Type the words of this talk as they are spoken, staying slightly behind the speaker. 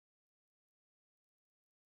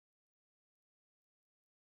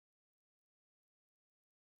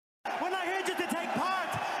not here just to take part.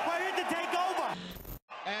 We're here to take over.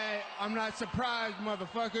 Hey, I'm not surprised,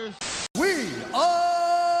 motherfuckers. We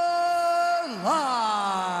are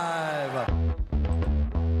live.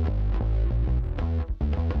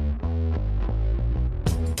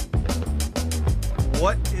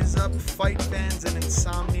 What is up, fight fans and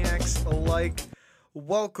insomniacs alike?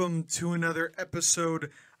 Welcome to another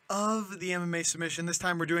episode of the MMA Submission. This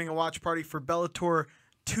time we're doing a watch party for Bellator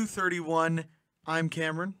 231. I'm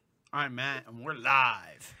Cameron. I'm Matt, and we're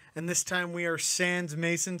live. And this time we are Sans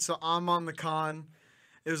Mason, so I'm on the con.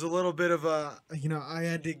 It was a little bit of a, I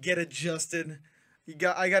had to get adjusted.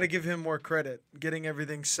 I got to give him more credit, getting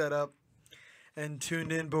everything set up and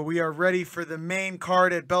tuned in. But we are ready for the main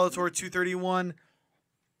card at Bellator 231.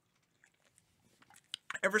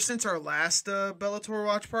 Ever since our last Bellator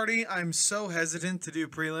watch party, I'm so hesitant to do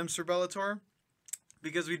prelims for Bellator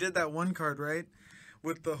because we did that one card, right,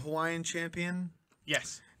 with the Hawaiian champion.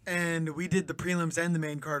 Yes. And we did the prelims and the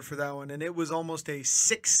main card for that one, and it was almost a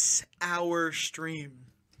 6-hour stream.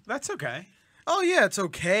 That's okay. Oh, yeah, it's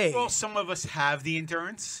okay. Well, some of us have the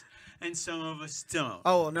endurance, and some of us don't.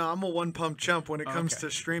 Oh, no, I'm a one-pump chump when it comes Okay. to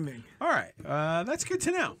streaming. All right. That's good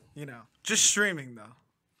to know. Just streaming,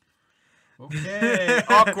 though. Okay.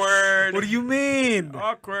 Awkward. What do you mean?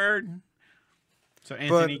 Awkward. So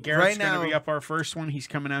Anthony But Garrett's right going to be now- up our first one. He's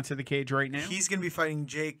coming out to the cage right now. He's going to be fighting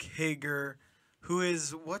Jake Hager, who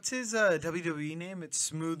is, what's his WWE name? It's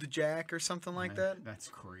Smooth Jack or something like that. That's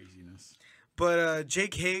craziness. But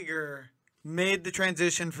Jake Hager made the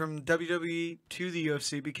transition from WWE to the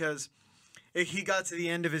UFC because he got to the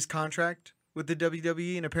end of his contract with the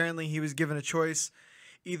WWE, and apparently he was given a choice: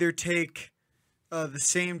 either take the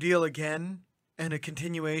same deal again and a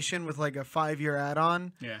continuation with like a 5-year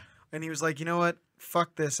add-on. Yeah. And he was like, you know what?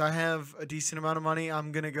 Fuck this. I have a decent amount of money.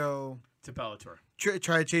 I'm going to go To Bellator.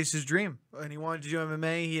 try to chase his dream. And he wanted to do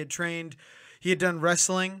MMA. He had done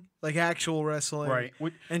wrestling, like actual wrestling. Right.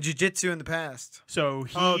 And jiu-jitsu in the past. So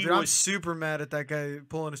he Oh, dude, I'm was... super mad at that guy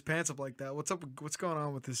pulling his pants up like that. What's up? What's going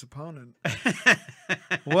on with his opponent?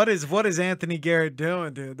 What is Anthony Garrett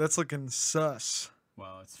doing, dude? That's looking sus.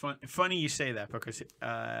 Well, it's funny you say that because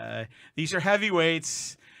these are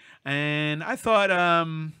heavyweights, and I thought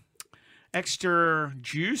extra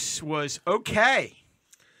juice was okay.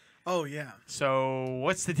 Oh yeah. So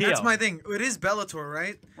what's the deal? That's my thing. It is Bellator,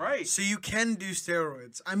 right? Right. So you can do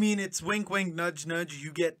steroids. I mean, it's wink, wink, nudge, nudge.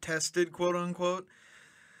 You get tested, quote unquote.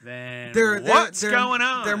 Then What's they're going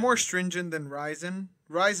on? They're more stringent than Ryzen.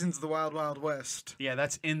 Ryzen's the wild, wild west. Yeah,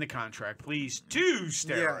 that's in the contract. Please do steroids.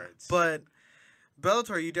 Yeah, but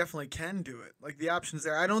Bellator, you definitely can do it. Like, the option's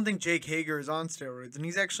there. I don't think Jake Hager is on steroids, and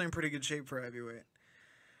he's actually in pretty good shape for heavyweight.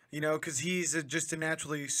 Because he's just a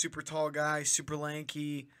naturally super tall guy, super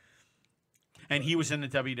lanky. And he was in the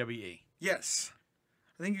WWE. Yes.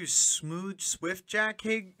 I think he was Swift Jack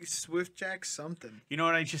something. You know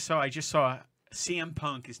what I just saw? I just saw CM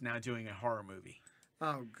Punk is now doing a horror movie.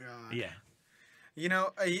 Oh, God. Yeah.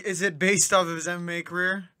 Is it based off of his MMA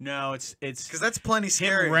career? No, it's Because that's plenty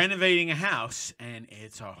scary. him renovating a house, and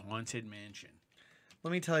it's a haunted mansion.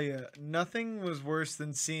 Let me tell you, nothing was worse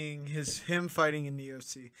than seeing him fighting in the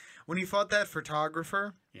UFC. When he fought that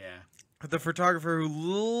photographer, Yeah. the photographer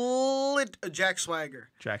who lit Jack Swagger.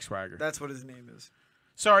 Jack Swagger. That's what his name is.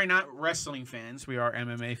 Sorry, not wrestling fans. We are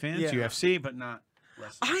MMA fans, Yeah. UFC, but not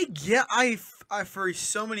wrestling. I for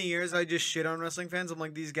so many years I just shit on wrestling fans. I'm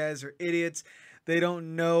like, these guys are idiots. They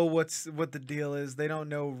don't know what the deal is. They don't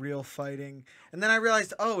know real fighting. And then I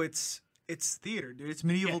realized, oh, it's theater, dude. It's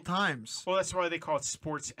medieval times. Well, that's why they call it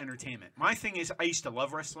sports entertainment. My thing is, I used to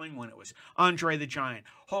love wrestling when it was Andre the Giant,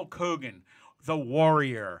 Hulk Hogan, The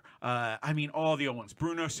Warrior. All the old ones.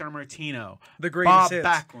 Bruno Sammartino, The greatest Bob hits.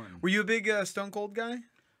 Backlund. Were you a big Stone Cold guy?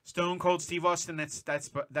 Stone Cold Steve Austin.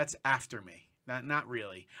 That's after me. Not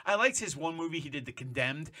really. I liked his one movie he did, The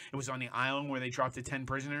Condemned. It was on the island where they dropped the 10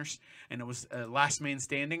 prisoners, and it was Last Man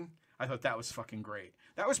Standing. I thought that was fucking great.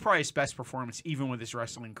 That was probably his best performance, even with his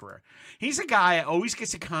wrestling career. He's a guy that always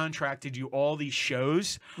gets a contract to do all these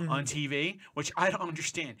shows on TV, which I don't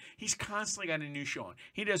understand. He's constantly got a new show on.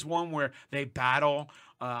 He does one where they battle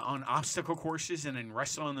on obstacle courses and then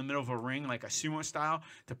wrestle in the middle of a ring like a sumo style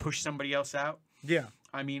to push somebody else out. Yeah.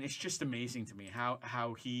 I mean, it's just amazing to me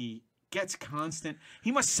how he gets constant.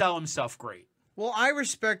 He must sell himself great. Well, I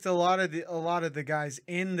respect a lot of the guys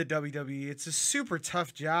in the WWE. It's a super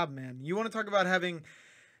tough job, man. You want to talk about having,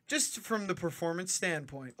 just from the performance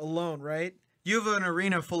standpoint alone, right? You have an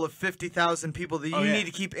arena full of 50,000 people that you need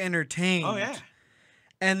to keep entertained. Oh, yeah.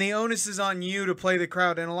 And the onus is on you to play the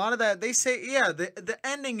crowd. And a lot of that, they say, yeah, the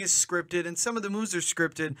ending is scripted and some of the moves are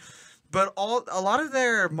scripted, but a lot of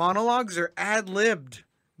their monologues are ad-libbed.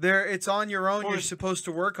 It's on your own. Well, You're supposed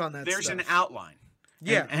to work on that. There's stuff. an outline.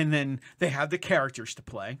 Yeah. And then they have the characters to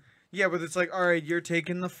play. Yeah, but it's like, all right, you're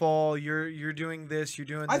taking the fall. You're doing this. You're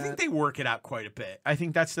doing that. I think they work it out quite a bit. I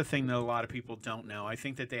think that's the thing that a lot of people don't know. I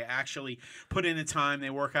think that they actually put in the time. They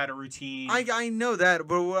work out a routine. I know that,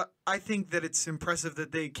 but I think that it's impressive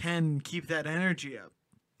that they can keep that energy up.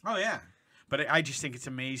 Oh, yeah. But I just think it's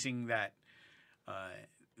amazing that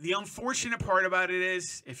the unfortunate part about it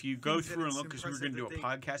is if you go through and look, because we were going to do a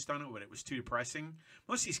podcast on it, but it was too depressing.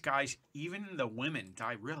 Most of these guys, even the women,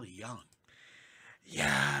 die really young.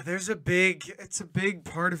 Yeah, it's a big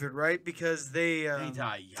part of it, right? Because they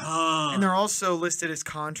die young. and they're also listed as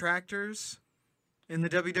contractors in the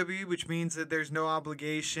WWE, which means that there's no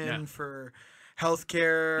obligation for health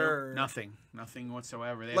care. Nothing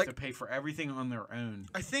whatsoever. They Like- have to pay for everything on their own.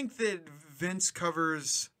 I think that Vince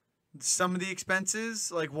covers some of the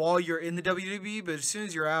expenses, like while you're in the WWE, but as soon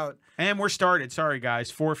as you're out, And we're started. Sorry, guys.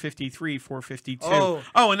 4:53, 4:52.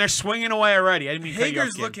 Oh. And they're swinging away already. I didn't mean to cut you off,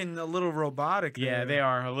 Hager's kid. looking a little robotic. Yeah, there. they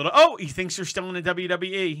are a little. Oh, he thinks they're still in the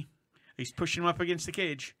WWE. He's pushing him up against the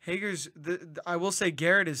cage. Hager's. I will say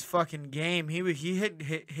Garrett is fucking game. He hit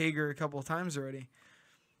Hager a couple of times already.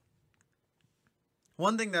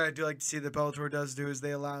 One thing that I do like to see that Bellator does do is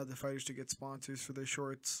they allow the fighters to get sponsors for their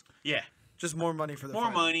shorts. Yeah, Just more money for the more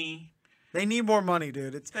fighter. money. They need more money,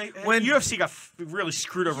 dude. It's When UFC got really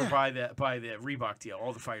screwed over by the Reebok deal,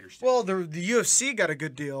 all the fighters did. well, the UFC got a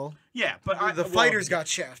good deal. Yeah, but The fighters got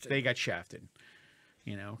shafted. They got shafted.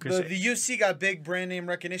 You know, the because UFC got big brand name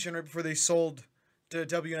recognition right before they sold to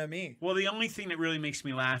WME. well, the only thing that really makes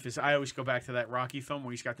me laugh is I always go back to that Rocky film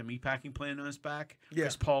where he's got the meatpacking plant on his back. Yeah.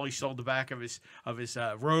 Because Paulie sold the back of his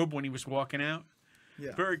robe when he was walking out.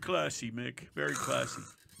 Yeah. Very classy, Mick. Very classy.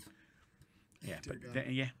 Yeah, but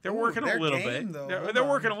they're Ooh, working they're a little game, bit. though. They're Hold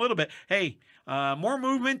working a little bit. Hey, more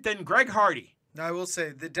movement than Greg Hardy. Now, I will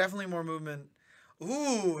say, definitely more movement.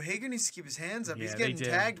 Ooh, Hager needs to keep his hands up. He's getting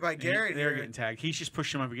tagged by Garrett They're here. getting tagged. He's just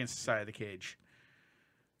pushing him up against the side of the cage.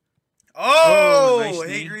 Oh, nice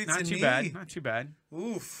knee. Hager eats Not a too knee. bad. Not too bad.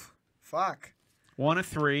 Oof. Fuck. 1 of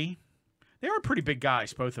 3. They are pretty big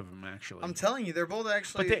guys, both of them, actually. I'm telling you, they're both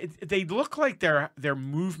actually. But they look like their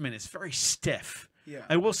movement is very stiff. Yeah.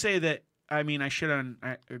 I will say that. I mean, I should on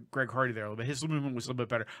Greg Hardy there a little bit. His movement was a little bit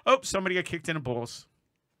better. Oh, somebody got kicked in the balls.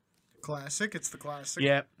 Classic. It's the classic.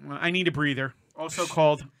 Yeah, well, I need a breather. Also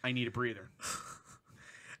called I need a breather.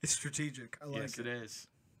 It's strategic. I like Yes, it. it is.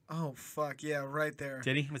 Oh, fuck. Yeah, right there.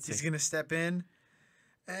 Did he? Let's He's see. going to step in.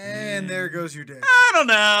 And there goes your dick. I don't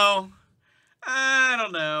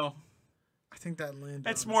know. I think that landed.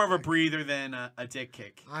 That's on more his of a dick. breather than a dick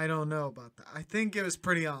kick. I don't know about that. I think it was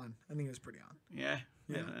pretty on. Yeah.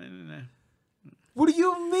 Yeah. I don't know. What do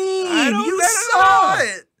you mean? I don't You know. saw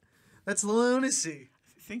it. That's lunacy.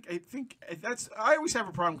 I think that's. I always have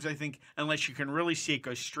a problem because I think unless you can really see it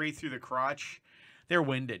go straight through the crotch, they're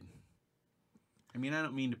winded. I mean, I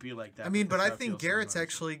don't mean to be like that. I mean, but that's I how think feel Garrett's sometimes.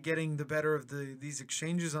 actually getting the better of these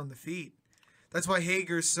exchanges on the feet. That's why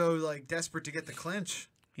Hager's so desperate to get the clinch.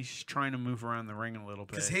 He's just trying to move around the ring a little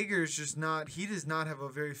bit. Because Hager's just not. He does not have a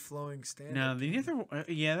very flowing stand. No, the other.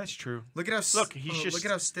 Yeah, that's true. Look at how he's look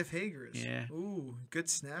at how stiff Hager is. Yeah. Ooh, good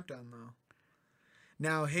snap down though.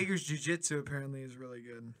 Now Hager's jiu-jitsu apparently is really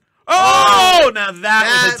good. Oh, now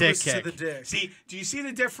that was a dick was kick. to the dick. See, do you see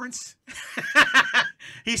the difference?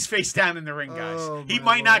 He's face down in the ring, guys. Oh, He my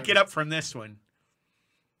might not Lord. get up from this one.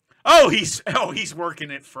 He's working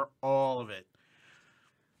it for all of it.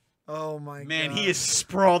 Oh my Man, god. he is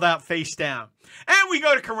sprawled out face down. And we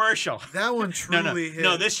go to commercial. That one No, truly hit.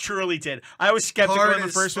 no, this truly did. I was skeptical Hard on the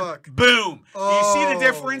as first one. fuck. Boom. Do you see the Oh.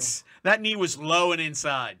 difference? That knee was low and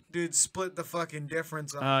inside. Dude split the fucking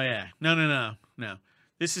difference on. Oh, yeah. No.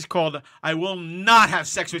 This is called I Will Not Have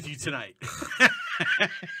Sex With You Tonight.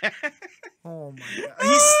 Oh my god.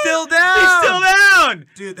 He's still down. He's still down.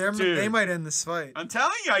 Dude, Dude. they might end this fight. I'm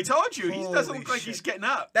telling you. I told you. He doesn't Holy look like shit. he's getting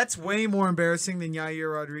up. That's way more embarrassing than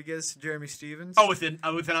Yair Rodriguez, Jeremy Stevens. Oh, with an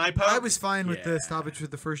eye poke? I was fine with Yeah. the stoppage with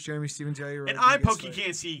the first Jeremy Stevens Yair An Rodriguez eye poke you fight.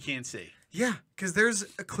 can't see, you can't see. Yeah, because there's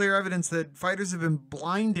a clear evidence that fighters have been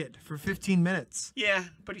blinded for 15 minutes. Yeah,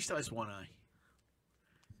 but he still has one eye.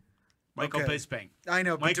 Michael Okay. Bisping. I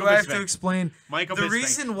know, but Michael do I have Bisping. to explain Michael the Bisping.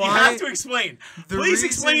 reason why? You have to explain. the Please reason-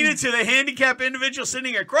 explain it to the handicapped individual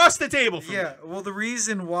sitting across the table from Yeah, well, the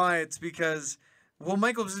reason why it's because what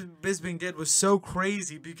Michael Bisping did was so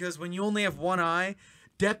crazy because when you only have one eye,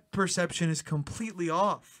 depth perception is completely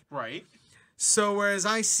off. me. Right. So whereas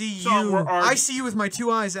I see So you, we're I see you with my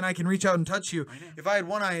two eyes and I can reach out and touch you. I know. If I had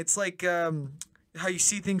one eye, it's like how you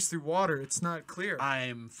see things through water. It's not clear.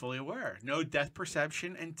 I'm fully aware. No depth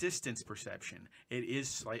perception and distance perception. It is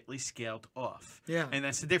slightly scaled off. Yeah. And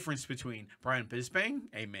that's the difference between Brian Bisbing,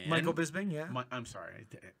 a man. Michael Bisping, yeah. I'm sorry.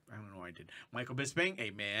 I don't know what I did. Michael Bisping,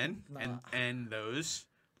 a man, Nah. and those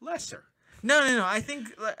lesser. No. I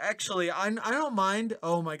think actually, I don't mind.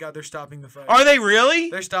 Oh my God, they're stopping the fight. Are they really?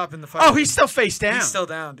 They're stopping the fight. Oh, he's still face down. He's still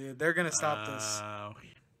down, dude. They're gonna stop this. Oh,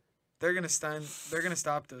 They're gonna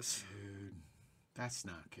stop this. dude, that's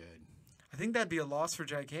not good. I think that'd be a loss for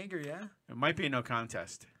Jack Hager. Yeah. It might be a no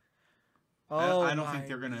contest. Oh I don't my think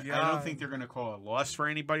they're gonna. God. I don't think they're gonna call a loss for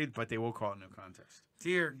anybody, but they will call it no contest.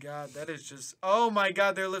 Dear God, that is just. Oh my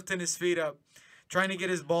God, they're lifting his feet up, trying to get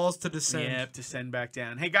his balls to descend. Yep, to send back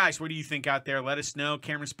down. Hey guys, what do you think out there? Let us know.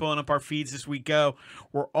 Cameron's pulling up our feeds as we go.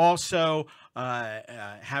 We're also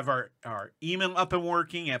have our email up and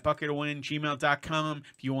working at bucketofwin@gmail.com.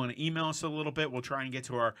 If you want to email us a little bit, we'll try and get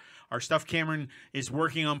to our stuff. Cameron is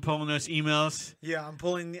working on pulling those emails. Yeah, I'm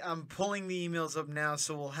pulling the emails up now,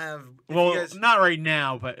 so we'll have. Well, you guys, not right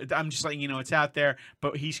now, but I'm just letting you know it's out there.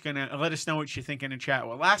 But he's gonna let us know what you think in the chat.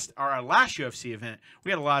 Well, our last UFC event,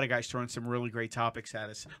 we had a lot of guys throwing some really great topics at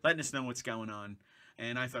us, letting us know what's going on,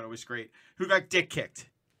 and I thought it was great. Who got dick kicked?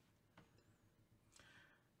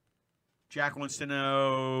 Jack wants to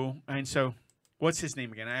know, and so what's his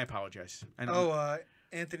name again? I apologize. I don't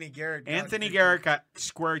Anthony Garrett. Anthony Garrett got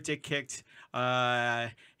square dick kicked. The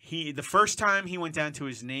first time he went down to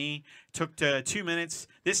his knee took 2 minutes.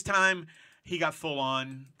 This time he got full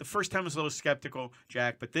on. The first time was a little skeptical,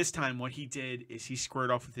 Jack, but this time what he did is he squared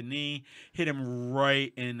off with the knee, hit him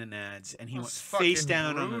right in the nads, and he went face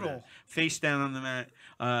down on the mat. Face down on the mat.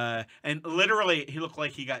 And literally he looked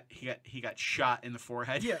like he got shot in the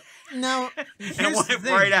forehead. Yeah. Now, and it went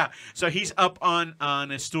right out. So he's up on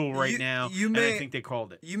a stool right now, and I think they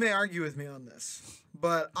called it. You may argue with me on this,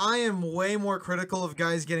 but I am way more critical of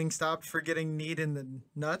guys getting stopped for getting kneed in the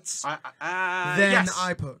nuts than yes.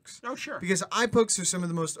 eye pokes. Oh, sure. Because eye pokes are some of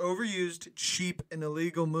the most overused, cheap, and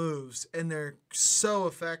illegal moves, and they're so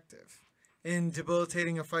effective in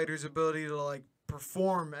debilitating a fighter's ability to like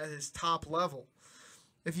perform at his top level.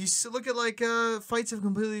 If you look at fights have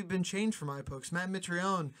completely been changed from eye pokes. Matt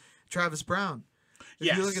Mitrione, Travis Brown.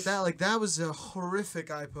 If you look at that, that was a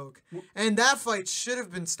horrific eye poke. And that fight should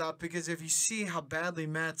have been stopped because if you see how badly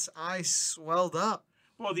Matt's eye swelled up.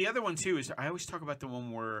 Well, the other one, too, is I always talk about the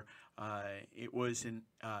one where it was an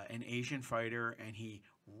Asian fighter and he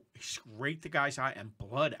raked the guy's eye and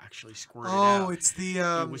blood actually squirted out. Oh, it's the...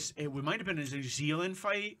 It might have been a New Zealand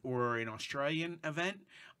fight or an Australian event.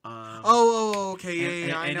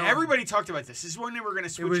 Okay, I know. And everybody talked about this. This is when they were going to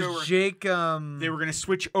switch over. Jake. They were going to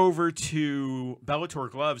switch over to Bellator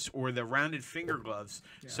gloves or the rounded finger gloves,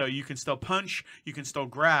 so you can still punch, you can still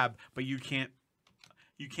grab, but you can't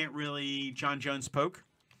really John Jones poke.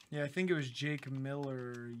 Yeah, I think it was Jake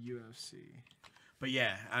Miller UFC. But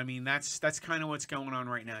yeah, I mean that's kind of what's going on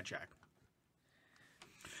right now, Jack.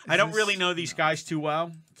 I don't really know these guys too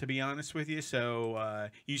well, to be honest with you. So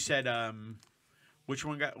you said. Which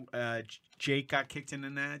one got Jake got kicked in the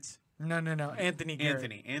nads? No. Anthony Garrett.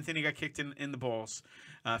 Anthony got kicked in the balls,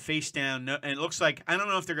 face down. No, and it looks like I don't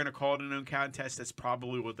know if they're going to call it a no contest. That's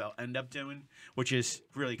probably what they'll end up doing, which is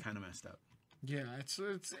really kind of messed up. Yeah, it's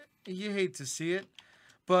you hate to see it,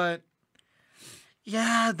 but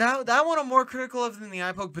yeah, that one I'm more critical of than the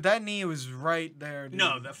eye poke. But that knee was right there. Dude.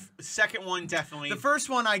 No, the second one definitely. The first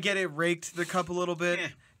one I get it raked the cup a little bit.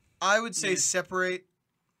 I would say separate.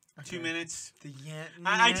 2 minutes.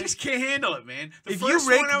 I just can't handle it, man. If we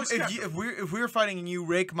were fighting and you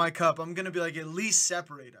rake my cup, I'm gonna be like, at least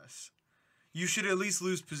separate us. You should at least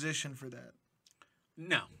lose position for that.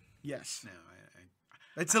 No. Yes. No.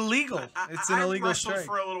 It's illegal. It's an illegal strike. I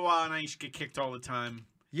wrestled for a little while and I used to get kicked all the time.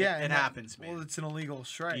 Yeah, it happens, man. Well, it's an illegal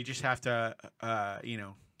strike. You just have to,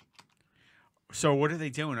 So what are they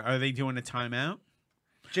doing? Are they doing a timeout?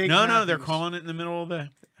 No, they're calling it in the middle of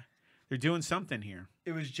the. They're doing something here.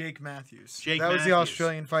 It was Jake Matthews. That was the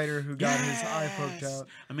Australian fighter who got his eye poked out.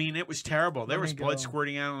 I mean, it was terrible. There was blood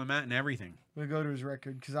squirting out on the mat and everything. We'll go to his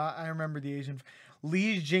record because I remember the Asian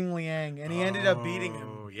Li Jingliang, and he ended up beating him.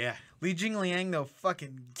 Oh yeah. Li Jingliang though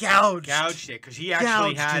fucking gouged it because he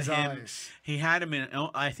actually had him. Eyes. He had him in.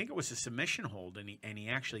 I think it was a submission hold, and he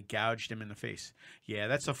actually gouged him in the face. Yeah,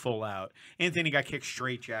 that's a full out. Anthony got kicked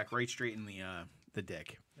straight, Jack, right straight in the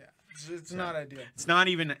dick. It's not ideal. It's not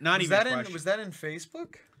even. Was that in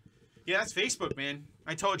Facebook? Yeah, that's Facebook, man.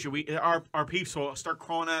 I told you our peeps will start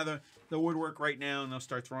crawling out of the woodwork right now, and they'll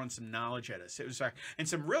start throwing some knowledge at us. It was and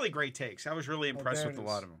some really great takes. I was really impressed with a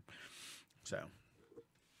lot of them. So,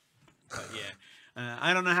 but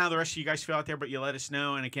I don't know how the rest of you guys feel out there, but you let us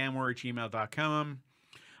know. And again, we're at gmail.com.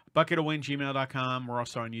 Bucketofwin, gmail.com. We're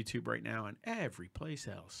also on YouTube right now and every place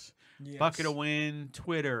else. Yes. Bucket of Win,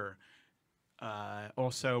 Twitter.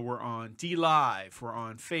 Also, we're on DLive. We're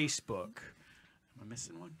on Facebook. Am I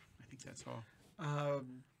missing one? I think that's all.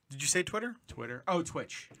 Did you say Twitter? Twitter. Oh,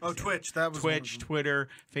 Twitch. Oh, Twitch. That was one of Twitch, them. Twitter,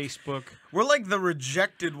 Facebook. We're like the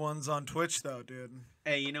rejected ones on Twitch, though, dude.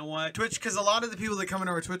 Hey, you know what? Twitch, because a lot of the people that come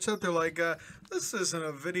into our Twitch out, they're like, "This isn't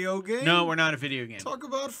a video game." No, we're not a video game. Talk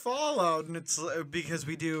about Fallout, and it's because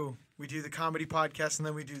we do the comedy podcast, and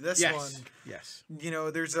then we do this Yes. one. Yes. You know,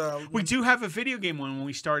 there's a We do have a video game one when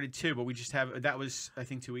we started too, but we just have that was I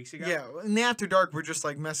think 2 weeks ago. yeah. In the After Dark, we're just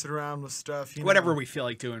like messing around with stuff. You Whatever know? we feel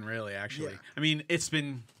like doing, really. Actually, Yeah. I mean, it's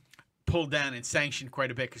been pulled down and sanctioned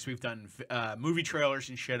quite a bit because we've done movie trailers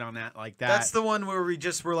and shit on that like that. That's the one where we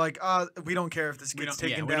just were like, we don't care if this we gets don't,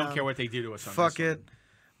 taken we down. don't care what they do to us. On Fuck this it. one.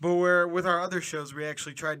 But we're with our other shows, we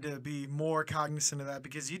actually tried to be more cognizant of that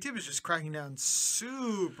because YouTube is just cracking down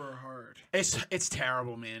super hard. It's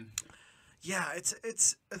terrible, man. Yeah,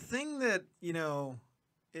 it's a thing that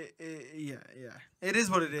yeah, it is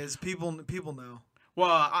what it is. People know. Well,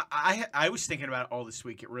 I was thinking about it all this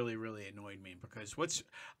week. It really, really annoyed me because what's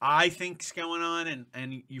I think's going on,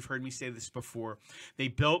 and you've heard me say this before, they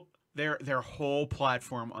built their whole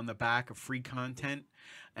platform on the back of free content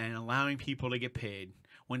and allowing people to get paid.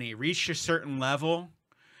 When they reached a certain level,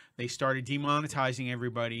 they started demonetizing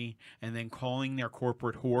everybody and then calling their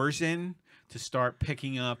corporate whores in to start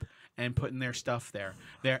picking up and putting their stuff there.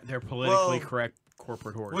 They're politically correct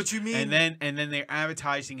corporate whores. What you mean? And then they're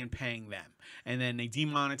advertising and paying them. And then they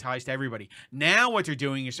demonetized everybody. Now what they're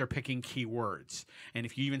doing is they're picking keywords. And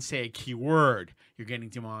if you even say a keyword, you're getting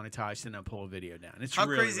demonetized and they'll pull a video down. It's How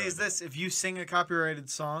really, crazy really is this? If you sing a copyrighted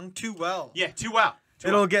song too well, Yeah, too well.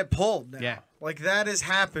 it'll get pulled now. Yeah. Like that has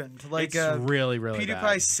happened. Like It's really, really PewDiePie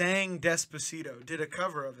bad. sang Despacito, did a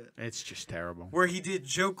cover of it, It's just terrible. where he did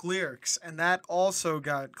joke lyrics, and that also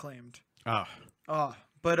got claimed. Oh,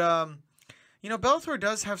 But Bellator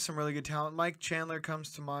does have some really good talent. Mike Chandler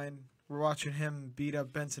comes to mind. We're watching him beat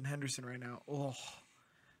up Benson Henderson right now. Oh,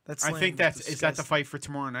 that's. I think is that the fight for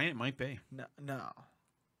tomorrow night? It might be. No.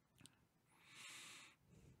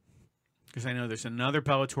 Because I know there's another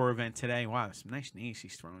Bellator event today. Wow, some nice knees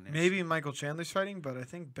he's throwing there. Maybe Michael Chandler's fighting, but I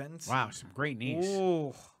think Benson. Wow, some great knees.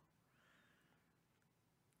 Oh.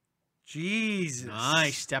 Jesus.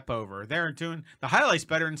 Nice step over. They're doing the highlights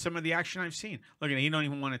better than some of the action I've seen. Look at it. He don't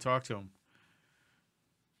even want to talk to him.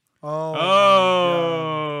 Oh.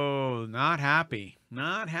 Oh, not happy.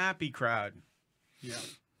 Not happy crowd. Yeah.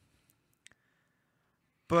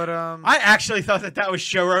 But I actually thought that was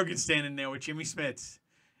Joe Rogan standing there with Jimmy Smits.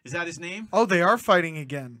 Is that his name? Oh, they are fighting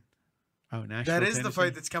again. Oh, Nashville, That is the Tennessee?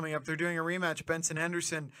 fight that's coming up. They're doing a rematch: Benson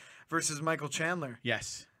Henderson versus Michael Chandler.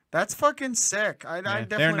 Yes. That's fucking sick. I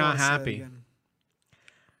definitely they're not wanna see that happy. again.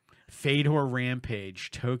 Fedor Rampage,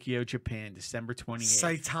 Tokyo, Japan, December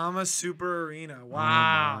 28th. Saitama Super Arena. Oh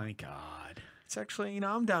Wow. my God. It's actually,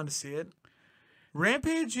 I'm down to see it.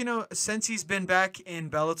 Rampage, since he's been back in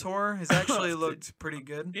Bellator, has actually looked pretty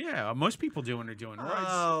good. Yeah, most people do when they're doing rides.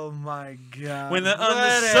 Oh my god. When they're on the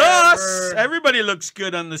Whatever. sauce, everybody looks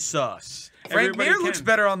good on the sauce. Frank Everybody Mir can. looks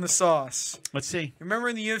better on the sauce. Let's see. Remember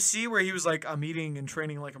in the UFC where he was like, I'm eating and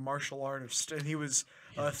training like a martial artist, and he was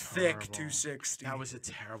a thick horrible. 260. That was a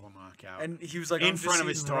terrible knockout. And he was like, in I'm just front of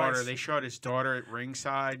his eating daughter. rice. They showed his daughter at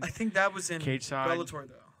ringside. I think that was in Cage side. Bellator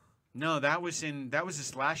though. No, that was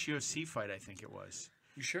his last UFC fight. I think it was.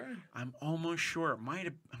 You sure? I'm almost sure it might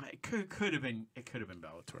have. It could have been. It could have been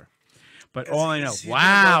Bellator. But Because all I know. he's been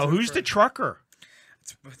Wow, Bellator who's for- the trucker?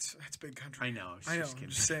 It's big country. I know. I know. Just I'm kidding.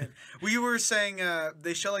 just saying. We were saying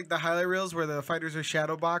they show like the highlight reels where the fighters are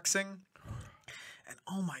shadow boxing, and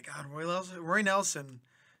oh my God, Roy Nelson,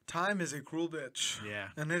 time is a cruel bitch. Yeah.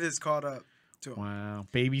 And it is caught up to him. Wow,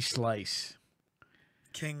 baby slice.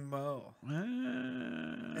 King Mo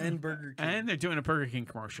And and Burger King. And they're doing a Burger King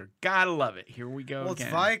commercial. Gotta love it. Here we go well, again.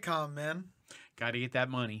 it's Viacom, man. Gotta get that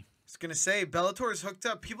money. I was gonna say Bellator is hooked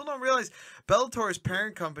up. People don't realize Bellator's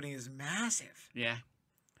parent company is massive. Yeah.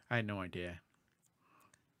 I had no idea.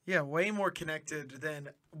 Yeah, way more connected than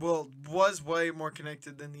was way more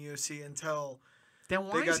connected than the UFC until Then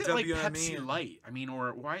why They is got it like WME Pepsi and- Light? I mean,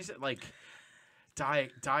 or why is it like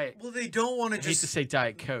Diet? well they don't want I to hate just to say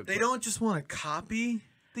Diet Coke. they but don't just want to copy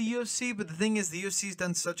the UFC, but the thing is the UFC's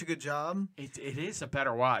done such a good job. It is a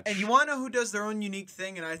better watch. And you want to know who does their own unique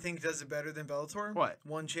thing and I think does it better than Bellator? What?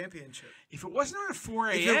 One championship. If it wasn't on at 4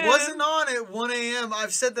 a.m. If it wasn't on at 1 a.m.,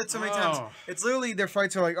 I've said that so many times. Oh. It's literally their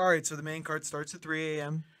fights are like, all right, so the main card starts at 3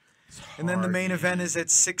 a.m. And then the hard, main event man. is at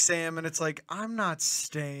 6 a.m. and it's like, I'm not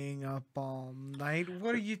staying up all night.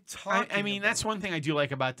 What are you talking I mean, about? that's one thing I do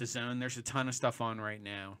like about the Zone. There's a ton of stuff on right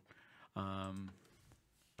now.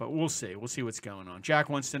 But we'll see. We'll see what's going on. Jack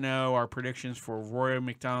wants to know our predictions for Roy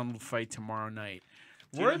McDonald fight tomorrow night.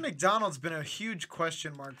 Roy McDonald's been a huge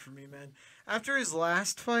question mark for me, man. After his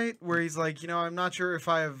last fight, where he's like, I'm not sure if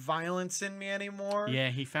I have violence in me anymore. Yeah,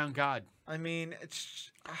 he found God. I mean, it's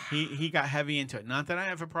He got heavy into it. Not that I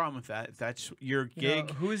have a problem with that. If that's your you know,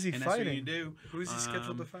 gig, who is he and fighting? that's what you do. Who is he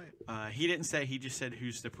scheduled to fight? He didn't say. He just said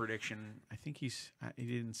who's the prediction. I think he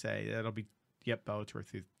didn't say. That'll be Bellator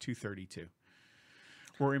 232.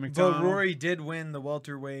 Rory McDonald. But Rory did win the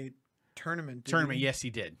welterweight tournament. didn't he? Yes, he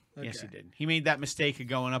did. Yes, he Okay. did. He made that mistake of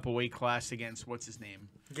going up a weight class against what's his name,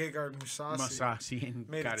 Gegard Mousasi. Mousasi, and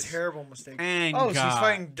Made got a his terrible mistake. and Oh, so he's got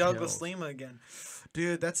fighting Douglas killed. Lima again.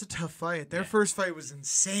 Dude, that's a tough fight. Their Yeah. first fight was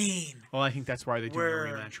insane. Well, I think that's why they're doing Where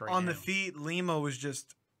a rematch right on now. the feet, Lima was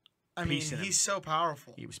just. I mean, Piecing him. he's so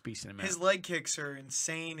powerful. He was piecing him out. His leg kicks are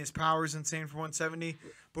insane. His power's insane for 170.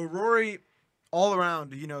 But Rory, all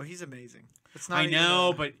around, he's amazing. It's not I even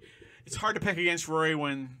know, but it's hard to pick against Rory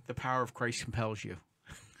when the power of Christ compels you.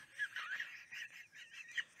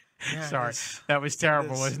 Yeah, Sorry, it's- that was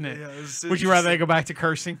terrible, it's- wasn't it? yeah, it was Would you rather I interesting. go back to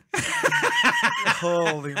cursing?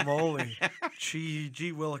 Holy moly. Gee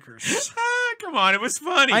Willikers. Come on, it was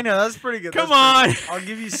funny. I know, that's pretty good. Come That's pretty on. good.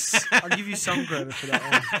 I'll give you some credit for that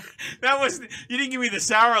one. That wasn't. You didn't give me the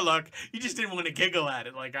sour look. You just didn't want to giggle at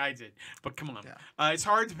it like I did. But come on, it's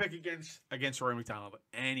hard to pick against Rory McDonald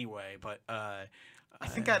anyway. But I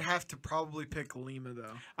think I'd have to probably pick Lima,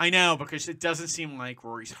 though. I know because it doesn't seem like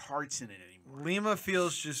Rory's heart's in it anymore. Lima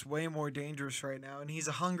feels just way more dangerous right now, and he's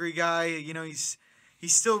a hungry guy. He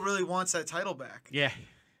still really wants that title back. Yeah.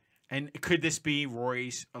 And could this be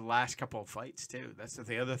Rory's last couple of fights too? That's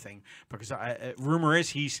the other thing because rumor is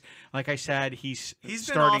he's like I said he's been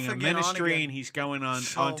starting off a again, on ministry again. and he's going on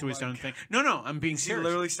Oh onto his my own God. thing. No, I'm being Is he serious.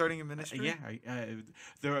 literally starting a ministry? Yeah,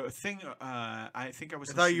 the thing. I think I was.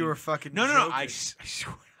 I thought you listening- were fucking No. joking. I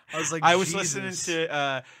swear. I was like, I was Jesus. listening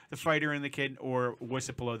to the fighter and the kid, or was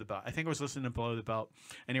it Below the Belt? I think I was listening to Below the Belt,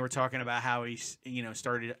 and they were talking about how he's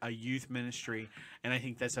started a youth ministry, and I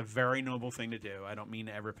think that's a very noble thing to do. I don't mean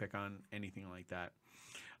to ever pick on anything like that,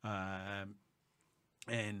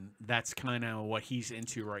 and that's kind of what he's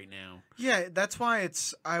into right now. Yeah, that's why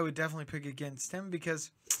I would definitely pick against him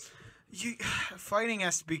because fighting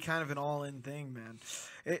has to be kind of an all-in thing, man.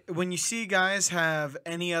 When you see guys have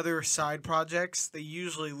any other side projects, they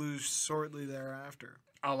usually lose shortly thereafter.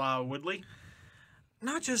 A la Woodley.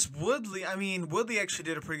 Not just Woodley. I mean, Woodley actually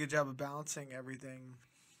did a pretty good job of balancing everything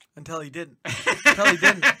until he didn't.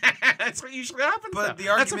 That's what usually happens. But though. the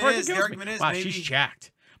That's argument part that is- kills me. Wow, maybe- she's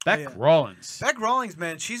jacked. Beck yeah. Rawlins. Beck Rawlings,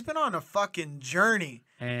 man, she's been on a fucking journey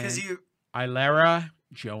because And Ilera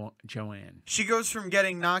Joanne. she goes from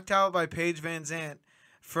getting knocked out by Paige Van Zant,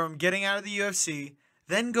 from getting out of the UFC,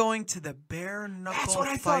 then going to the bare knuckle. That's what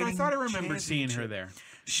I thought. I fighting thought I remembered seeing her championship. there.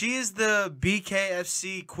 She is the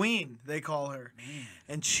BKFC queen, they call her. Man.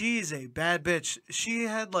 And she's a bad bitch. She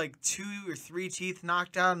had like 2 or 3 teeth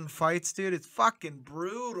knocked out in fights, dude. It's fucking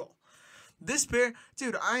brutal. This bear,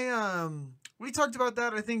 dude, we talked about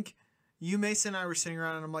that. I think you, Mason, and I were sitting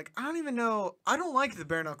around, and I'm like, I don't even know. I don't like the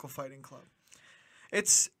bare knuckle fighting club.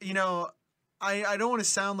 It's, I don't want to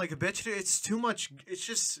sound like a bitch. It's too much. It's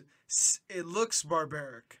just, it looks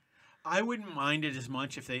barbaric. I wouldn't mind it as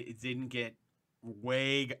much if they didn't get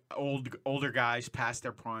way older guys past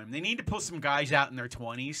their prime. They need to pull some guys out in their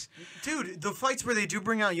 20s. Dude, the fights where they do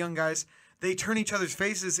bring out young guys, they turn each other's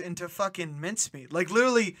faces into fucking mincemeat. Like,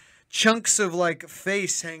 literally chunks of, like,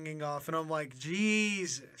 face hanging off. And I'm like,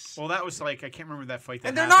 Jesus. Well, that was like I can't remember that fight that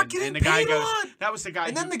And they're not happened. getting and the guy paid a goes, lot. That was the guy.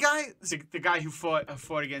 And then who, the guy... the guy who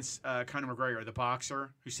fought against Conor McGregor, the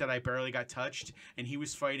boxer, who said I barely got touched, and he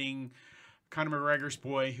was fighting Conor McGregor's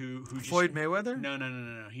boy, who just, Floyd Mayweather?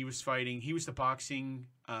 No. He was fighting. He was the boxing.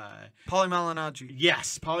 Paulie Malignaggi.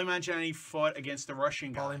 Yes, Paulie Malignaggi fought against the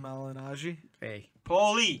Russian guy. Paulie Malignaggi. Hey,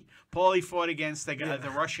 Paulie fought against the guy, the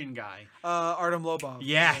Russian guy. Artem Lobov.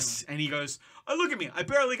 Yes, and he goes, "Oh, look at me! I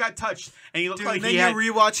barely got touched." And he looked Dude, like and then he you had.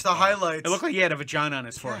 rewatch the highlights. It looked like he had a vagina on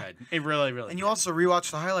his forehead. It really. And you also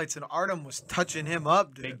rewatch the highlights, and Artem was touching him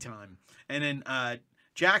up, dude. big time. And then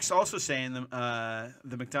Jack's also saying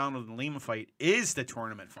the McDonald and Lima fight is the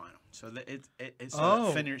tournament final, so that it's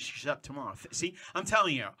finishes up tomorrow. See, I'm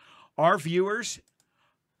telling you, our viewers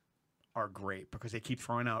are great because they keep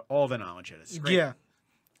throwing out all the knowledge at us. It's great. Yeah.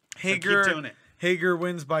 keep Hager, doing it. Hager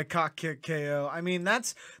wins by cock kick KO. I mean,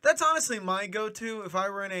 that's honestly my go-to. If I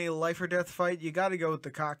were in a life or death fight, you got to go with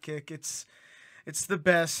the cock kick. It's the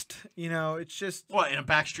best. You know, it's just. What, in a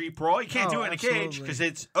backstreet brawl? You can't Oh, do it in a cage absolutely. because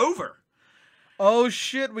it's over. Oh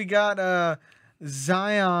shit! We got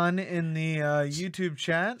Zion in the YouTube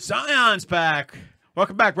chat. Zion's back.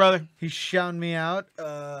 Welcome back, brother. He's shouting me out.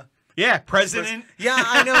 Yeah, president. Yeah,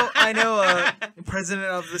 I know. President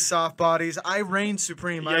of the soft bodies. I reign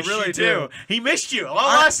supreme. Yes, I really you do. He missed you.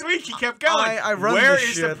 Last week he kept going. I run Where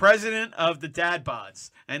this is the shit. president of the dad bods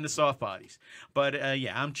and the soft bodies? But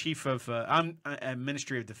yeah, I'm chief of I'm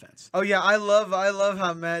Ministry of Defense. Oh yeah, I love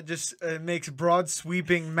how Matt just makes broad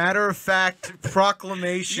sweeping, matter of fact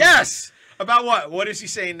proclamations. Yes. About what? What is he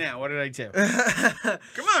saying now? What did I do?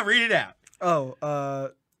 Come on, read it out. Oh,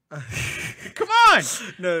 Come on.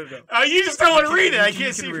 no. You just don't want to read it. I You can't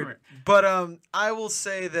can see read from it. here. But I will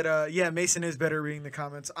say that yeah, Mason is better reading the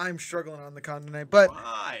comments. I'm struggling on the con tonight, but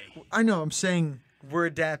Why? I know I'm saying we're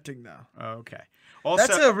adapting now. Okay. Also,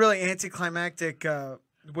 That's a really anticlimactic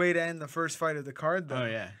way to end the first fight of the card, though. oh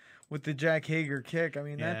yeah. With the Jack Hager kick. I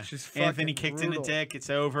mean, Yeah. that's just fucking Anthony kicked in brutal. the dick. It's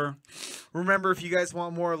over. Remember, if you guys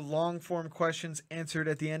want more long-form questions answered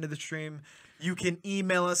at the end of the stream, you can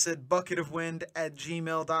email us at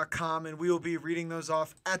bucketofwind@gmail.com, and we will be reading those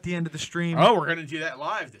off at the end of the stream. Oh, we're gonna do that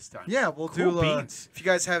live this time. Yeah, we'll Cool do beans. if you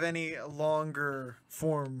guys have any longer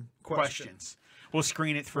form questions. We'll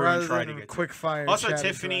screen it through Rather and try than to a get to it. quick fire. Also, chat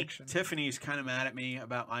Tiffany interaction. is kind of mad at me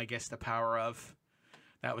about, I guess, the power of.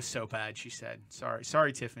 That was so bad, she said.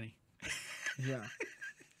 Sorry, Tiffany. Yeah.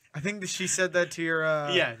 I think that she said that to your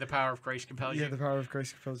Yeah, the power of Christ compels yeah, you. the power of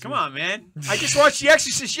Christ compels Come you. on, man. I just watched The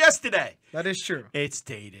Exorcist yesterday. That is true. It's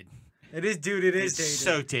dated. It is, dude. It is It's dated.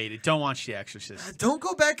 so dated. Don't watch The Exorcist. Don't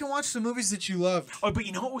go back and watch the movies that you loved. Oh, but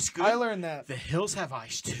you know what was good? I learned that. The Hills Have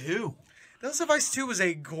Eyes too. Hills of Ice 2 was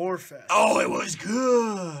a gore fest. Oh, it was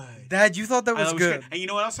good. Dad, you thought that I was thought it good. And you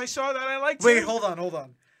know what else I saw that I liked? Wait, too? hold on.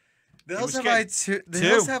 The Hills was Have good. Eyes 2. The Two.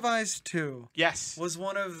 Hills Have Eyes 2 Yes. was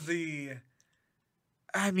one of the.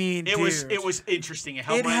 I mean, It was dude. interesting. It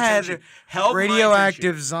held It my had attention. Held my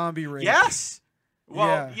radioactive zombie rape. attention. Yes. Well,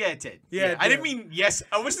 Yeah. yeah, it did. Yeah, it I didn't did. mean yes.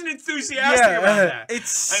 I wasn't enthusiastic about that.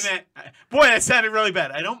 It's. I meant, boy, that sounded really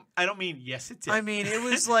bad. I don't mean yes, it did. I mean, it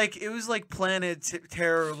was like Planet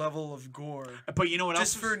Terror level of gore, but you know what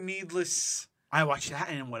just else? for needless. I watched that,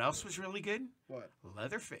 and what else was really good? What?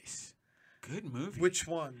 Leatherface. Good movie. Which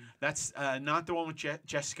one? That's not the one with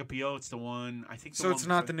Jessica Biel. It's the one. I think. The So one it's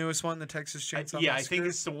not before- the newest one, the Texas Chainsaw yeah, I think Massacre?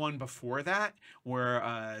 it's the one before that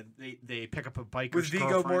where they pick up a biker's with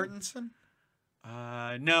Viggo girlfriend. Mortensen.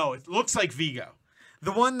 No, it looks like Vigo.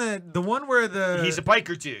 The one where He's a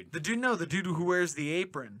biker dude. the dude who wears the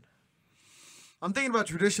apron. I'm thinking about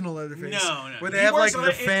traditional Leatherface. No. Where they He have like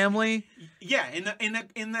wears the family. Yeah,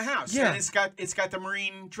 in the house. Yeah. and it's got the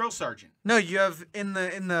Marine drill sergeant. No, you have in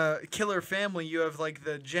the killer family. You have like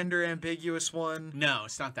the gender ambiguous one No,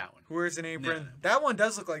 it's not that one. who wears an apron. No. That one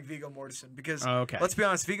does look like Viggo Mortensen because Oh, okay. let's be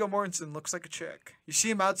honest, Viggo Mortensen looks like a chick. You see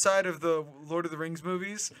him outside of the Lord of the Rings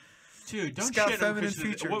movies. Dude, don't got shit on feminine because of the-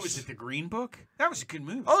 features. What was it? The Green Book? That was a good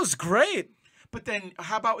movie. Oh, it's great. But then,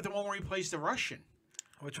 how about the one where he plays the Russian?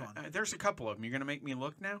 Which one? There's a couple of them. You're gonna make me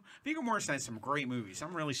look now. Viggo Mortensen had some great movies.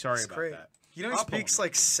 I'm really sorry It's about great. that. You know he I'll pull speaks him.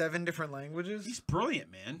 like 7 different languages. He's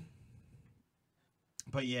brilliant, man.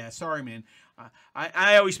 But yeah, sorry, man.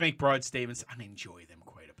 I always make broad statements. I enjoy them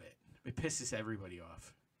quite a bit. It pisses everybody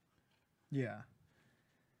off. Yeah.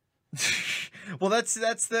 Well, that's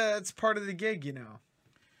part of the gig, you know.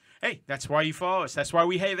 Hey, that's why you follow us. That's why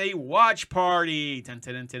we have a watch party. Dun,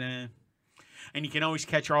 dun, dun, dun, dun. And you can always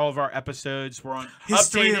catch all of our episodes. We're on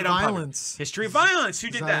History updated of on Public. Violence. History of Violence. Who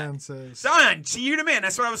did Zion that? says. Zion. See, you the man.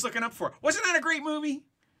 That's what I was looking up for. Wasn't that a great movie?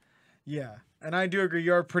 Yeah, and I do agree.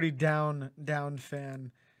 You're a pretty down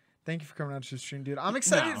fan. Thank you for coming out to the stream, dude. I'm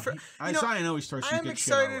excited for. Zion always throws some I'm good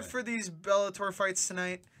shit our excited way. for these Bellator fights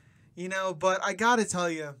tonight. You know, but I gotta tell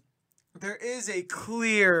you, there is a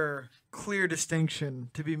clear distinction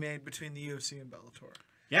to be made between the UFC and Bellator.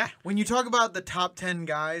 Yeah. When you talk about the top 10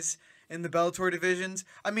 guys in the Bellator divisions,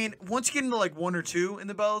 I mean, once you get into like 1 or 2 in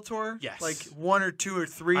the Bellator, Yes. like 1 or 2 or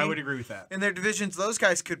 3, I would agree with that. in their divisions, those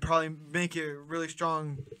guys could probably make a really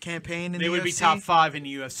strong campaign in They the would UFC, be top 5 in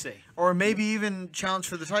the UFC. or maybe even challenge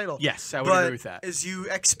for the title. Yes, I would But agree with that. as you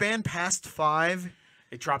expand past 5,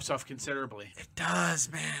 It drops off considerably. it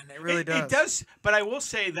does, man. It really does. It does, but I will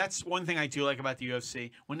say that's one thing I do like about the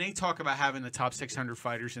UFC. When they talk about having the top 600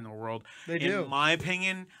 fighters in the world, They do. in my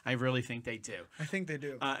opinion, I really think they do. I think they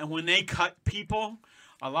do. And when they cut people,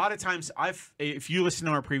 a lot of times if you listen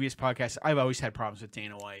to our previous podcast, I've always had problems with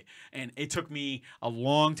Dana White, and it took me a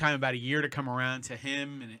long time, about a year, to come around to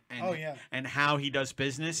him and Oh, yeah. and how he does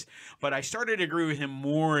business. But I started to agree with him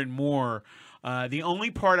more and more. The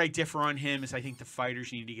only part I differ on him is I think the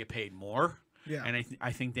fighters need to get paid more. Yeah. And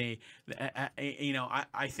I think they,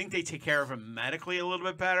 I think they take care of him medically a little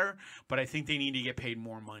bit better, but I think they need to get paid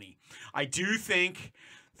more money. I do think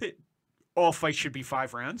that all fights should be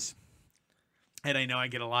 5 rounds. And I know I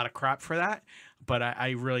get a lot of crap for that, but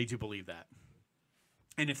I really do believe that.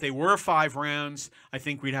 And if they were 5 rounds, I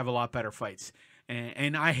think we'd have a lot better fights.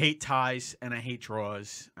 And I hate ties and I hate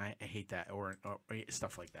draws. I hate that or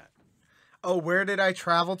stuff like that. Oh, where did I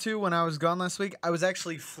travel to when I was gone last week? I was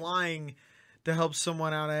actually flying to help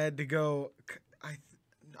someone out. I had to go.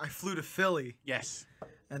 I flew to Philly. Yes.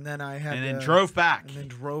 And then I had and then drove back. And then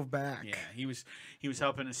drove back. Yeah, he was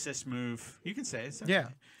helping assist move. You can say it. Yeah.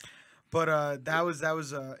 But that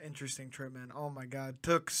was an interesting trip, man. Oh my God,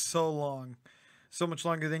 took so long, so much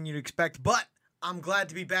longer than you'd expect. But I'm glad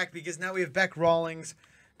to be back because now we have Beck Rawlings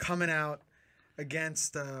coming out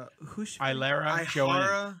against who's Ilara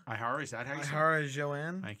Joanne. Ihara, is that how you say it? Ihara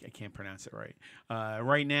Joanne. I can't pronounce it right.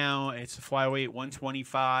 Right now it's a flyweight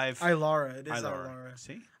 125. Ilara, it is Ilara.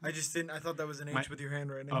 See, I just didn't. I thought that was an H with your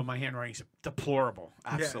handwriting. Oh, my handwriting's deplorable.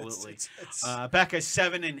 Absolutely. Yeah, it's Becca's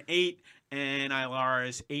 7-8. And Ilara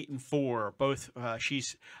is 8-4. Both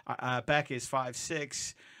Becca is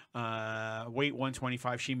 5'6", weight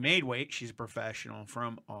 125. She made weight. She's a professional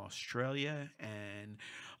from Australia. And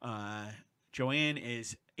Joanne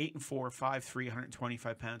is 8-4, 5'3",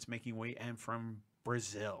 125 pounds, making weight, and from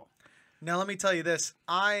Brazil. Now let me tell you this: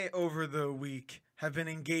 I over the week have been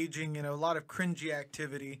engaging in a lot of cringy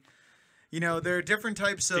activity. You know, there are different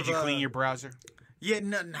types of. Did you clean your browser? Yeah,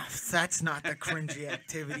 no, that's not the cringy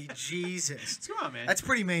activity. Jesus. Come on, man. That's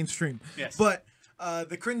pretty mainstream. Yes. But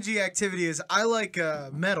the cringy activity is I like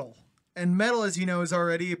metal. And metal, as you know, is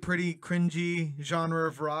already a pretty cringy genre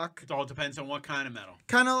of rock. It all depends on what kind of metal.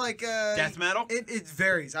 Kind of like... death metal? It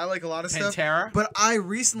varies. I like a lot of stuff. Pantera? But I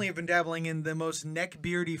recently have been dabbling in the most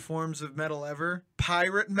neckbeardy forms of metal ever.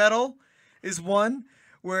 Pirate metal is one,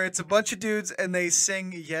 where it's a bunch of dudes and they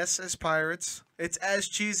sing Yes as pirates. It's as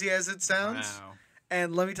cheesy as it sounds. Wow.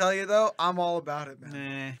 And let me tell you, though, I'm all about it, man.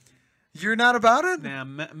 Nah. You're not about it? Nah,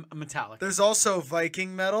 Metallica. There's also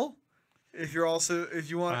Viking metal. If you want,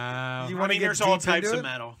 there's all types of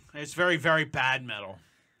metal. It's very, very bad metal.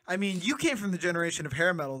 I mean, you came from the generation of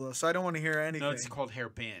hair metal, though, so I don't want to hear anything. No, it's called hair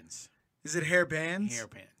bands. Is it hair bands? Hair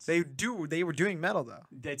bands. They were doing metal, though.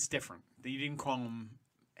 That's different. You didn't call them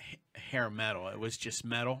hair metal. It was just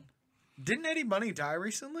metal. Didn't Eddie Money die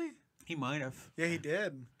recently? He might have. Yeah, he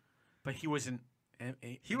did. But he wasn't.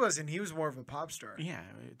 He wasn't. He was more of a pop star. Yeah,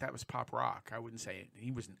 that was pop rock. I wouldn't say it.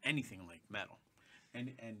 He wasn't anything like metal.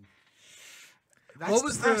 And that's what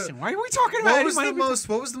was depressing. Why are we talking about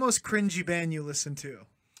what was the most cringy band you listened to?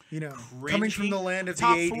 You know, coming from the land of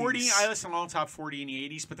top the 80s. Top 40. I listened to all top 40 in the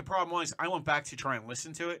 80s, but the problem was I went back to try and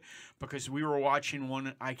listen to it because we were watching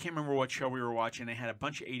one. I can't remember what show we were watching. They had a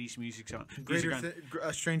bunch of 80s music on.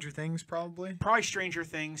 Stranger Things, probably. Probably Stranger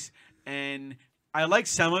Things, and I liked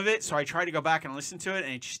some of it, so I tried to go back and listen to it,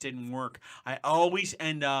 and it just didn't work. I always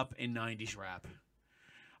end up in 90s rap.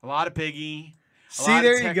 A lot of Biggie. See,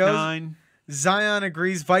 there you go. Zion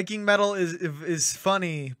agrees. Viking metal is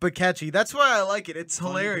funny but catchy. That's why I like it. It's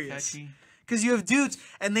hilarious. Because you have dudes,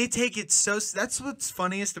 and they take it so... That's what's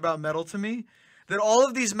funniest about metal to me. That all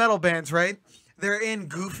of these metal bands, right? They're in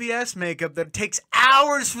goofy-ass makeup that takes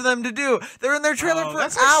hours for them to do. They're in their trailer for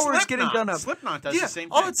hours getting done up. Slipknot does the same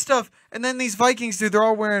thing. All that stuff. And then these Vikings, dude, they're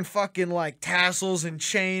all wearing fucking, like, tassels and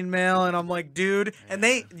chainmail. And I'm like, dude. Yeah. And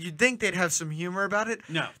you'd think they'd have some humor about it.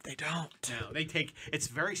 No. They don't. No, they take... It's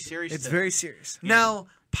very serious. It's very serious. Yeah. Now,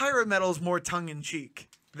 pirate metal is more tongue-in-cheek.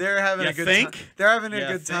 They're having a good time. They're having a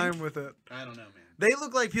good time with it. I don't know, man. They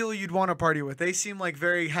look like people you'd want to party with. They seem like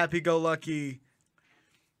very happy-go-lucky,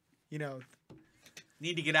 you know...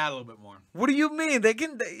 Need to get out a little bit more. What do you mean?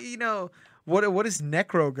 What is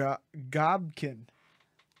Necro Gobkin?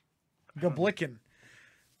 Goblikin.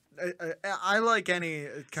 I like any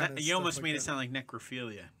kind of. You almost made it sound like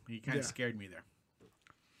necrophilia. You kind of scared me there.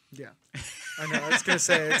 Yeah, I know. I was gonna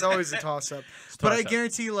say it's always a toss up, but I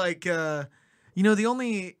guarantee, like, the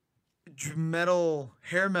only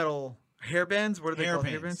hair bands. What are they called?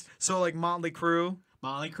 Hair bands. So like Motley Crue.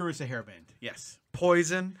 Motley Crue is a hair band. Yes.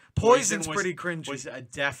 Poison's pretty cringy. Was a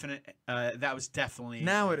definite. That was definitely.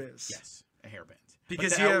 Now it is. Yes, a hair band.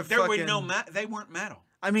 Because they weren't metal.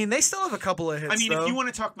 I mean, they still have a couple of hits. I mean, if you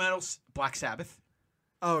want to talk metals, Black Sabbath.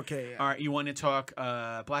 Oh, okay. Yeah. All right, you want to talk?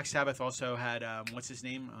 Black Sabbath also had what's his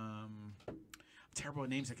name? Terrible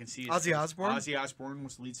names I can see. Ozzy Osbourne. Ozzy Osbourne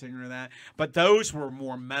was the lead singer of that. But those were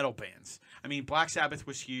more metal bands. I mean, Black Sabbath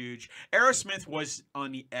was huge. Aerosmith was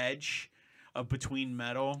on the edge between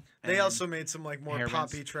metal. They and also made some like more hair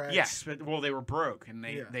poppy bands. tracks. Yes, but well, they were broke, and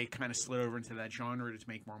Yeah. they kind of slid over into that genre to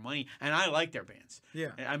make more money. And I like their bands.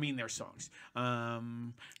 Yeah. I mean their songs.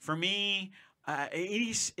 For me,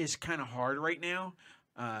 80s is kind of hard right now.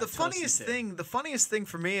 The funniest thing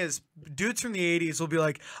for me is dudes from the 80s will be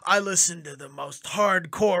like, I listen to the most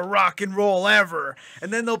hardcore rock and roll ever.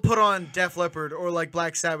 And then they'll put on Def Leppard or like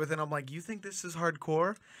Black Sabbath, and I'm like, you think this is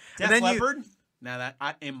hardcore? Def and then Leppard. Now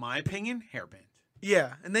that, in my opinion, hair band.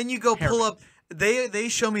 Yeah, and then you go Hair pull band. up. They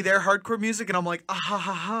show me their hardcore music, and I'm like, ah ha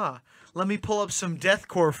ha ha. Let me pull up some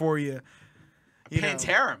deathcore for you. You know.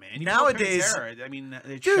 Pantera, man. You Nowadays- call Pantera. I mean,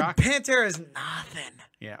 it's Dude, shocking. Pantera is nothing.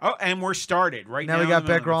 Yeah. Oh, and we're started right now. Now we got on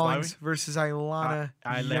Beck the Rawlings flyway. versus Ilana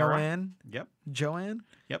Ilera. Yep. Joanne.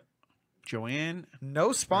 Joanne.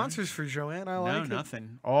 No sponsors for Joanne. I like No, it.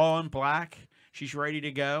 nothing. All in black. She's ready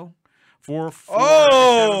to go. 4-4.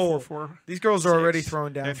 Oh! 7-4-4. These girls are already Six.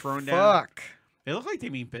 throwing down. They're throwing down. Fuck. They look like they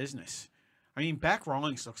mean business. I mean, Beck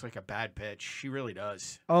Rawlings looks like a bad bitch. She really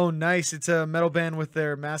does. Oh, nice. It's a metal band with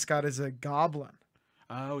their mascot as a goblin.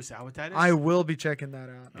 Oh, is that what that is? I will be checking that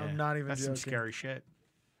out. Yeah, I'm not even That's joking. some scary shit.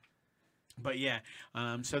 But yeah,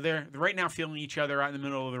 so they're right now feeling each other out in the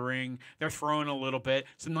middle of the ring. They're throwing a little bit.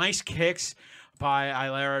 Some nice kicks by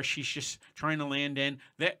Ilera. She's just trying to land in.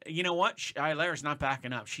 You know what? Ilera's not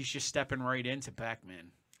backing up. She's just stepping right into Beck,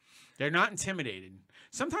 man. They're not intimidated.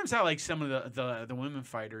 Sometimes I like some of the women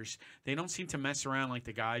fighters. They don't seem to mess around like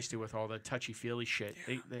the guys do with all the touchy-feely shit.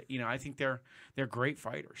 I think they're great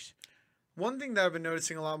fighters. One thing that I've been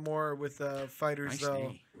noticing a lot more with fighters, Nice though,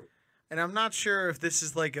 knee. and I'm not sure if this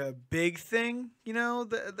is like a big thing, but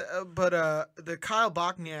the Kyle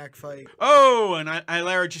Bochniak fight Oh, and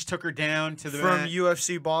Ilera just took her down to the from mat.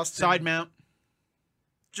 UFC Boston Side mount.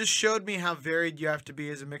 just showed me how varied you have to be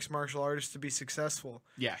as a mixed martial artist to be successful.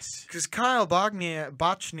 Yes. Because Kyle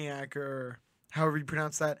Bochniak, or however you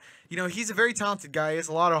pronounce that, he's a very talented guy. He has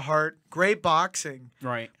a lot of heart, great boxing,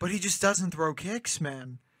 Right. but he just doesn't throw kicks,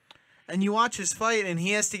 man. And you watch his fight, and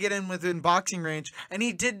he has to get in within boxing range, and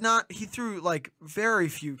he did not. He threw like very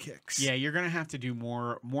few kicks. Yeah, you're gonna have to do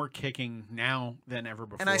more kicking now than ever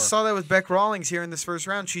before. And I saw that with Beck Rawlings here in this first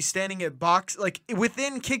round. She's standing at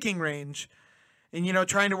within kicking range, and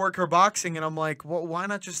trying to work her boxing. And I'm like, well, why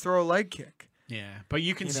not just throw a leg kick? Yeah, but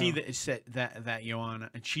you can You see know. that Joanna,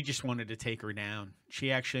 and she just wanted to take her down.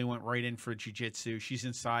 She actually went right in for jiu-jitsu. She's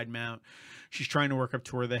in side mount. She's trying to work up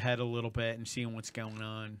toward the head a little bit and seeing what's going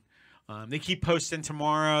on. They keep posting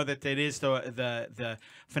tomorrow that it is the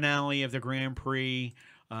finale of the Grand Prix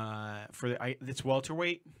it's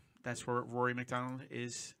welterweight. That's where Rory McDonald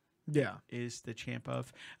is the champ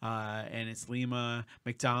of, and it's Lima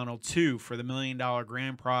McDonald 2 for the $1 million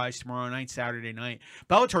grand prize tomorrow night, Saturday night.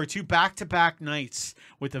 Bellator 2 back-to-back nights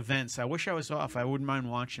with events. I wish I was off. I wouldn't mind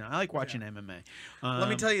watching it. I like watching MMA. Let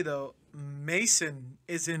me tell you though, Mason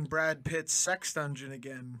is in Brad Pitt's sex dungeon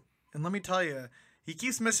again, and let me tell you, he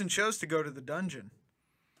keeps missing shows to go to the dungeon.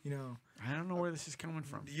 I don't know where this is coming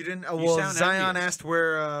from. You didn't. You Well, sound Zion envious. asked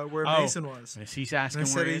where Mason was. He's And asking I where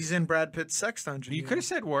said he he's is. in Brad Pitt's sex dungeon. You could have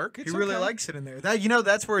said work. He It's really okay. likes it in there.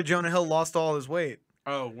 That's where Jonah Hill lost all his weight,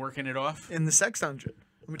 Oh, working it off. in the sex dungeon.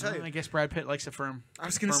 Let me tell you. I guess Brad Pitt likes a firm. I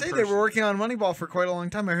was going to firm say they person. were working on Moneyball for quite a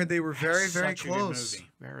long time. I heard they were very, very Such a good close. movie.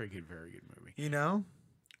 Very good movie. You know?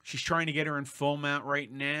 She's trying to get her in full mount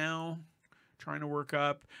right now. Trying to work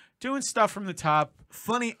up. Doing stuff from the top.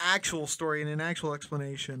 Funny actual story and an actual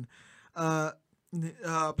explanation.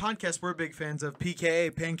 Podcast we're big fans of,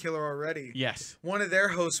 PKA, Painkiller Already. Yes. One of their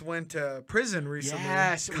hosts went to prison recently.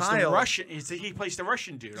 Yes. It was the Kyle. Russian. He plays the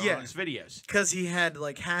Russian dude Yeah. on his videos. Because he had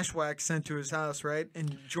like hash wax sent to his house, right?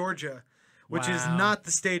 In Georgia, which is Wow. not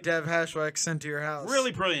the state to have hash wax sent to your house.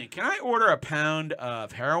 Really brilliant. Can I order a pound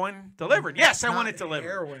of heroin delivered? Yes, I want Not it delivered.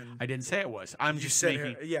 heroin. I didn't say it was. I'm You just said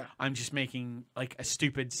making. yeah. I'm just making like a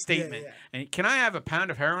stupid statement. yeah. And can I have a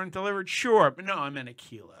pound of heroin delivered? Sure, but no, I meant a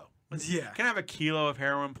kilo. Yeah. Can I have a kilo of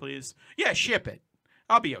heroin, please? Yeah, ship it.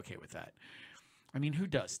 I'll be okay with that. I mean, who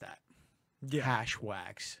does that? Yeah. Hash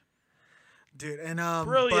wax. Dude, and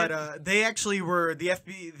Brilliant. but they actually were the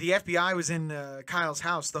FBI was in Kyle's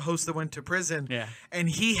house, the host that went to prison. Yeah. And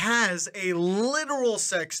he has a literal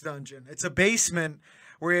sex dungeon. It's a basement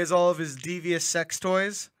where he has all of his devious sex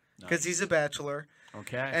toys because he's a bachelor.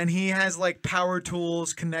 Okay. And he has like power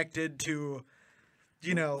tools connected to,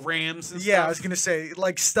 Rams and yeah, stuff. I was gonna say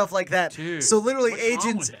like stuff like that. Dude, so literally, what's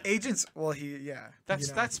wrong with him? agents. Well, yeah.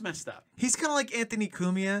 That's messed up. He's kind of like Anthony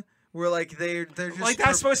Cumia, where like they're just Like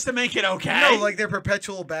that's supposed to make it okay. no, like they're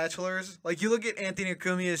perpetual bachelors. Like you look at Anthony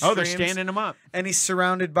Cumia's oh, they're streams, standing him up. and he's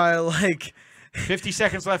surrounded by like 50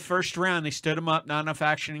 seconds left, first round. They stood him up. Not enough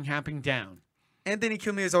action happening down. Anthony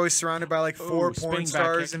Cumia is always surrounded by like 4 spinning porn back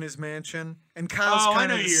stars kick. in his mansion, and Kyle's I kind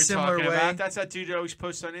know of who a you're similar talking way. about. That's that dude that always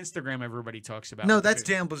posts on Instagram. Everybody talks about. No, that's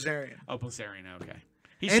Dan Blazarian. Oh, Blazarian. Okay.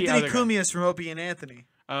 He's the Anthony other guy. Cumia is from Opie and Anthony.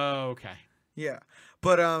 Oh, okay. Yeah.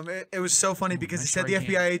 But it was so funny because he nice said the right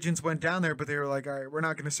FBI hand. agents went down there, but they were like, all right, we're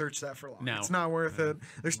not going to search that for long. No. It's not worth it.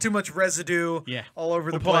 There's too much residue Yeah. all over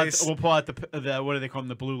the We'll pull out place. we'll pull out the what do they call them?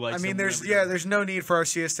 The blue lights. I mean, that we'll there's never do. there's no need for our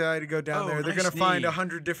CSI to go down Oh, there. They're nice going to find knee.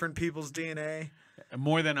 100 different people's DNA.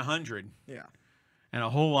 More than 100. Yeah. And a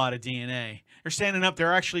whole lot of DNA. They're standing up.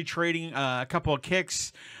 They're actually trading a couple of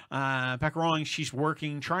kicks. Becca Rawlings, she's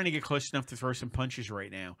working, trying to get close enough to throw some punches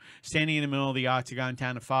right now. Standing in the middle of the octagon,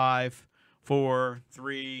 down to 5, 4,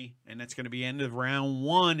 3, and that's going to be end of round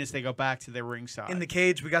 1 as they go back to their ringside. In the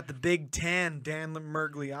cage, we got the Big Tan, Dan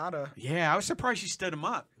Mergliotta. Yeah, I was surprised she stood him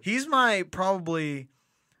up. He's my probably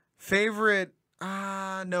favorite.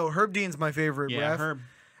 No, Herb Dean's my favorite Yeah, ref. Herb.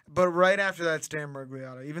 But right after that's Dan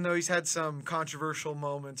Mergliotta, even though he's had some controversial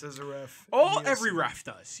moments as a ref. in the Every UFC. ref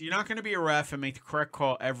does. You're not going to be a ref and make the correct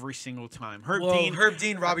call every single time. Herb Well, Dean. Herb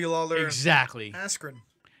Dean, Robbie Lawler, Exactly. Askren.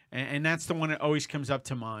 And that's the one that always comes up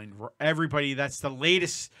to mind. Everybody, that's the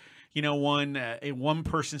latest, one. One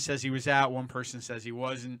person says he was out, one person says he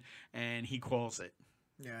wasn't, and he calls it.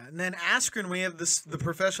 Yeah, and then Askren, we have the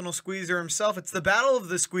professional squeezer himself. It's the battle of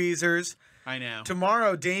the squeezers. I know.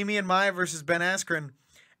 Tomorrow, Damian Maia versus Ben Askren.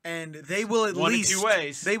 And they will at One of least two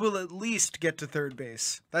ways. They will at least get to third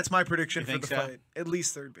base. That's my prediction You for think the so? fight. At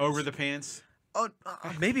least third base. Over the pants? Oh,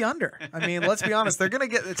 maybe under. I mean, let's be honest.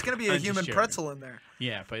 It's gonna be a I'm just human joking. pretzel in there.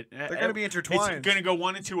 Yeah, but They're gonna be intertwined. It's going to go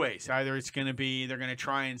one of two ways. Either it's going to be they're going to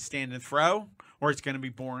try and stand and throw, or it's going to be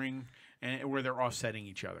boring and where they're offsetting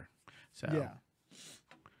each other. So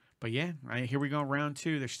But yeah, here we go, round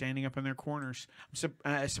 2. They're standing up in their corners.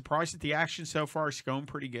 I'm surprised at the action so far. It's going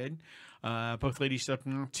pretty good. Both ladies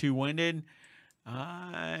looking two-winded.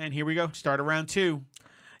 And here we go. Start of round 2.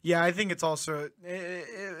 Yeah, I think it's also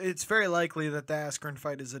it's very likely that the Askren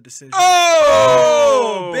fight is a decision.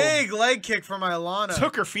 Oh! Big leg kick from Ilana.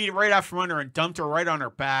 Took her feet right out from under and dumped her right on her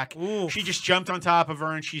back. Oof. She just jumped on top of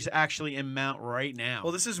her, and she's actually in mount right now.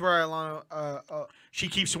 Well, this is where Ilana. She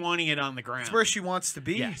keeps wanting it on the ground. It's where she wants to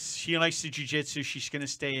be. Yes, she likes the jiu-jitsu. She's going to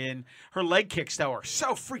stay in. Her leg kicks, though, are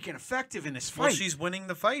so freaking effective in this fight. Well, she's winning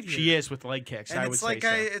the fight here. She is with leg kicks, And I it's would like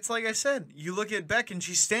say so. it's like I said. You look at Beck, and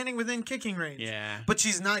she's standing within kicking range. Yeah. But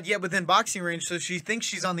she's not yet within boxing range, so she thinks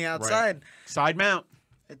she's on the outside. Side mount.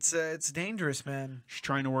 It's dangerous, man. She's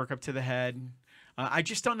trying to work up to the head. I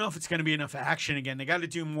just don't know if it's going to be enough action again. They got to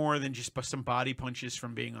do more than just some body punches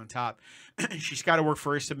from being on top. She's got to work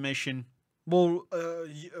for a submission. Well,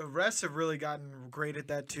 refs have really gotten great at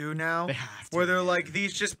that too now. They have to, where they're yeah. like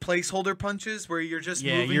these just placeholder punches where you're just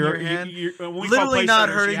Yeah, moving your hand, when we call literally not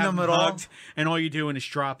placeholders, hurting you have them at all. hugged, and all you're doing is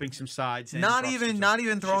dropping some sides. and not across even the not top.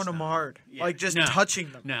 even It's throwing just them not- hard, Yeah. like just No.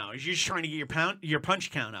 touching them. No, you're just trying to get your punch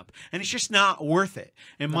count up, and it's just not worth it,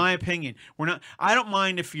 in my opinion. We're not. I don't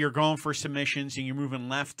mind if you're going for submissions and you're moving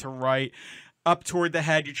left to right, up toward the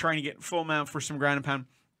head. You're trying to get full mount for some ground and pound,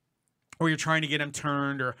 or you're trying to get them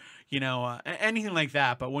turned, or anything like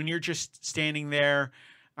that. But when you're just standing there,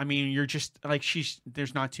 I mean, you're just like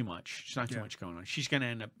there's not too much. There's not too much going on. She's gonna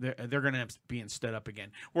end up. They're gonna end up being stood up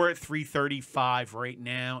again. We're at 3:35 right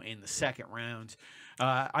now in the second round.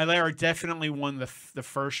 Ilera definitely won the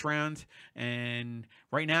first round, and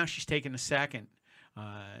right now she's taking the second.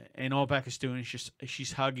 And all Becca's doing is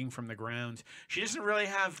she's hugging from the ground. She doesn't really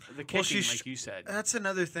have the kicking, like you said. That's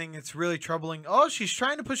another thing that's really troubling. Oh, she's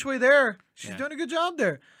trying to push away there. She's Yeah. doing a good job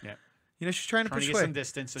there. Yeah. She's trying to Trying push to get away. some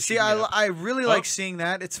distance. So she See, can get up. I really Oh. like seeing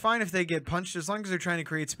that. It's fine if they get punched as long as they're trying to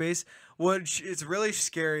create space. It's really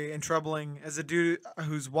scary and troubling as a dude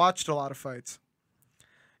who's watched a lot of fights.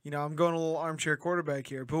 I'm going a little armchair quarterback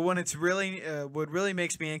here, but when it's really what really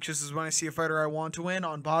makes me anxious is when I see a fighter I want to win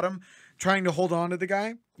on bottom trying to hold on to the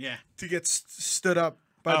guy Yeah. to get stood up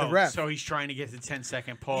by the ref. So he's trying to get the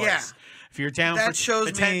 10-second pause. Yeah. If you're down that for shows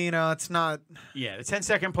the 10 me, it's not. Yeah, the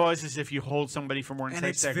 10-second pause is if you hold somebody for more than And 10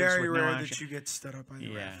 it's seconds very with no rare action. that you get stood up by the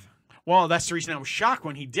Yeah. ref. Well, that's the reason I was shocked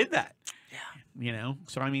when he did that. Yeah.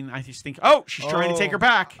 So I mean, I just think, she's trying to take her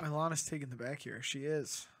back. Ilana's taking the back here. She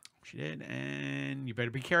is. She did, and you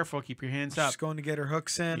better be careful. Keep your hands up. She's going to get her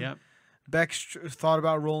hooks in. Yep. Beck thought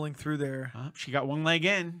about rolling through there. She got one leg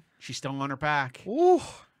in. She's still on her back. Ooh.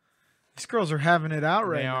 These girls are having it out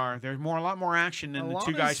right They now. are. There's a lot more action than the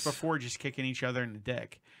two guys Ilana's- before just kicking each other in the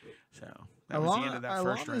dick. So that was the end of that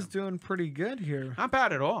first Ilana's round. doing pretty good here. Not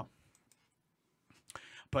bad at all.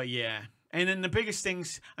 But yeah, And then the biggest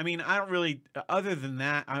things, I mean, I don't really, other than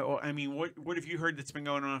that, I mean, what have you heard that's been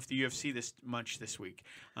going on with the UFC this week?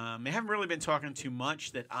 They haven't really been talking too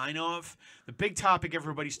much that I know of. The big topic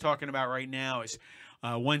everybody's talking about right now is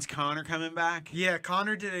when's Conor coming back? Yeah,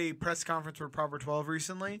 Conor did a press conference for Proper 12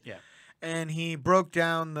 recently. Yeah. And he broke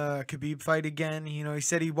down the Khabib fight again. You know, he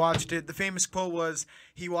said he watched it. The famous quote was,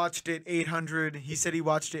 he watched it 800. He said he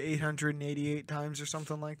watched it 888 times or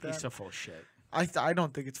something like that. He's so full of shit. I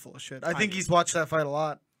don't think it's full of shit. I think he's watched that fight a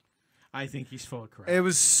lot. I think he's full of crap. It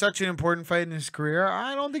was such an important fight in his career.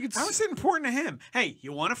 I don't think it's... How is it important to him? Hey,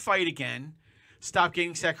 you want to fight again? Stop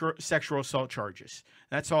getting sexual assault charges.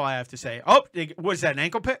 That's all I have to say. Oh, what is that? An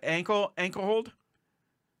ankle hold?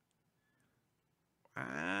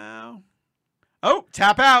 Wow. Oh,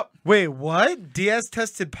 tap out. Wait, what? Diaz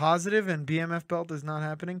tested positive and BMF belt is not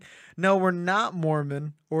happening? No, we're not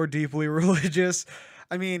Mormon or deeply religious.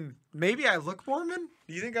 I mean, maybe I look Mormon?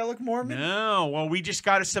 Do you think I look Mormon? No. Well, we just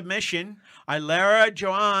got a submission. Ilera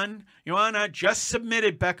Joanna just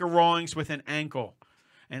submitted Becca Rawlings with an ankle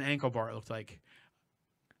bar, it looked like.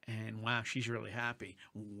 And wow, she's really happy.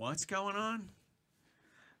 What's going on?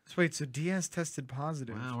 Wait, so Diaz tested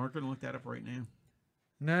positive. Wow, we're going to look that up right now.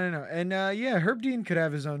 No. And yeah, Herb Dean could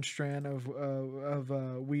have his own strand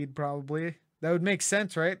of weed probably. That would make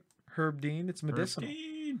sense, right? Herb Dean, it's medicinal. Herb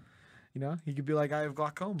Dean. You know, he could be like, I have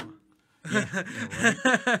glaucoma. Yeah,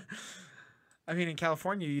 right. I mean, in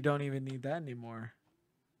California, you don't even need that anymore.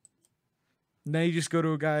 Now you just go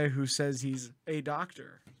to a guy who says he's a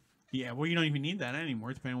doctor. Yeah, well, you don't even need that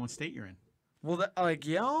anymore, depending on what state you're in. Well,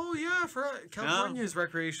 for California is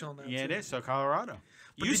recreational now. Yeah, too. it is. So Colorado.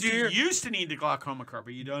 But Used to need the glaucoma card,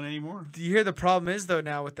 but you don't anymore. Do you hear the problem is though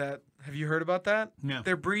now with that? Have you heard about that? No.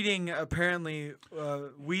 They're breeding apparently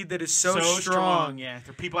weed that is so strong. Yeah,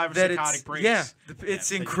 for people having that psychotic breaks. Yeah,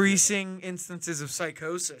 it's increasing instances of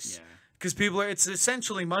psychosis. Yeah. Because it's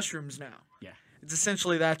essentially mushrooms now. Yeah. It's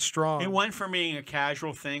essentially that strong. It went from being a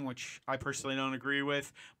casual thing, which I personally don't agree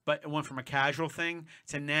with, but it went from a casual thing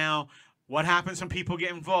to now what happens when people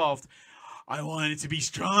get involved? I want it to be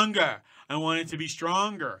stronger. I want it to be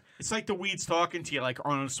stronger. It's like the weed's talking to you, like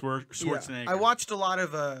Arnold Schwarzenegger. I watched a lot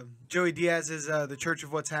of Joey Diaz's The Church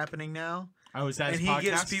of What's Happening Now. Oh, is that and his he podcast?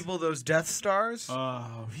 gives people those Death Stars.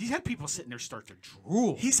 Oh, he's had people sitting there start to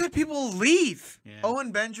drool. He's had people leave. Yeah.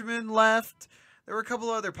 Owen Benjamin left. There were a couple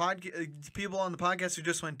other people on the podcast who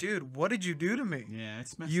just went, dude, what did you do to me? Yeah,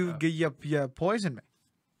 it's messed up. You poisoned me.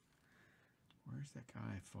 Where's that guy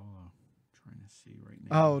I follow? I'm trying to see right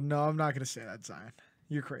now. Oh, no, I'm not going to say that, Zion.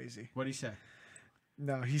 You're crazy. What'd he say?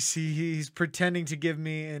 No, he's pretending to give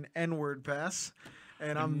me an N-word pass,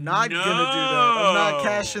 and I'm not going to do that. I'm not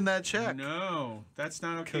cashing that check. No, that's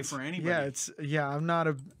not okay for anybody. I'm not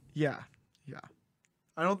yeah.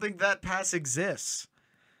 I don't think that pass exists.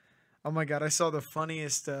 Oh my God, I saw the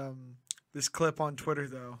funniest this clip on Twitter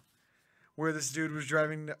though, where this dude was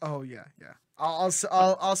driving. Oh yeah. I'll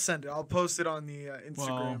send it. I'll post it on the Instagram.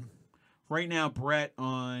 Well, right now, Brett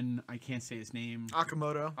on I can't say his name.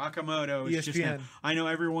 Akamoto is just now. ESPN. I know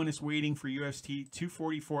everyone is waiting for UFC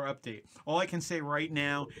 244 update. All I can say right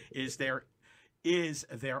now is there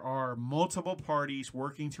are multiple parties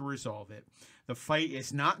working to resolve it. The fight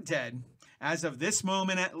is not dead. As of this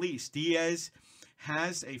moment, at least, Diaz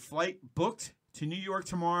has a flight booked to New York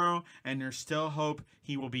tomorrow, and there's still hope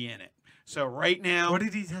he will be in it. So right now, what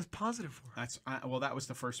did he test positive for? That was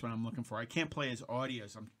the first one I'm looking for. I can't play his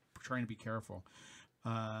audios. I'm trying to be careful.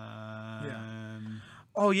 Oh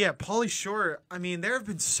yeah, Pauly Shore. I mean, there have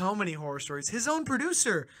been so many horror stories. His own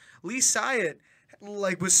producer, Lee Syatt,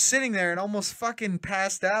 was sitting there and almost fucking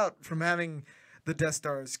passed out from having the Death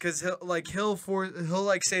Stars, because he'll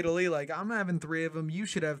say to Lee I'm having 3 of them. You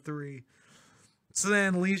should have 3. So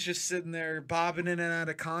then Lee's just sitting there bobbing in and out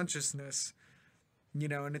of consciousness,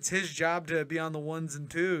 and it's his job to be on the 1s and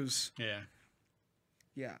 2s. Yeah.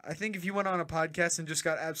 Yeah, I think if you went on a podcast and just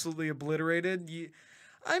got absolutely obliterated, I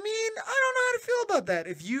don't know how to feel about that.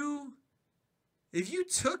 If you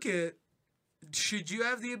took it, should you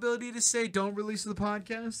have the ability to say don't release the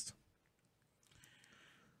podcast?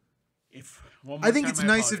 I think it's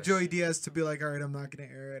nice of Joey Diaz to be like, all right, I'm not going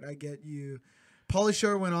to air it. I get you. Pauly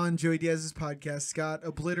Shore went on Joey Diaz's podcast, got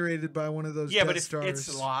obliterated by one of those. Yeah, but if stars.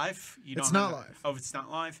 it's live, it's not live. Oh, it's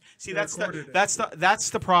not live. See, They that's recorded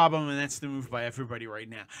the problem, and that's the move by everybody right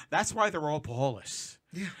now. That's why they're all Paulus.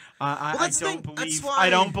 Yeah, I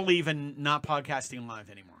don't believe in not podcasting live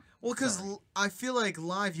anymore. Well, because I feel like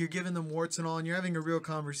live, you're giving them warts and all, and you're having a real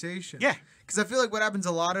conversation. Yeah. Because I feel like what happens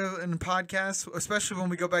a lot in podcasts, especially when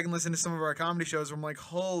we go back and listen to some of our comedy shows, where I'm like,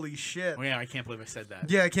 holy shit. Oh, yeah, I can't believe I said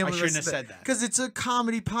that. Yeah, I can't believe I shouldn't have said that. Because it's a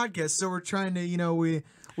comedy podcast, so we're trying to,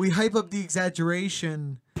 we hype up the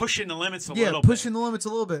exaggeration. Pushing the limits a Yeah, little pushing bit. the limits a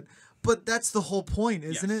little bit. But that's the whole point,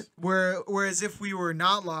 isn't Yes. it? Whereas if we were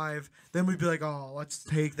not live, then we'd be like, oh, let's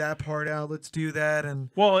take that part out. Let's do that. And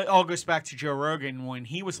Well, it all goes back to Joe Rogan. When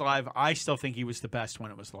he was live, I still think he was the best when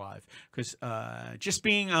it was live. Because just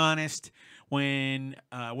being honest, when,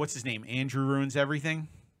 what's his name? Andrew Ruins Everything.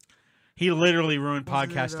 He literally ruined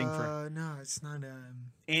podcasting for No, it's not.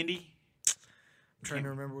 Andy. I'm trying to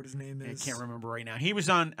remember what his name I is. can't remember right now. He was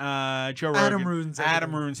on Joe Rogan. Adam Ruins Everything.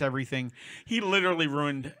 Adam Ruins Everything. He literally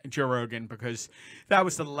ruined Joe Rogan because that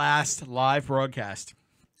was the last live broadcast.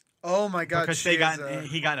 Oh my God! Because she he got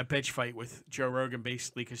is, in a bitch fight with Joe Rogan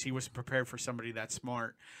basically because he wasn't prepared for somebody that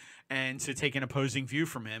smart and to take an opposing view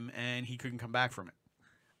from him, and he couldn't come back from it.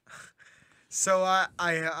 So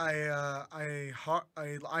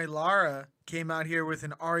Lara came out here with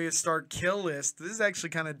an Arya Stark kill list. This is actually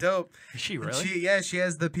kind of dope. Is she And really? she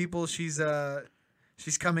has the people she's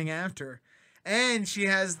coming after, and she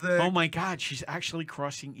has the Oh my God, she's actually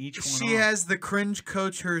crossing each one. she off. has the cringe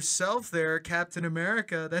coach herself there, Captain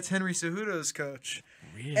America. That's Henry Cejudo's coach,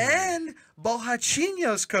 Really? and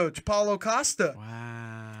Bohachino's coach, Paulo Costa.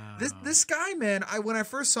 Wow. This guy, man. When I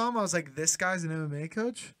first saw him, I was like, this guy's an MMA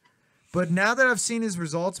coach. But now that I've seen his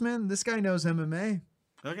results, man, this guy knows MMA.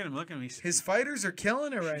 Look at him. Look at him. His fighters are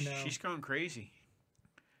killing it right now. She's going crazy.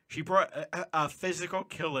 She brought a physical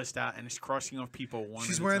kill list out and is crossing off people one.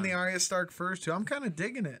 She's at a wearing the time. Arya Stark furs too. I'm kind of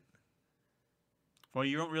digging it. Well,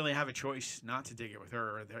 you don't really have a choice not to dig it with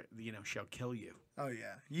her, or she'll kill you. Oh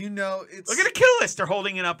yeah, it's Look at the kill list. They're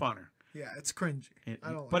holding it up on her. yeah, it's cringy.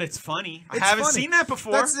 I don't. But like it's funny. I It's haven't funny. seen that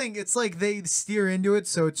before. That's the thing. It's like they steer into it,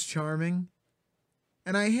 so it's charming.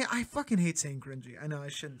 And I fucking hate saying cringy. I know I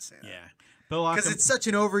shouldn't say that. Yeah, Bill Because Ockham. it's such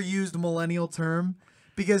an overused millennial term.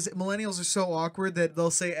 Because millennials are so awkward that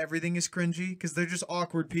they'll say everything is cringy because they're just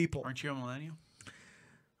awkward people. Aren't you a millennial?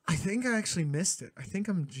 I think I actually missed it. I think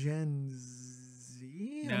I'm Gen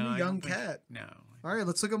Z. I'm I a don't young think- cat. No. All right,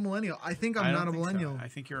 let's look at millennial. I think I I'm don't not a think so. millennial. I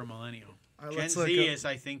think you're a millennial. All right, Gen let's look Z up. is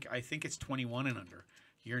I think it's 21 and under.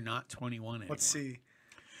 You're not 21 anymore. Let's see.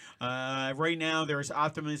 Right now, there's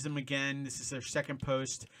optimism again. This is their second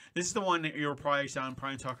post. This is the one that you were probably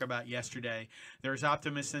talking about yesterday. There's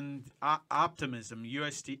optimism.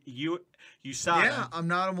 USD, USADA. Yeah, I'm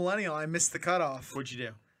not a millennial. I missed the cutoff. What'd you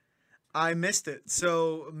do? I missed it.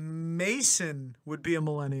 So Mason would be a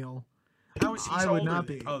millennial. How is he I so would older not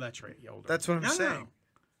than- be. Oh, that's right. You're older. That's what I'm No, no, saying. no.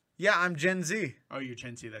 Yeah, I'm Gen Z. Oh, you're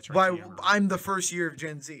Gen Z. That's right. Why? you're younger. I'm the first year of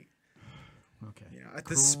Gen Z. Okay. Yeah, at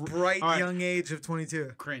the bright All right. young age of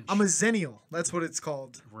 22. Cringe. I'm a zennial. That's what it's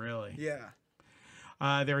called. Really? Yeah.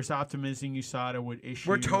 There's optimism. USADA would issue.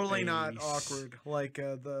 We're totally a not awkward like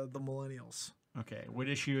the millennials. Okay, would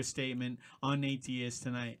issue a statement on Nate Diaz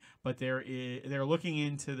tonight, but they're looking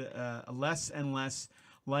into the less and less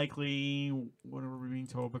likely. What are we being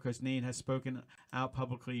told? Because Nate has spoken out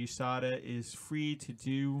publicly. USADA is free to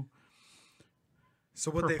do So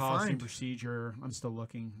what per they policy and find? procedure. I'm still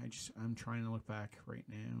looking. I'm trying to look back right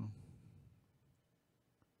now.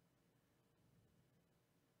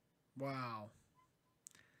 Wow.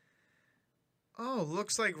 Oh,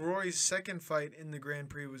 looks like Rory's second fight in the Grand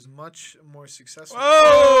Prix was much more successful.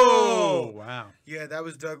 Oh! Wow. Yeah, that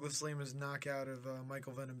was Douglas Lima's knockout of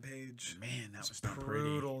Michael Venom Page. Man, that was not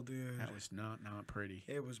brutal, pretty. dude. That was not pretty.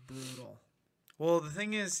 It was brutal. Well, the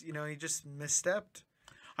thing is, he just misstepped.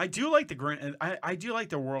 I do like the I do like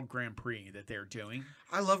the World Grand Prix that they're doing.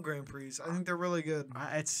 I love Grand Prix. I think they're really good.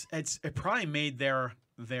 It probably made their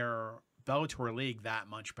Bellator league that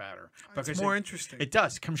much better because It's more interesting. It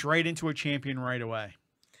does comes right into a champion right away.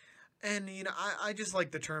 And, I just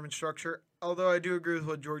like the tournament structure. Although I do agree with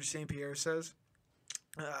what George St. Pierre says.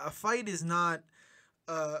 A fight is not...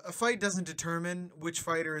 a fight doesn't determine which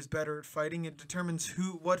fighter is better at fighting. It determines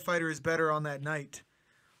what fighter is better on that night.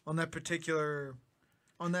 On that particular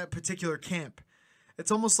camp.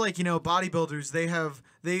 It's almost like, bodybuilders,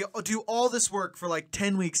 they do all this work for like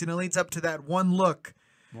 10 weeks and it leads up to that one look.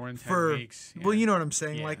 More than 10 For, weeks. well, yeah. you know what I'm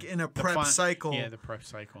saying, Yeah. like in a The prep cycle. Yeah, the prep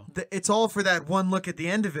cycle. It's all for that one look at the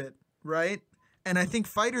end of it, right? And I think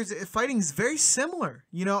fighting is very similar.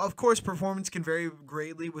 Of course, performance can vary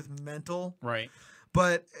greatly with mental, Right.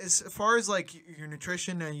 but as far as like your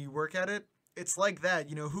nutrition and you work at it, it's like that.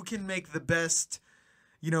 Who can make the best,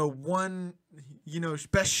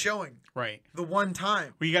 best showing Right. the one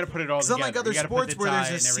time. Well, you got to put it all It's together. not like other You gotta put sports the where tie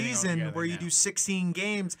there's a and everything all season together where you now. do 16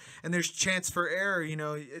 games and there's chance for error. You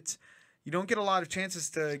don't get a lot of chances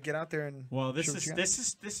to get out there and. Well, show what you got.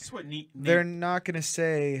 this is what Nate. They're not gonna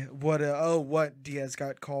say what Diaz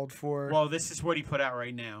got called for. Well, this is what he put out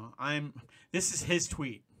right now. This is his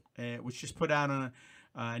tweet, which just put out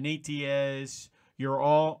on Nate Diaz. You're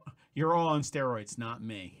all on steroids, not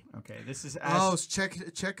me. Okay, this is Oh, check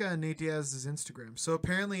Nate Diaz's Instagram. So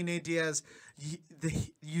apparently Nate Diaz,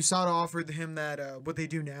 USADA offered him that what they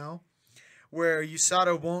do now, where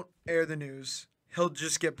USADA won't air the news. He'll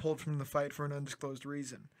just get pulled from the fight for an undisclosed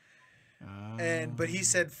reason. But he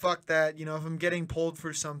said, "Fuck that. You know, if I'm getting pulled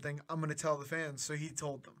for something, I'm gonna tell the fans." So he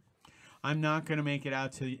told them. I'm not going to make it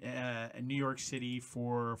out to New York City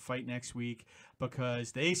for fight next week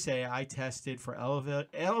because they say I tested for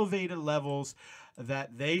elevated levels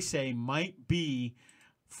that they say might be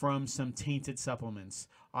from some tainted supplements.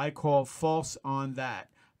 I call false on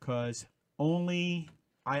that because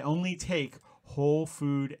I only take whole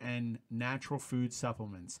food and natural food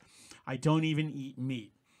supplements. I don't even eat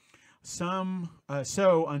meat. So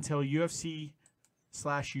until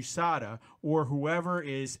UFC/USADA or whoever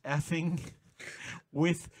is effing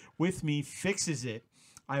with me fixes it,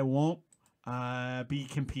 I won't be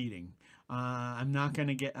competing. I'm not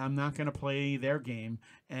gonna play their game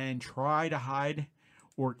and try to hide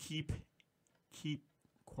or keep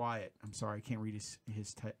quiet. I'm sorry, I can't read his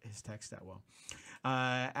text that well.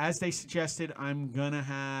 As they suggested, I'm gonna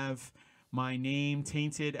have my name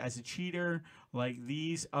tainted as a cheater like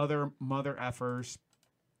these other mother effers.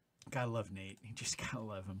 Gotta love Nate. You just gotta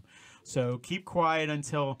love him. So keep quiet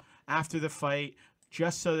until after the fight,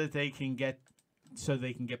 just so that they can get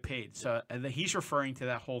paid. So he's referring to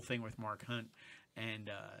that whole thing with Mark Hunt and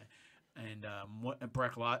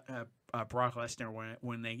Brock Lesnar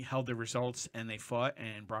when they held the results and they fought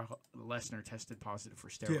and Brock Lesnar tested positive for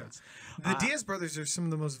steroids. Yeah. The Diaz brothers are some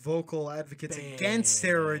of the most vocal advocates against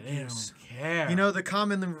steroid they use. don't care. You know, the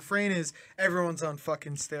common refrain is everyone's on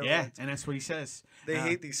fucking steroids. Yeah, and that's what he says. They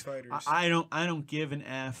hate these fighters. I don't give an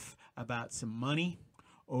F about some money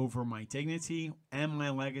over my dignity and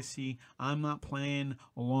my legacy. I'm not playing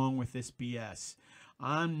along with this BS.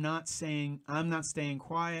 I'm not staying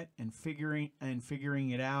quiet and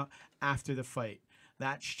figuring it out after the fight.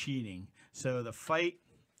 That's cheating. So the fight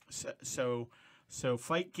so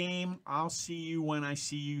fight game, I'll see you when I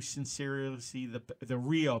see you. Sincerely, the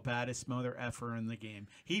real baddest mother effer in the game.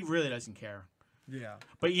 He really doesn't care. Yeah.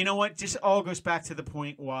 But you know what? This all goes back to the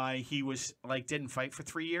point why he was didn't fight for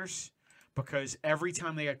 3 years, because every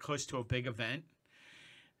time they got close to a big event,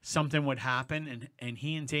 something would happen, and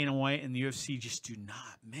he and Dana White and the UFC just do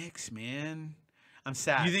not mix, man. I'm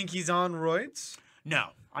sad. You think he's on roids? No,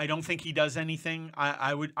 I don't think he does anything.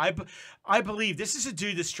 I believe this is a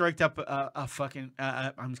dude that striked up a fucking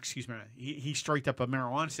excuse me. He striked up a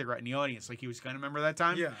marijuana cigarette in the audience, like he was gonna remember that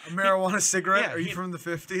time. Yeah, a marijuana cigarette. Yeah, Are you from the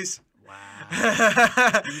 50s? Wow.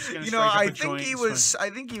 You know, I think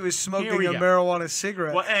he was smoking a go. marijuana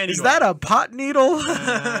cigarette. Well, anyway. Is that a pot needle?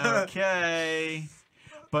 Okay.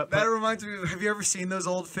 But that reminds me of, have you ever seen those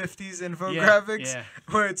old 50s infographics? Yeah.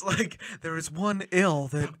 Where it's like, there is one ill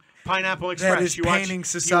that Pineapple Express. that is painting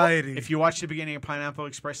society. If you watch the beginning of Pineapple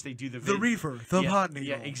Express, they do the reefer, the pot needle.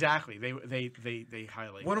 Yeah, exactly. They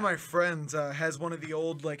highlight. One of my friends has one of the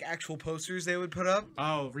old actual posters they would put up.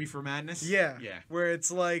 Oh, Reefer Madness. Yeah, yeah. Where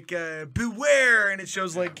it's like beware, and it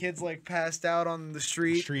shows kids passed out on the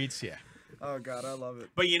street. Streets, yeah. Oh God, I love it.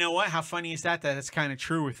 But you know what? How funny is that? That's kind of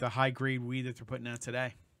true with the high grade weed that they're putting out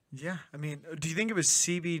today. Yeah, I mean, do you think it was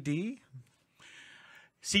CBD?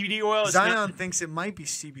 CBD oil is Zion thinks it might be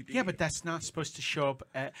CBD. Yeah, but that's not supposed to show up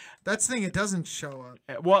at... That's the thing, it doesn't show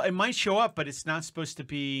up. Well, it might show up, but it's not supposed to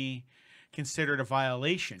be considered a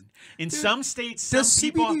violation. In some states, some does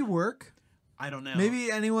people... CBD work? I don't know.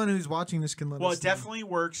 Maybe anyone who's watching this can let us know. Well, it definitely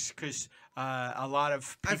works because a lot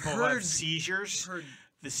of people have seizures.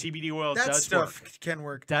 The CBD oil that does stuff work. Can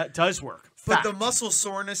work. That does work. But the muscle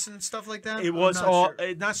soreness and stuff like that? It was sure.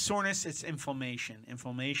 Not soreness, it's inflammation.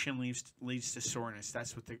 Inflammation leads to soreness.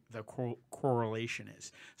 That's what the correlation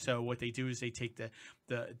is. So what they do is they take the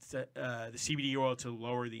CBD oil to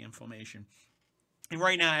lower the inflammation. And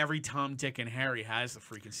right now, every Tom, Dick, and Harry has the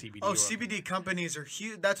freaking CBD oil. CBD companies are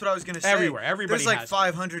huge. That's what I was going to say. Everywhere. Everybody There's has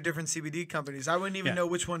 500 different CBD companies. I wouldn't even know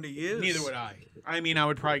which one to use. Neither would I. I mean, I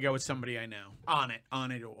would probably go with somebody I know. On it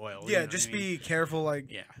oil. Yeah, just be careful.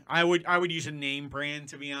 Yeah, I would use a name brand,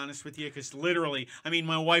 to be honest with you, because literally, I mean,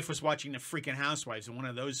 my wife was watching the freaking Housewives, and one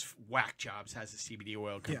of those whack jobs has a CBD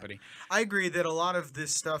oil company. Yeah. I agree that a lot of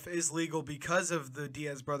this stuff is legal because of the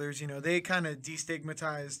Diaz brothers. You know, they kind of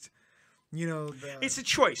destigmatized. You know, it's a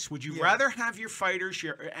choice. Would you rather have your fighters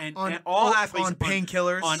and all athletes on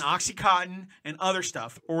painkillers, on OxyContin and other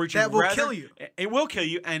stuff, or would you that will kill you? It will kill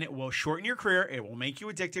you, and it will shorten your career. It will make you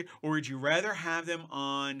addicted. Or would you rather have them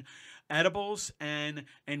on edibles and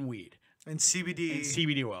weed and CBD and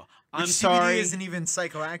CBD oil? I'm sorry, CBD isn't even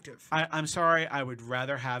psychoactive. I'm sorry. I would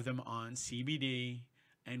rather have them on CBD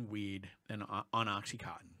and weed than on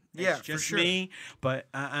OxyContin. Yeah, It's just for sure. me, but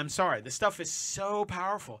I'm sorry. The stuff is so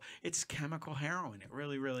powerful. It's chemical heroin. It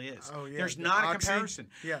really, really is. Oh, yeah. There's The not a Oxy? comparison.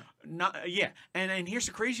 Yeah. Yeah. And here's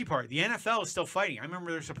the crazy part. The NFL is still fighting. I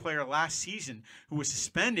remember there's a player last season who was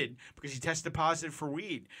suspended because he tested positive for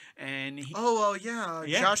weed. And he, Oh, well, yeah.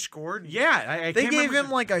 Yeah. Josh Gordon. yeah, I They can't gave remember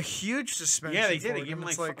him like a huge suspension. yeah, they for did. They it, gave him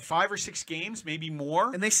and like, it's 5 or 6 games, maybe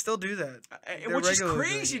more. and they still do that. They're Which is regularly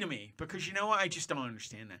crazy doing to me because you know what? I just don't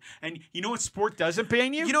understand that. And you know what sport doesn't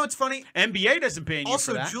ban you? it. You know what's funny? NBA doesn't ban you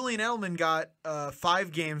Also, for that. Julian Edelman got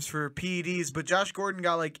 5 games for PEDs, but Josh Gordon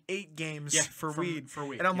got like 8 games Yeah, for for- weed. for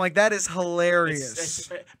weed, And I'm yeah. like, that is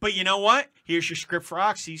hilarious. But you know what? Here's your script for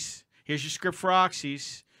oxys.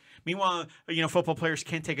 Meanwhile, football players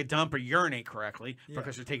can't take a dump or urinate correctly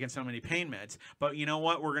because they're taking so many pain meds. But you know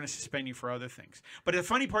what? We're going to suspend you for other things. But the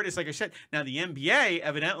funny part is, like I said, now the NBA,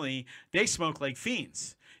 evidently, they smoke like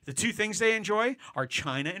fiends. The 2 things they enjoy are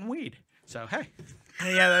China and weed. So, hey,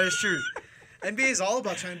 Yeah, that is true. NBA is all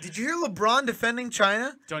about China. Did you hear LeBron defending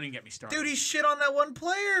China? don't even get me started. Dude, he shit on that one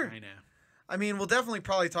player. I know. I mean, we'll definitely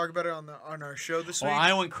probably talk about it on our show this Well, week.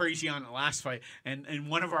 I went crazy on the last fight, and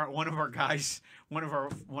one of our guys, one of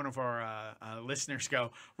our listeners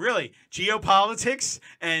go, really, geopolitics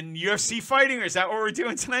and UFC fighting? Or is that what we're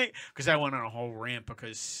doing tonight? Because I went on a whole rant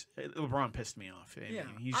because LeBron pissed me off. I Yeah.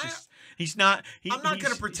 mean, he's not. I'm not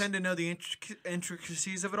going to pretend to know the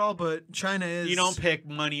intricacies of it all, but China is. You don't pick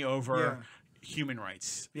money over human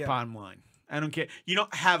rights. Yeah. Bottom line, I don't care. You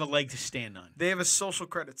don't have a leg to stand on. They have a social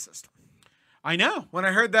credit system. I know. When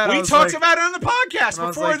I heard that, I We was talked like, about it on the podcast I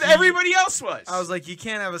was before like, everybody else was. I was like, you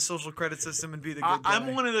can't have a social credit system and be the good guy.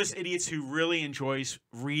 I'm one of those idiots who really enjoys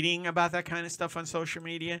reading about that kind of stuff on social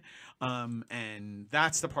media, and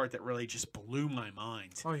that's the part that really just blew my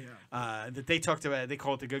mind. Oh yeah. That they talked about. They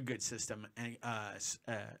call it the good system, and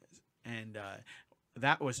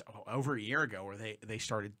that was over a year ago where they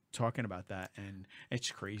started talking about that, and it's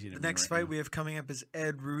crazy. To The me next right fight now. we have coming up is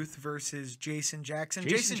Ed Ruth versus Jason Jackson.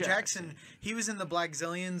 Jason Jackson, Jackson. he was in the Black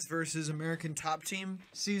Zillions versus American Top Team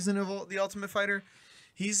season of The Ultimate Fighter.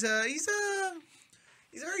 He's a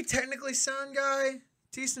very technically sound guy,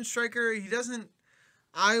 decent striker. He doesn't.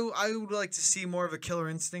 I would like to see more of a killer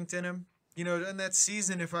instinct in him. You know, in that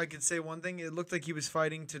season, if I could say one thing, it looked like he was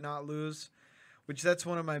fighting to not lose, which that's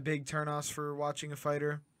one of my big turnoffs for watching a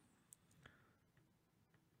fighter.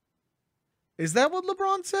 Is that what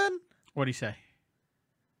LeBron said? What'd he say?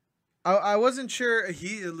 I wasn't sure.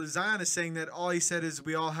 Zion is saying that all he said is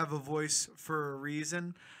we all have a voice for a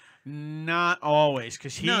reason. Not always,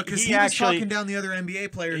 because he Because he was actually talking down the other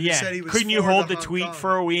NBA player who yeah. said he was. Couldn't you for hold the Hong tweet Kong.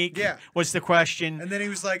 for a week? Yeah. Was the question. And then he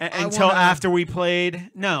was like, I until wanna- after we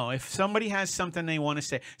played. No, if somebody has something they want to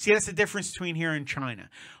say. See, that's the difference between here and China.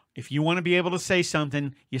 If you want to be able to say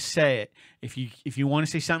something, you say it. If you want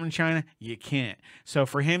to say something in China, you can't. So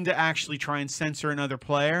for him to actually try and censor another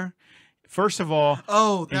player, first of all,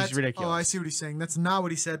 Oh, he's that's ridiculous. Oh, I see what he's saying. That's not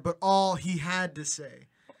what he said, but all he had to say.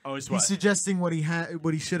 Oh, is He's what? suggesting what he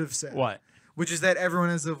should have said. What? Which is that everyone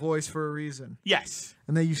has a voice for a reason, Yes.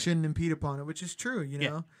 and that you shouldn't impede upon it, which is true. You know.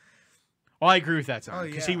 Yeah. Well, I agree with that, Oh,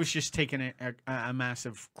 because yeah. he was just taking a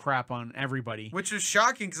massive crap on everybody. Which is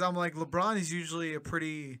shocking because I'm like, LeBron is usually a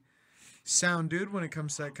pretty sound dude when it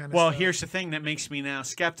comes to that kind of Well, stuff. here's the thing that makes me now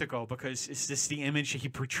skeptical, because is this the image he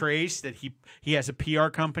portrays, that he has a PR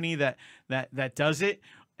company that does it,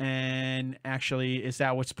 and actually is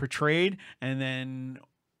that what's portrayed? And then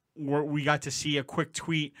we got to see a quick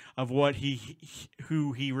tweet of what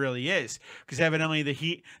who he really is, because evidently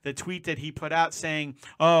the tweet that he put out saying,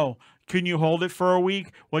 "Oh, couldn't you hold it for a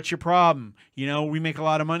week? What's your problem? You know, we make a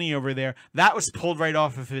lot of money over there." That was pulled right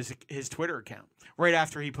off of his Twitter account right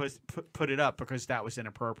after he put it up, because that was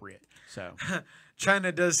inappropriate. So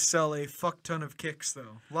China does sell a fuck ton of kicks,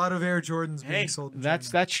 though. A lot of Air Jordans being hey, sold in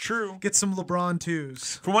that's China. true. Get some LeBron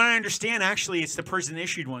 2s. From what I understand, actually, it's the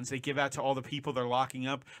prison-issued ones they give out to all the people they're locking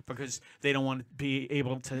up, because they don't want to be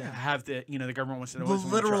able to have the government wants to know The what's in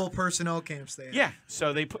the literal truck. personnel camps they have. Yeah,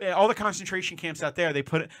 so they put all the concentration camps out there. They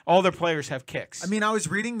put all their players have kicks. I mean, I was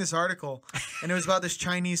reading this article, and it was about this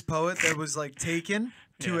Chinese poet that was like taken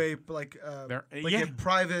to Yeah. a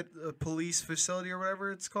private police facility or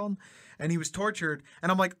whatever it's called, and he was tortured.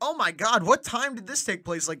 And I'm like, oh my god, what time did this take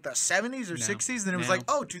place? Like the 70s or 60s? And it was No. like,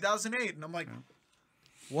 oh, 2008. And I'm like,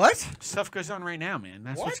 what? Stuff goes on right now, man.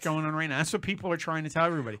 That's What? what's going on right now. That's what people are trying to tell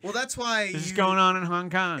everybody. Well, that's why This is going on in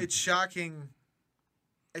Hong Kong. It's shocking.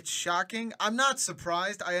 It's shocking. I'm not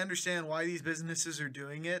surprised. I understand why these businesses are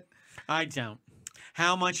doing it. I don't.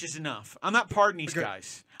 How much is enough? I'm not pardoning these Okay.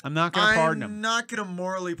 guys. I'm not going to pardon I'm them. not going to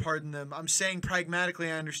morally pardon them. I'm saying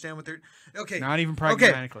pragmatically, I understand what they're. Okay. Not even Okay.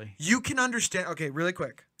 pragmatically. You can understand. Okay, really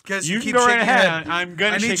quick. Because You keep can go right shaking your ahead. head. I'm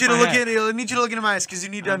going I to need shake you to my look head. at. I need you to look into my eyes because you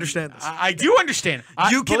need to understand this. I do understand.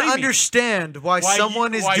 You can believe me. understand why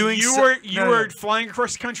someone is why doing. You so- were No, no, were no. flying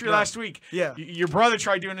across the country No. last week. Yeah. Your brother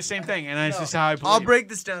tried doing the same thing, and that's just how I believe. I'll break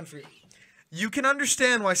this down for you. You can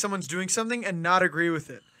understand why someone's doing something and not agree with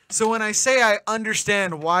it. So when I say I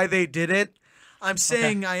understand why they did it, I'm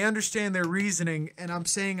saying I understand their reasoning, and I'm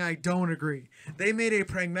saying I don't agree. They made a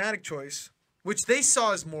pragmatic choice, which they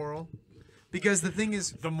saw as moral, because the thing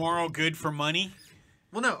is, the moral good for money.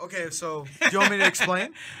 well, no, okay. So do you want me to explain?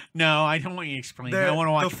 No, I don't want you to explain. I want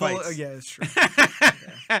to watch fights. Yeah, it's true.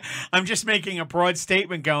 I'm just making a broad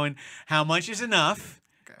statement, going, how much is enough?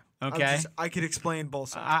 Okay. I could explain both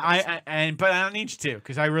sides. But I don't need you to,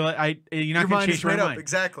 because you're not Your going to mind change is my made up, mind.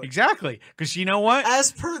 exactly. Exactly. Because you know what?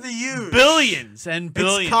 As per the use. Billions and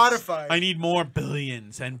billions. codified. I need more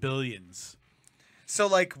billions and billions. So,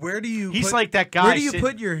 like, where do you? He's put, like that guy Where do you sitting-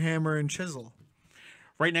 put your hammer and chisel?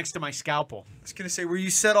 Right next to my scalpel. I was gonna say where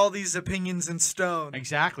you set all these opinions in stone.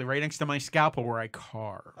 Exactly. Right next to my scalpel where I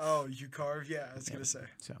carve. Oh, you carve? Yeah, I was gonna say.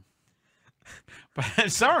 So. But I'm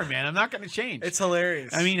sorry, man. I'm not going to change. It's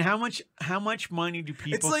hilarious. I mean, how much money do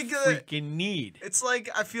people like, freaking need? it's like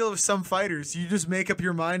I feel with some fighters, you just make up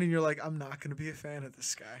your mind and you're like, I'm not gonna be a fan of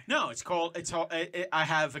this guy. No, I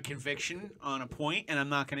have a conviction on a point, and I'm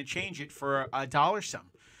not going to change it for a dollar sum,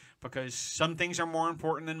 because some things are more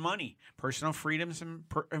important than money. Personal freedoms and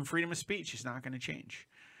freedom of speech is not going to change.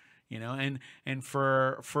 You know, and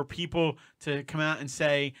for people to come out and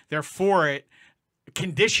say they're for it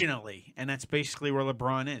conditionally, and that's basically where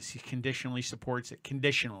LeBron is. He conditionally supports it.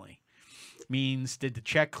 Conditionally means, did the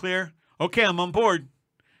check clear? Okay, I'm on board.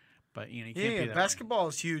 But you can't be that way. Basketball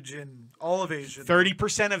is huge in all of Asia.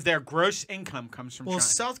 30% of their gross income comes from Well, China.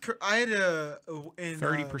 South Korea. I had in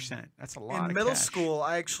 30%. That's a lot. in of middle cash. school.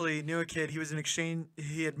 I actually knew a kid. He was an exchange.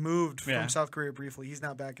 He had moved Yeah. from South Korea briefly. He's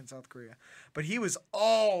not back in South Korea, but he was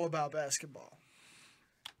all about basketball.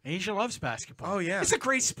 Asia loves basketball. Oh, yeah. It's a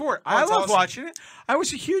great sport. Oh, I it's love awesome. watching it. I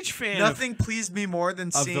was a huge fan Nothing pleased me more than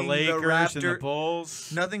of seeing the Lakers and the Raptor.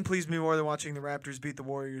 Bulls. Nothing pleased me more than watching the Raptors beat the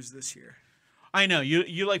Warriors this year. I know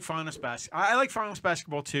you like finals basketball. I like finals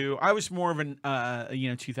basketball too. I was more of an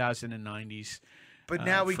 2090s. But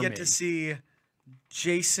now we for get me. to see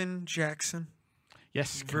Jason Jackson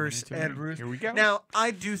Yes, coming versus into Ed it. Ruth. Here we go. Now,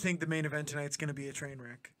 I do think the main event tonight's going to be a train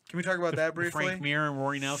wreck. Can we talk about that briefly? Frank Mir and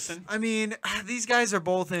Rory Nelson. I mean, these guys are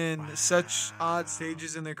both in such odd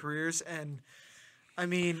stages in their careers, and I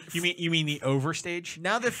mean, You mean the overstage?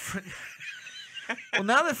 now that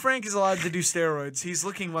now that Frank is allowed to do steroids, he's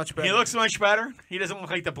looking much better. He looks much better. He doesn't look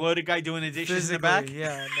like the bloated guy doing the dishes in the back.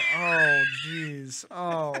 Yeah. Oh, jeez.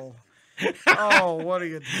 Oh. Oh, what are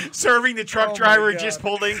you doing? Serving the truck Oh my driver God. just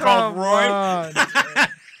pulled in Come called Roy. on.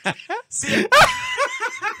 See,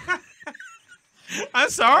 I'm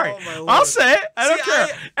sorry. Oh, my Lord. I'll say it. I don't See, care.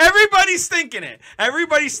 Everybody's thinking it.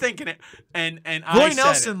 Everybody's thinking it. And I Roy said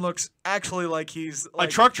Nelson it. looks actually like he's A like,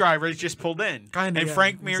 truck driver has just pulled in. Kinda, and yeah,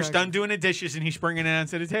 Frank Mir's exactly. done doing the dishes and he's bringing it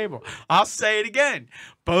onto the table. I'll say it again.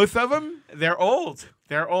 Both of them, they're old.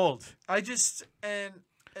 They're old. I just And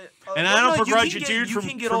I don't begrudge you a dude you from-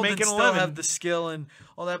 can get from old making and a still living. have the skill and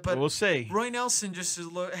all that, but We'll see. Roy Nelson just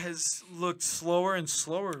has looked slower and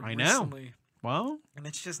slower I know. recently, Well, and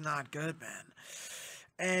it's just not good, man.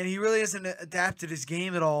 And he really hasn't adapted his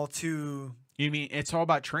game at all to. you mean it's all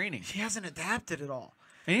about training. He hasn't adapted at all.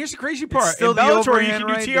 And here's the crazy part. still In the Bellator, you overhand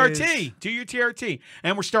can do right TRT. days. Do your TRT.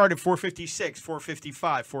 And we're started 456,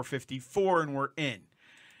 455, 454, and we're in.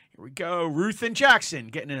 Here we go. Ruth and Jackson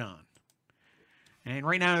getting it on. And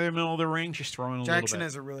right now they're in the middle of the ring, just throwing a Jackson little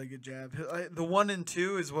has a really good jab. The 1 and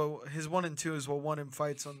 2 is what his 1 and 2 is what won him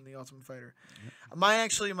fights on the Ultimate Fighter. My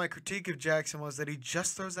critique of Jackson was that he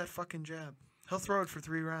just throws that fucking jab. He'll throw it for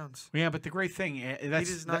 3 rounds. bit. Yeah, but the great thing He that's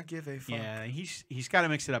does not give a fuck. Yeah, he's got to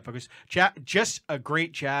mix it up because just a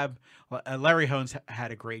great jab. Larry Holmes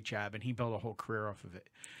had a great jab, and he built a whole career off of it.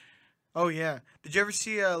 Oh yeah. Did you ever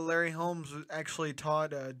see Larry Holmes actually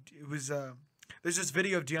taught? It was there's this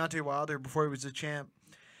video of Deontay Wilder before he was a champ,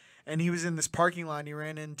 and he was in this parking lot. And he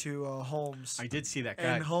ran into Holmes, I did see that guy.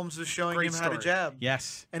 and Holmes was showing Great him how to story. jab.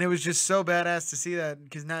 Yes, And it was just so badass to see that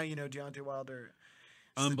because now you know Deontay Wilder,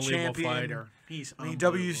 is the unbelievable champion. fighter. He's I mean,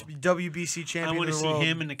 unbelievable. WBC champion. I want to of the see world.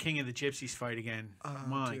 him and the King of the Gypsies fight again.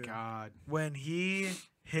 My dude. God. When he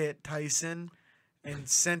hit Tyson and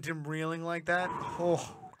sent him reeling like that. Oh,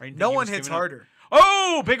 I didn't think no he one was hits giving up. harder.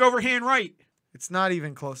 Oh, big overhand right. It's not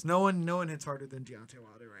even close. No one hits harder than Deontay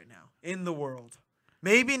Wilder right now in the world.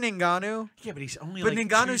 Maybe Ngannou, Yeah, but he's only but like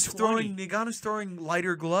Ngannou's throwing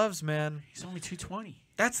lighter gloves, man. He's only 220.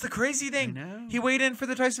 That's the crazy thing. know. He weighed in for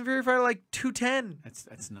the Tyson Fury fight at like 210.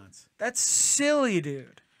 That's nuts. That's silly,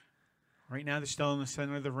 dude. Right now, they're still in the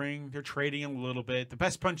center of the ring. They're trading a little bit. The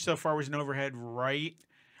best punch so far was an overhead right.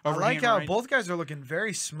 I like Overhand how right. both guys are looking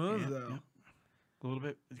very smooth, Yeah, though. yeah. A little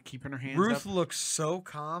bit, keeping her hands Ruth up. looks so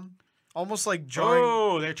calm, almost like jarring,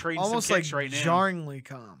 Oh, they're trading almost some like kicks right now. jarringly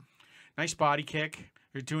calm. Nice body kick.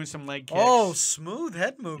 They're doing some leg kicks. Oh, smooth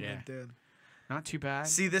head movement, dude. Not too bad.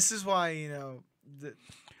 See, this is why The,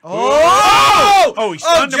 Oh! Oh, he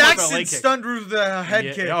stunned him with a Jackson leg kick. stunned Ruth with a head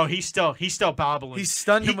Yeah, kick. Oh, he's still bobbling. He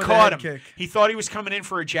stunned him with a caught head him. kick. He thought he was coming in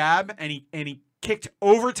for a jab, and he kicked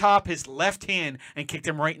over top his left hand and kicked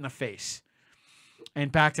him right in the face. And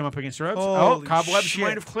backed him up against the ropes. Holy Cobwebs shit.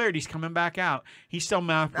 might have cleared. He's coming back out. He's still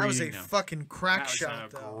mouth That was a breathing now. fucking crack That was shot,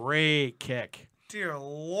 a though. great kick. Dear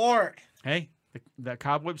Lord. Hey, the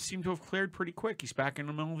cobwebs seem to have cleared pretty quick. He's back in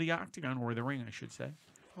the middle of the octagon, or the ring, I should say.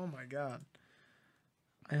 Oh, my God.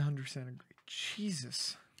 I 100% agree.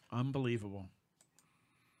 Jesus. Unbelievable.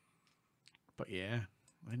 But yeah,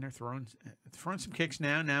 and they're throwing some kicks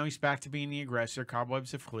now. Now he's back to being the aggressor.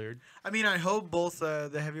 Cobwebs have cleared. I mean, I hope both the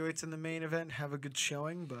heavyweights in the main event have a good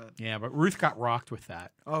showing, but... Yeah, but Ruth got rocked with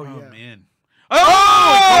that. Oh, yeah. Man. Oh! He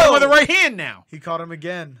caught him with the right hand now. He caught him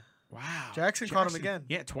again. Wow. Jackson caught him again.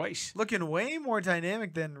 Yeah, twice. Looking way more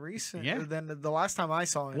dynamic than than the last time I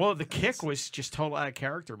saw him. Well, the kick was just total out of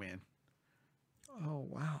character, man. Oh,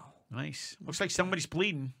 wow. Nice. Looks like somebody's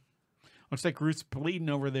bleeding. Looks like Ruth's bleeding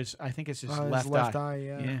over this. I think it's his His left eye. eye,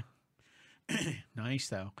 yeah. Yeah. Nice,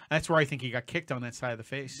 though. That's where I think he got kicked on that side of the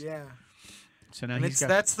face. Yeah. So now And he's got...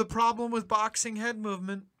 that's the problem with boxing head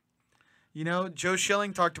movement. You know, Joe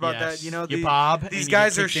Schilling talked about Yes. that. You know, You bob and these you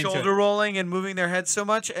guys get are kicked into it. shoulder rolling and moving their heads so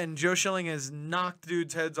much, and Joe Schilling has knocked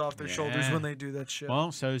dudes' heads off their shoulders Yeah. when they do that shit.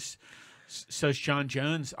 Well, so's John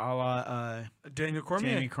Jones, a la Daniel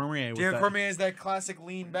Cormier. Daniel Cormier. with Daniel that- Cormier is that classic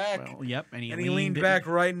lean back. Well, yep, and he leaned back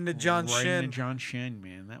right into John's right shin. into John's shin,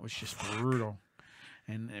 man. That was just brutal,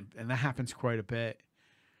 and that happens quite a bit.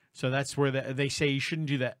 So that's where they say you shouldn't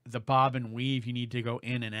do the bob and weave. You need to go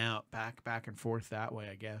in and out, back and forth that way,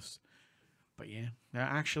 I guess. But yeah, they're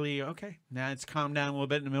actually okay. Now it's calmed down a little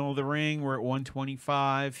bit in the middle of the ring. We're at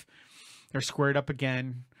 125. They're squared up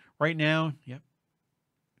again. Right now, yep.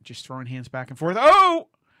 Just throwing hands back and forth. Oh!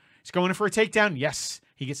 He's going in for a takedown. Yes,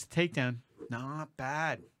 he gets the takedown. Not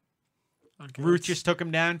bad. Okay, Ruth just took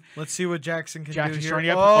him down. Let's see what Jackson can Jackson's do here. turning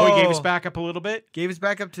up. Oh, he gave his back up a little bit. Gave his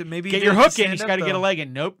back up to maybe Get he your did hook the in. He's stand-up, got to get a though. leg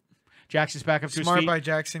in. Nope. Jackson's back up to his Smart feet. by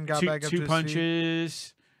Jackson. Got back up to Two his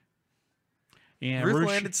punches. Yeah, Ruth Ruth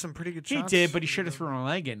landed some pretty good He shots. did, but he should have thrown a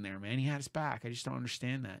leg in there, man. He had his back. I just don't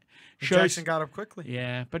understand that. But Shows, Jackson got up quickly.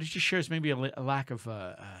 yeah, but it just shows maybe a lack of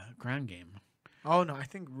ground game. Oh no, I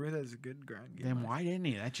think Ruth has a good ground game. Then why didn't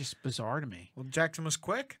he? That's just bizarre to me. Well, Jackson was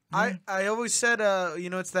quick. I always said, you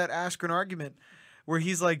know, it's that Askren argument where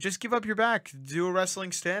he's like, just give up your back, do a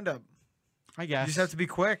wrestling stand up. I You guess just have to be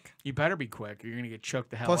quick. you better be quick. Or you're gonna get choked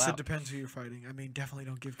the hell Plus, out. it depends who you're fighting. I mean, definitely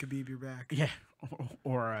don't give Khabib your back. Yeah,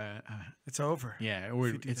 or It's over. yeah,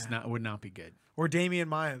 you do it's that. not would not be good. Or Damian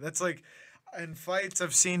Maya. That's like, in fights,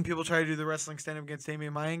 I've seen people try to do the wrestling stand up against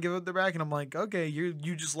Damian Maya and give up their back, and I'm like, okay, you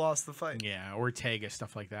just lost the fight. Yeah, Ortega,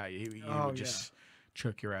 stuff like that. You Oh, would just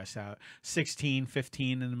choke your ass out. 16,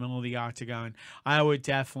 15 in the middle of the octagon. I would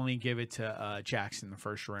definitely give it to Jackson the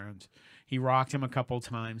first round. He rocked him a couple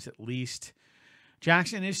times at least.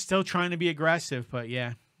 Jackson is still trying to be aggressive, but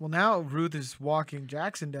yeah. Well, now Ruth is walking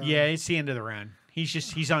Jackson down. Yeah, it's the end of the round.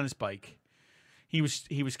 He's on his bike. He was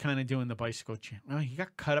kind of doing the bicycle. Well, he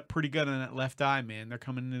got cut up pretty good on that left eye, man. They're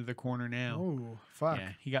coming into the corner now. Oh, fuck. Yeah,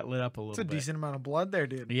 he got lit up a little It's a bit. decent amount of blood there,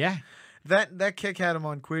 dude. Yeah. That kick had him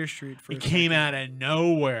on Queer Street for It a came second. out of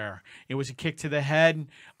nowhere. It was a kick to the head,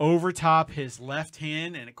 over top his left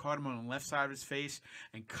hand, and it caught him on the left side of his face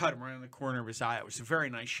and cut him right in the corner of his eye. It was a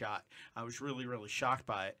very nice shot. I was really, really shocked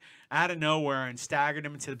by it. Out of nowhere, and staggered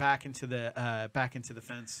him back into the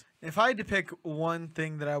fence. If I had to pick one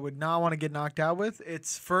thing that I would not want to get knocked out with,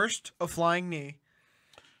 it's first a flying knee,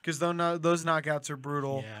 because those knockouts are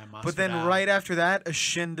brutal. Yeah, but then Masvidal. right after that, a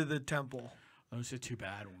shin to the temple. Those are two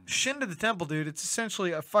bad ones. Shin to the temple, dude. It's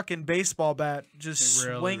essentially a fucking baseball bat just It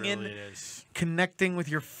really, swinging, really is. connecting with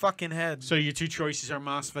your fucking head. So your two choices are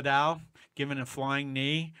Masvidal giving a flying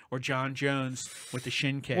knee, or John Jones with the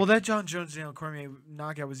shin kick. Well, that John Jones Daniel Cormier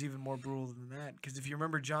knockout was even more brutal than that, because if you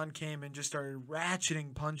remember, John came and just started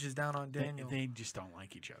ratcheting punches down on Daniel. They just don't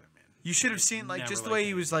like each other, man. You should have seen like never just the liked way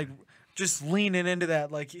he was like just leaning into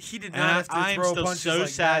that. Like he did not And have to I'm throw still punches so like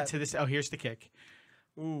sad that. to this. Oh, here's the kick.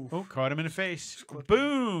 Ooh. Oh, caught him in the face. clip it.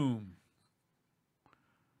 Boom.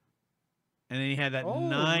 And then he had that Oh,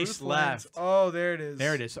 nice Ruth lands. left. Oh, there it is.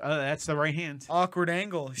 There it is. Oh, that's the right hand. Awkward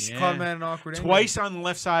angle. She caught him at an awkward angle. Twice on the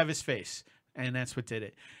left side of his face, and that's what did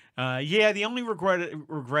it. Yeah, the only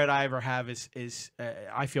regret I ever have is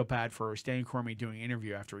I feel bad for Stan Cormier doing an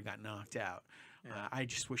interview after he got knocked out. I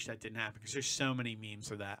just wish that didn't happen because there's so many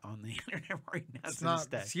memes of that on the internet right now. It's not.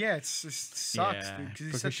 Yeah, it just sucks, Yeah, dude,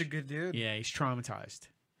 because he's such a good dude. Yeah, he's traumatized.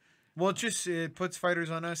 Well, it puts fighters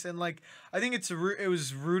on us, and like I think it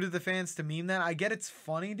was rude of the fans to meme that. I get it's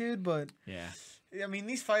funny, dude, but Yeah. I mean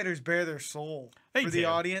these fighters bear their soul They for do. the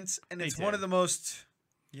audience, and They it's do. one of the most,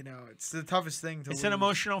 it's the toughest thing to. It's lose. an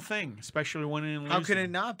emotional thing, especially winning and losing. How can it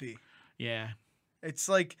not be? Yeah. It's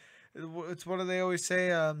like, it's what do they always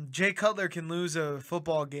say? Jay Cutler can lose a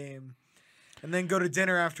football game, and then go to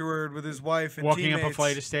dinner afterward with his wife and Walking teammates, up a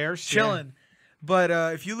flight of stairs. chilling. But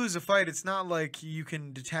if you lose a fight, it's not like you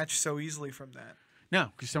can detach so easily from that. Yeah.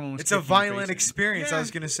 No, because someone was It's a kicking your violent face in. experience. Yeah. I was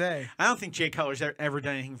gonna say. I don't think Jay Cutler's ever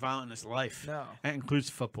done anything violent in his life. No. That includes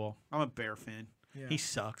football. I'm a Bear fan. Yeah. He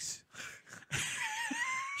sucks.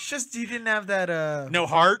 It's just he didn't have that. No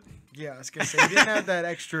heart. Yeah, I was gonna say he didn't have that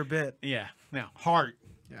extra bit. Yeah. No. Heart.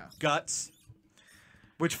 Yeah. Guts.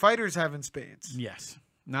 Which fighters have in spades? Yes.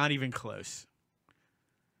 Not even close.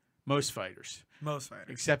 Most fighters. Most fighters.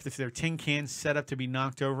 Except if they're tin cans set up to be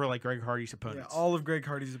knocked over like Greg Hardy's Yeah, opponents. all of Greg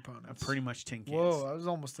Hardy's opponents. Pretty much tin cans. Whoa, that was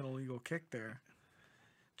almost an illegal kick there.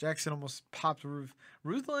 Jackson almost popped Ruth.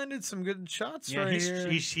 Ruth landed some good shots Yeah, right here.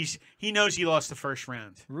 he knows he lost the first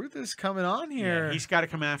round. Ruth is coming on here. Yeah, he's got to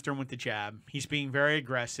come after him with the jab. He's being very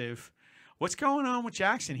aggressive. What's going on with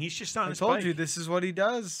Jackson? He's just on I his told bike. you this is what he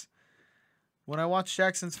does. When I watch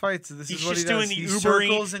Jackson's fights, this He's is what he just does. doing the He Ubering.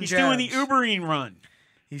 circles and He's jabs. doing the Ubering run.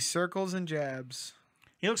 He circles and jabs.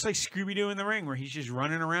 He looks like Scooby-Doo in the ring where he's just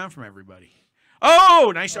running around from everybody.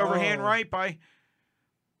 Oh, nice overhand Oh. right by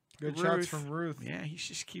Good Ruth. shots from Ruth. Yeah, he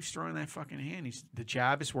just keeps throwing that fucking hand. The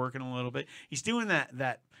jab is working a little bit. He's doing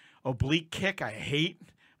that oblique kick I hate,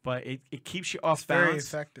 but it keeps you off It's very balance.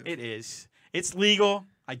 effective. It is. It's legal.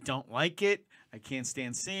 I don't like it. I can't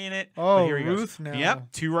stand seeing it. Oh, but here he Ruth goes. now.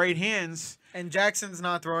 Yep, 2 right hands. And Jackson's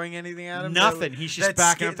not throwing anything at him. Nothing. He's just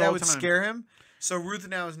backing up the That whole would time. scare him. So Ruth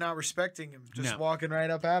now is not respecting him, just No. walking right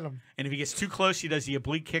up at him. And if he gets too close, he does the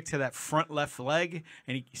oblique kick to that front left leg,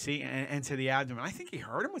 and and to the abdomen. I think he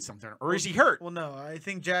hurt him with something, or is he hurt? Well, no, I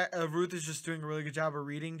think Ruth is just doing a really good job of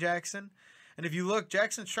reading Jackson. And if you look,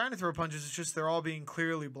 Jackson's trying to throw punches. It's just they're all being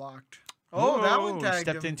clearly blocked. Oh, that one Whoa, tagged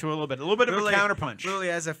stepped him. into a little bit of a counter punch. Literally,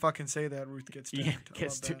 as I fucking say that, Ruth gets tagged. Yeah, I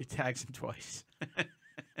love that. tags him twice. Nope,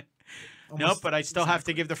 Almost but I still have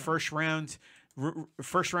to give the first round.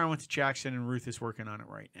 First round went to Jackson, and Ruth is working on it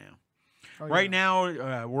right now. Oh, Right yeah.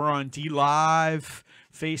 now, we're on D Live,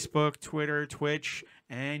 Facebook, Twitter, Twitch,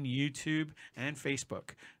 and YouTube and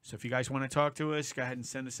Facebook. So if you guys want to talk to us, go ahead and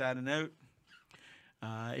send us out a note.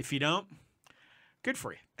 If you don't, good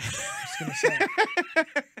for you. Just gonna say.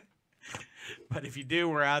 But if you do,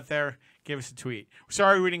 we're out there. Give us a tweet.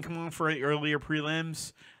 Sorry we didn't come on for the earlier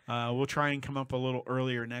prelims. We'll try and come up a little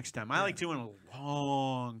earlier next time. I like doing a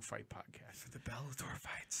long fight podcast. For the Bellator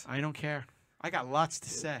fights. I don't care. I got lots to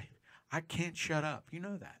say. I can't shut up. You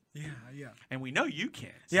know that. Yeah. And we know you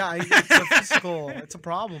can't. Yeah, it's a physical. It's a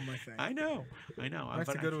problem, I think. I know. I have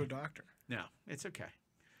but to go to a doctor. No, it's okay.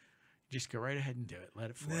 Just go right ahead and do it. Let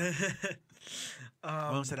it flow.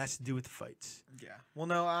 Most of that has to do with the fights. Yeah. Well,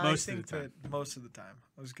 no, I Most of think the time. that most of the time.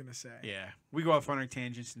 I was gonna say. Yeah. We go off on our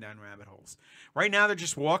tangents and down rabbit holes. Right now, they're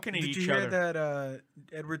just walking at Did each you hear other. that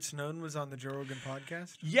Edward Snowden was on the Joe Rogan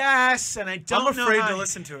podcast? Yes, and I don't I'm afraid know how to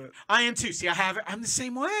listen to it. I am too. See, I'm the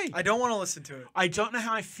same way. I don't want to listen to it. I don't know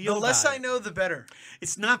how I feel. The less about I it. know, the better.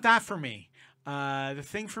 It's not that for me. The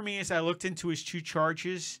thing for me is I looked into his 2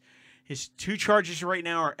 charges. His 2 charges right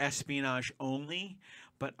now are espionage only,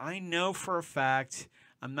 but I know for a fact,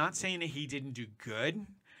 I'm not saying that he didn't do good.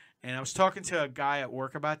 And I was talking to a guy at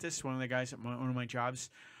work about this, one of the guys at one of my jobs,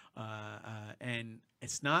 and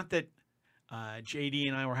it's not that JD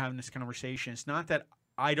and I were having this conversation. It's not that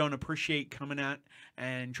I don't appreciate coming out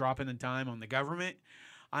and dropping the dime on the government.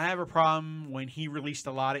 I have a problem when he released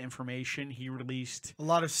a lot of information. He released A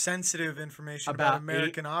lot of sensitive information About about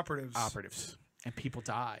American operatives. and people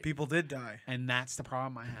died. People did die. And that's the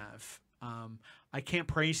problem I have. I can't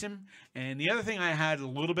praise him. And the other thing I had a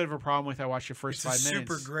little bit of a problem with, I watched the first It's a 5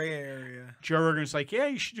 minutes. super gray area. Joe Rogan's like, yeah,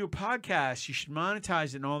 you should do a podcast. You should monetize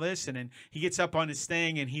it and all this. And then he gets up on his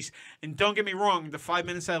thing and don't get me wrong, the 5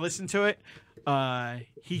 minutes I listened to it,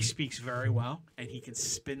 he speaks very well and he can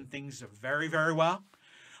spin things very, very well.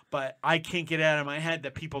 But I can't get out of my head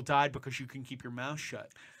that people died because you can keep your mouth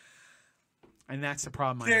shut. And that's the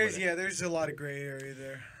problem. I have with it. There's a lot of gray area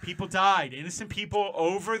there. People died. Innocent people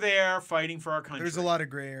over there fighting for our country. There's a lot of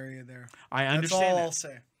gray area there. I That's understand all that. I'll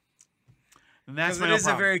say. And that's my Because it own is a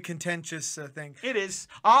problem. very contentious thing. It is.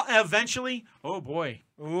 I'll eventually. Oh boy.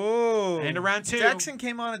 Ooh. End of round 2. Jackson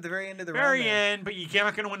came on at the very end of the round. Very there. end, but you're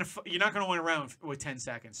not going to win. You're not going to win a round with 10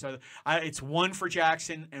 seconds. So it's 1 for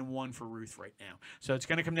Jackson and 1 for Ruth right now. So it's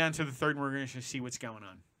going to come down to the third, and we're going to see what's going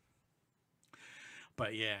on.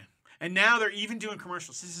 But yeah, and now they're even doing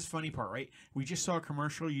commercials. This is the funny part, right? We just saw a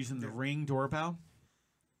commercial using the Ring doorbell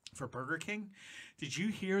for Burger King. Did you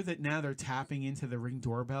hear that now they're tapping into the Ring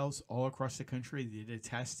doorbells all across the country? They did a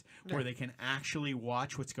test where they can actually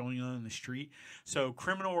watch what's going on in the street. So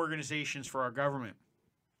criminal organizations for our government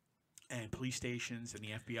and police stations and the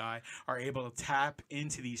FBI are able to tap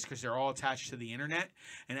into these because they're all attached to the internet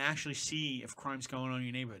and actually see if crime's going on in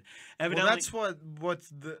your neighborhood. Evidently, Well, that's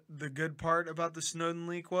what's the good part about the Snowden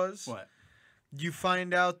leak was. what? You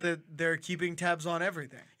find out that they're keeping tabs on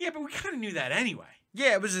everything. Yeah, but we kind of knew that anyway.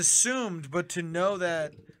 Yeah, it was assumed, but to know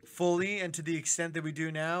that fully and to the extent that we do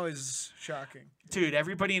now is shocking. Dude,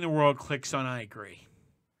 everybody in the world clicks on I agree.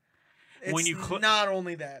 It's When you not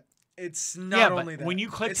only that. It's not Yeah, but only that. when you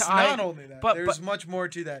click it's to not I- only that. but- There's much more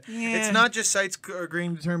to that. Yeah. It's not just sites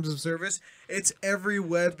agreeing to terms of service. It's every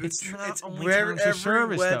web. It's not only web, terms of every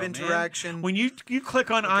service, web though, man. interaction. When you click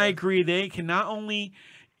on I agree, they can not only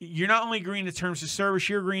you're not only agreeing to terms of service,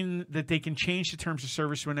 you're agreeing that they can change the terms of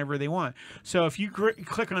service whenever they want. So if you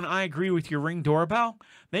click on I agree with your Ring doorbell,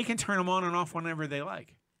 they can turn them on and off whenever they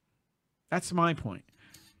like. That's my point.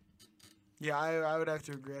 Yeah, I would have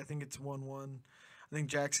to agree. I think it's 1-1. I think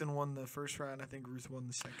Jackson won the first round. I think Ruth won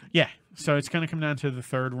the second. Yeah, so it's going to come down to the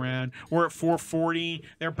third round. We're at 4:40.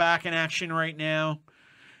 They're back in action right now.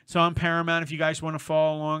 So on Paramount, if you guys want to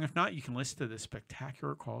follow along. If not, you can listen to the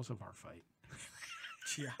spectacular calls of our fight.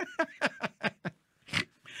 Yeah.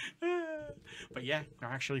 But yeah, they're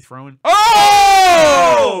actually throwing.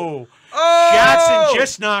 Oh! Jackson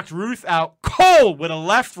just knocked Ruth out cold with a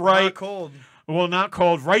left, right. Not cold. Well, not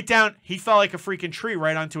cold. Right down. He fell like a freaking tree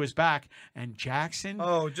right onto his back. And Jackson,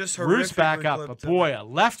 Oh, just Ruth's back horrifically up. But clipped him. boy, a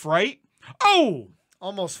left, right. Oh!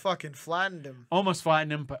 Almost fucking flattened him. Almost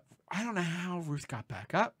flattened him, but I don't know how Ruth got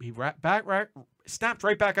back up. He snapped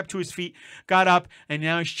right back up to his feet, got up, and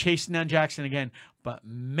now he's chasing down Jackson again. But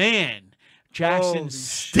man, Jackson Holy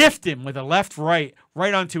stiffed him with a left, right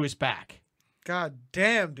onto his back. God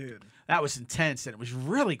damn, dude. That was intense, and it was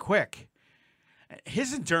really quick.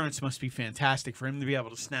 His endurance must be fantastic for him to be able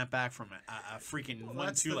to snap back from a freaking Well,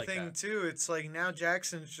 that's 1-2 the like thing that. too. It's like now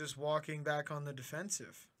Jackson's just walking back on the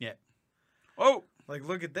defensive. Yeah. Oh, Like,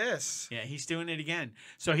 look at this. yeah, he's doing it again.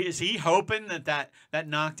 So is he hoping that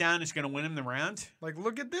knockdown is going to win him the round? Like,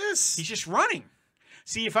 look at this. He's just running.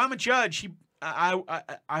 See, if I'm a judge,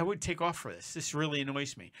 I would take off for this. This really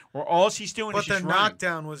annoys me. Or all he's doing But is the just running.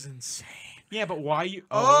 knockdown was insane. Yeah, but why you?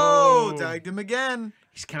 Oh, tagged him again.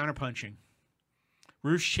 He's counterpunching.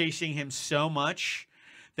 Ruth's chasing him so much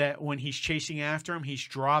that when he's chasing after him, he's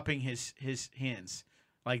dropping his hands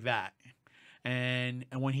like that. And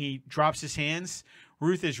when he drops his hands,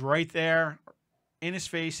 Ruth is right there in his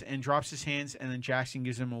face and drops his hands, and then Jackson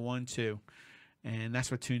gives him a 1-2. And that's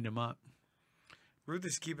what tuned him up. Ruth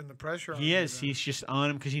is keeping the pressure on He him, is. though. He's just on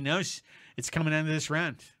him because he knows it's coming into this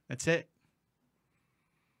round. That's it.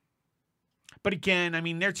 But again, I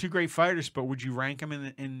mean, they're two great fighters. But would you rank them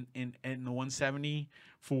in the 170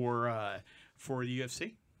 for the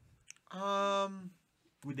UFC?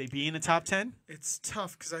 Would they be in the top 10? It's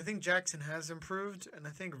tough because I think Jackson has improved, and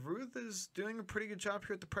I think Ruth is doing a pretty good job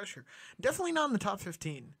here at the pressure. Definitely not in the top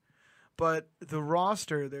 15, but the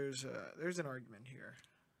roster, there's an argument here.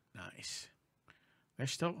 Nice. They're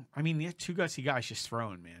still. I mean, they're two gutsy guys just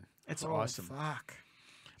throwing, man. It's Oh, awesome. Fuck.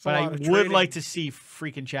 It's a But I lot would of trading. like to see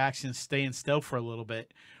freaking Jackson staying still for a little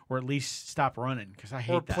bit, or at least stop running because I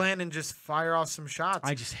hate or that. plan and just fire off some shots.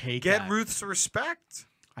 I just hate Get that. Ruth's respect.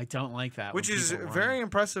 I don't like that. Which when is people run. very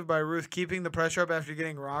impressive by Ruth, keeping the pressure up after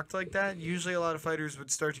getting rocked like that. Usually a lot of fighters would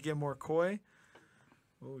start to get more coy.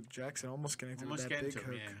 Oh, Jackson almost connected Almost with that getting big to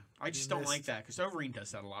him, hook. yeah. I just He don't like missed. that because Overeem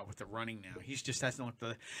does that a lot with the running now. He just hasn't looked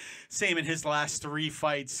the same in his last 3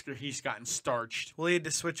 fights. He's gotten starched. Well, he had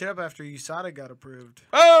to switch it up after USADA got approved.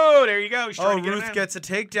 Oh, there you go. He's Oh, trying to get him Ruth in. gets a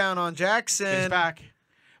takedown on Jackson. Get his back.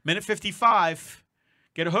 Minute 55.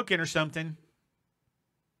 Get a hook in or something.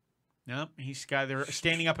 Nope. They're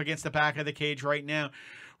standing up against the back of the cage right now.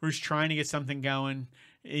 Ruth's trying to get something going.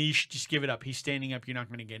 You should just give it up. He's standing up. You're not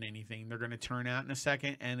going to get anything. They're going to turn out in a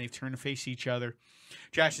second, and they've turned to face each other.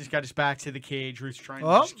 Jackson's got his back to the cage. Ruth's trying to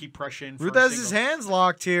Oh. just keep pressuring. Ruth for a has his single. hands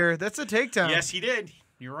locked here. That's a takedown. Yes, he did.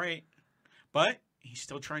 You're right. But He's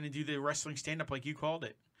still trying to do the wrestling stand-up like you called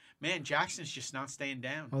it. Man, Jackson's just not staying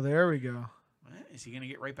down. Oh, there we go. Is he going to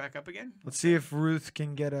get right back up again? Let's see if Ruth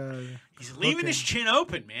can get a. He's leaving his chin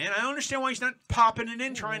open, man. I don't understand why he's not popping it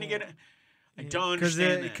in, trying to get it. I don't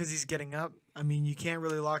understand that. Because he's getting up. I mean, you can't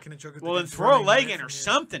really lock in a choke. Well, then throw a leg in or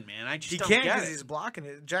something, man. I just he don't can't get because it. he's blocking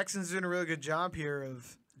it. Jackson's doing a really good job here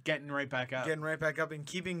of Getting right back up. getting right back up and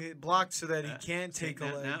keeping it blocked so that he can't take a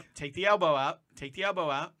leg. No. Take the elbow out. Take the elbow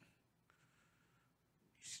out.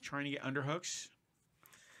 He's trying to get underhooks.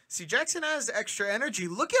 See, Jackson has extra energy.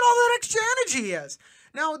 Look at all that extra energy he has.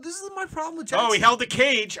 Now, this is my problem with Jackson. Oh, he held the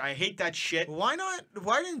cage. I hate that shit. Why not?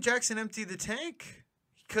 Why didn't Jackson empty the tank?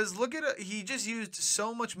 Because look at it. He just used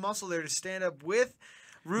so much muscle there to stand up with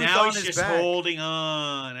Ruth Now on he's his just back. holding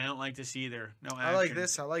on. I don't like this either. No action. I like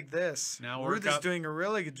this. I like this. Now Ruth work is up. doing a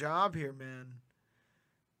really good job here, man.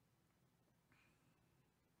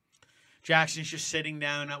 Jackson's just sitting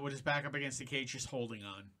down with his back up against the cage, just holding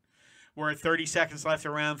on. We're at 30 seconds left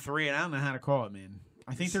of round 3, and I don't know how to call it, man.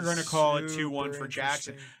 I think they're going to call it 2-1 for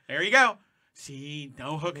Jackson. There you go. See,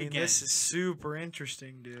 no hook again. This is super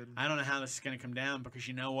interesting, dude. I don't know how this is going to come down because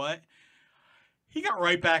you know what? He got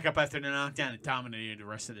right back up after the knockdown and dominated the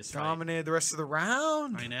rest of this fight. Dominated the rest of the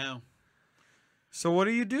round. I know. So what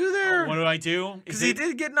do you do there? What do I do? Because he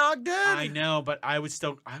did get knocked dead. I know, but I would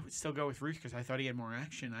still go with Ruth because I thought he had more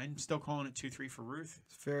action. I'm still calling it 2-3 for Ruth.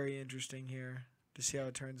 It's very interesting here to see how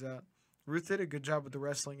it turns out. Ruth did a good job with the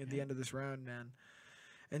wrestling at the end of this round, man.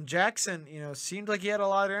 And Jackson, seemed like he had a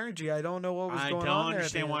lot of energy. I don't know what was going on there. I don't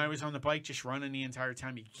understand why he was on the bike just running the entire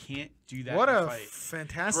time. You can't do that What in a a fight.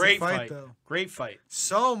 fantastic Great fight, though. Great fight.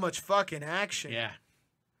 So much fucking action. Yeah.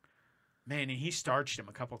 Man, and he starched him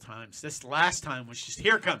a couple times. This last time was just,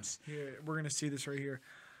 here it comes. Here, we're going to see this right here.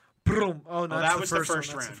 Boom. Oh, no, that that's was the the first first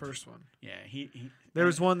one. That's round. the first one. Yeah, There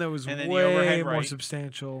was one that was and then the way overhead more right.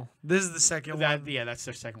 substantial. This is the second one. Yeah, that's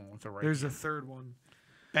the second one with the right. There's a hand. third one.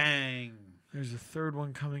 Bang. There's a third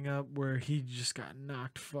one coming up where he just got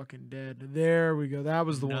knocked fucking dead. There we go. That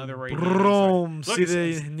was the Another one. right Boom. hand. See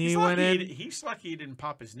Look, the knee went in? He's lucky he didn't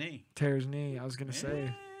pop his knee. Tears knee. I was going to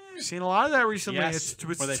say. Seen a lot of that recently. Yes, It's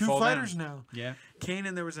where they two fall fighters down. now. Yeah. Kane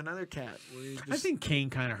and there was another cat. Where he just, I think Kane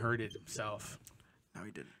kind of hurted himself. No,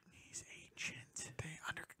 he didn't. He's ancient.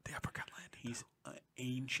 The uppercut landed. He's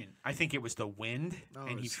ancient. I think it was the wind, Oh,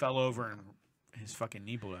 and he it's- fell over and his fucking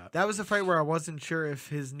knee blew out. That was a fight where I wasn't sure if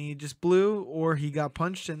his knee just blew or he got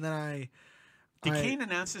punched, and then Did Kane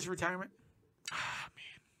announce his retirement? I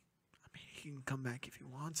mean, he can come back if he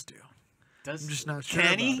wants to. I'm Does just not sure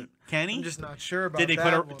Can about he? it. Can he? I'm just not sure about Did they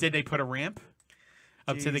that put one. Did they put a ramp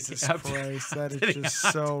up Jesus to the? Up Christ, that to is the- just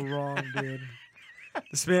so wrong, dude.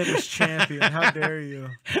 The Spanish champion. How dare you?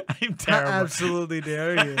 I'm How terrible. absolutely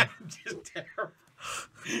dare you? I'm just terrible.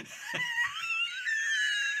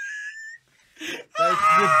 Like,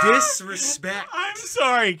 the disrespect. I'm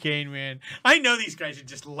sorry, Kane, man. I know these guys would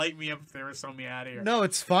just light me up if they were throwing me out of here. No,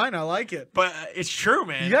 it's fine. I like it. But it's true,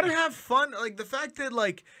 man. You gotta have fun. Like the fact that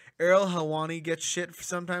Errol Helwani gets shit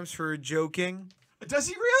sometimes for joking. Does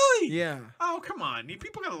he really? Yeah. Oh, come on.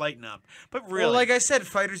 People gotta lighten up. But really, Well, like I said,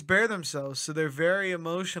 fighters bear themselves, so they're very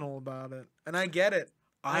emotional about it, and I get it.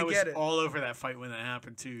 I was get it. all over that fight when that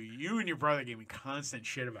happened too. You and your brother gave me constant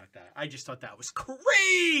shit about that. I just thought that was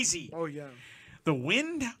crazy. Oh yeah. The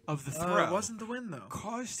wind of the throw It wasn't the win though.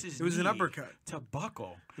 caused his It was an knee uppercut. to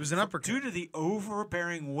buckle. It was an uppercut. Due to the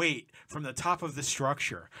overbearing weight from the top of the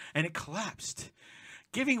structure, and it collapsed,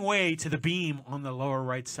 giving way to the beam on the lower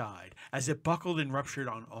right side as it buckled and ruptured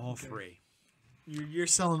on all three. You're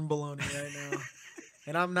selling baloney right now,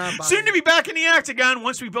 and I'm not buying. Soon to be back in the octagon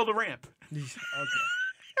once we build a ramp. Okay.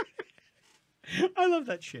 I love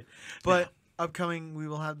that shit. But upcoming, we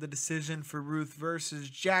will have the decision for Ruth versus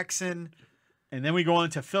Jackson. And then we go on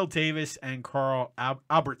to Phil Davis and Carl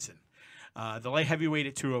Albertson. The light heavyweight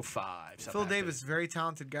at 205. South Phil Africa. Davis, very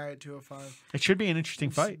talented guy at 205. It should be an interesting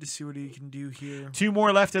fight. To see what he can do here. Two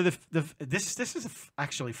more left of the this is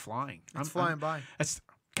actually flying. It's flying by. That's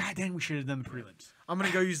God damn. We should have done the prelims. I'm gonna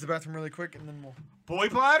go use the bathroom really quick, and then we'll. Boy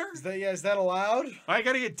bladder. Is that allowed? I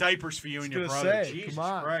gotta get diapers for you and your gonna brother. say, Jesus come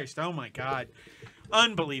on. Christ! Oh my God,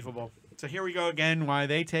 unbelievable. So here we go again. Why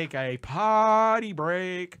they take a potty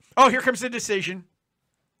break? Oh, here comes the decision.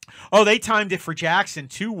 Oh, they timed it for Jackson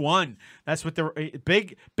 2-1. That's what the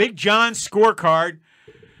Big John scorecard.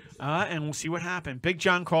 And we'll see what happened. Big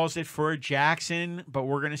John calls it for Jackson, but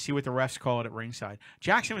we're going to see what the refs call it at ringside.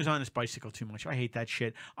 Jackson was on his bicycle too much. I hate that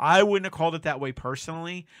shit. I wouldn't have called it that way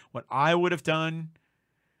personally. What I would have done,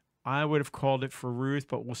 I would have called it for Ruth,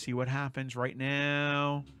 but we'll see what happens right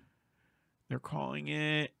now. They're calling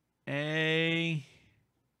it a...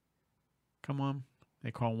 Come on.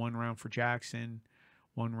 They call 1 round for Jackson.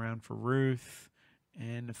 1 round for Ruth.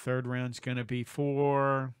 And the third round's going to be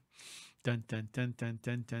for... Dun, dun, dun, dun,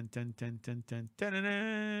 dun, dun, dun, dun, dun, dun, dun, dun,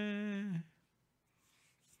 dun.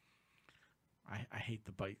 I hate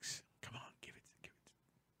the bikes. Come on, give it.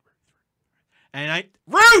 And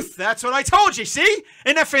Ruth, that's what I told you. See?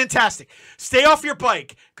 Isn't that fantastic? Stay off your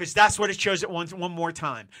bike, because that's what it shows it one more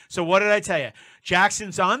time. So what did I tell you?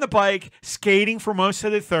 Jackson's on the bike, skating for most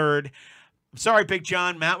of the third. I'm sorry, Big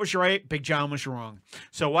John. Matt was right. Big John was wrong.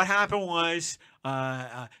 So what happened was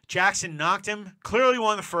Jackson knocked him, clearly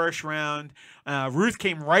won the first round. Ruth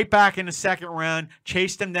came right back in the second round,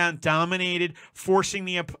 chased him down, dominated, forcing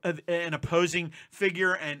an opposing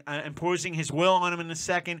figure and imposing his will on him in the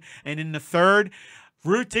second. And in the third,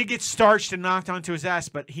 Ruth did get starched and knocked onto his ass,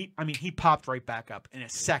 but he popped right back up in a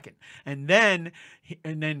second. And then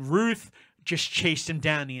Ruth just chased him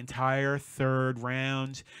down the entire third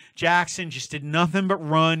round. Jackson just did nothing but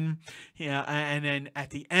run. Yeah, and then at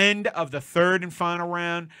the end of the third and final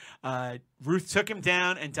round, Ruth took him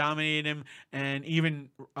down and dominated him, and even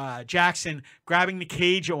Jackson grabbing the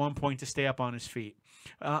cage at one point to stay up on his feet.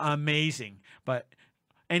 Amazing.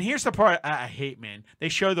 And here's the part I hate, man. They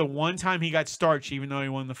show the one time he got starched, even though he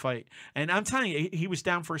won the fight. And I'm telling you, he was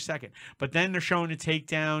down for a second. But then they're showing a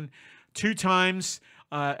takedown 2 times.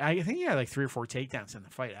 I think he had like 3 or 4 takedowns in the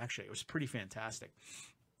fight, actually. It was pretty fantastic.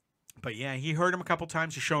 But, yeah, he hurt him a couple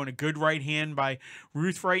times. He's showing a good right hand by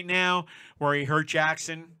Ruth right now where he hurt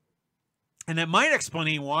Jackson. And that might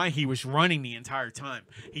explain why he was running the entire time.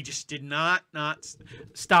 He just did not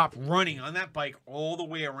stop running on that bike all the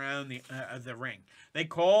way around the ring. They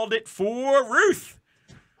called it for Ruth.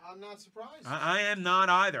 I'm not surprised. I am not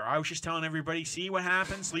either. I was just telling everybody, see what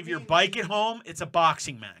happens? Leave your bike at home. It's a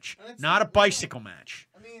boxing match, not a bicycle match.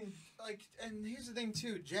 I mean, and here's the thing,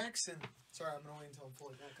 too. Jackson. Sorry, I'm going to wait until I'm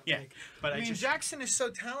fully back up. Yeah, but I mean, Jackson is so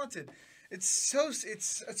talented. It's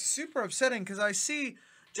super upsetting because I see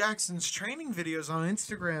Jackson's training videos on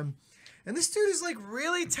Instagram, and this dude is, like,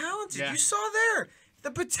 really talented. Yeah. You saw there.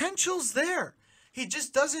 The potential's there. He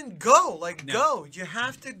just doesn't go. Go. You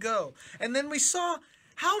have to go. And then we saw...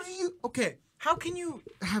 How can you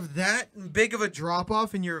have that big of a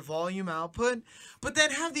drop-off in your volume output, but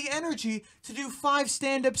then have the energy to do 5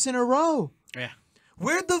 stand-ups in a row? Yeah.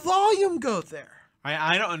 Where'd the volume go there?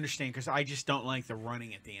 I don't understand, because I just don't like the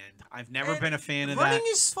running at the end. I've never been a fan of that. Running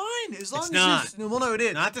is fine, as long it's as not. Well, no, it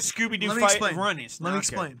is. Not the Scooby-Doo fight of running. Let me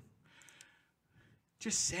explain. Good.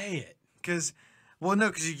 Just say it. Because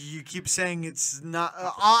you keep saying it's not.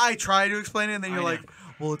 I try to explain it, and then you're like,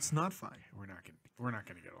 well, it's not fine. We're not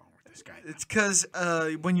going to get along with this guy. It's because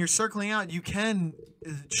when you're circling out, you can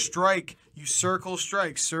strike. You circle,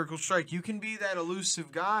 strike. You can be that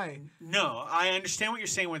elusive guy. No, I understand what you're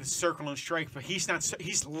saying with the circle and strike, but he's not.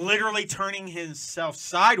 He's literally turning himself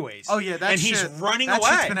sideways. Oh yeah, he's running away.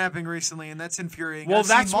 That's been happening recently, and that's infuriating. Well,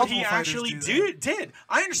 that's what he actually did.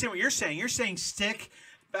 I understand what you're saying. You're saying stick.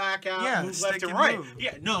 Back out, move left and right. Move.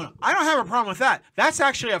 Yeah, no, I don't have a problem with that. That's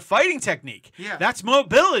actually a fighting technique. Yeah. That's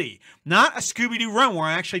mobility, not a Scooby-Doo run where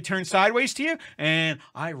I actually turn sideways to you and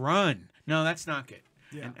I run. No, that's not good.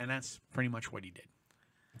 Yeah. And that's pretty much what he did.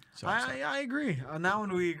 So I agree. On that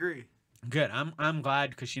one, we agree. Good. I'm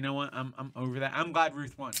glad, because you know what? I'm over that. I'm glad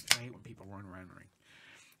Ruth won. I hate when people run around the ring.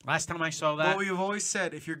 Last time I saw that. Well, we've always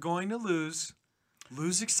said, if you're going to lose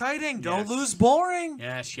exciting. Yes. Don't lose boring.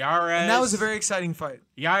 Yes, Yair. And that was a very exciting fight.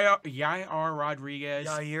 Yair Rodriguez.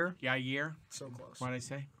 Yair. So close. What did I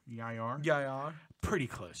say? Yair. Yair. Pretty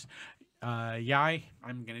close.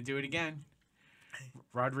 I'm going to do it again.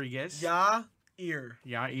 Rodriguez. Yair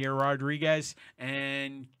Rodriguez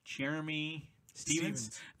and Jeremy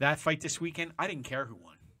Stevens. That fight this weekend, I didn't care who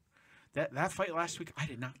won. That fight last week, I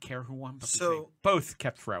did not care who won. Because they both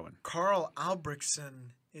kept throwing. Carl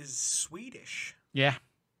Albrechtsen is Swedish. Yeah.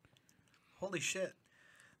 Holy shit.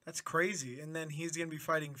 That's crazy. And then he's going to be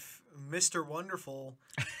fighting Mr. Wonderful.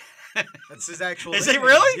 That's his actual Is name. it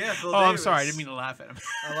really? Yeah, Phil Davis. I'm sorry. I didn't mean to laugh at him.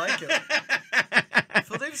 I like it.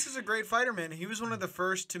 Phil Davis is a great fighter, man. He was one of the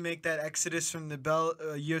first to make that exodus from the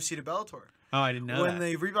UFC to Bellator. Oh, I didn't know when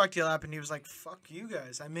the Reebok deal happened, he was like, fuck you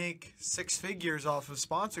guys. I make 6 figures off of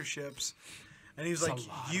sponsorships. And he was like,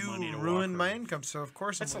 you ruined my income, so of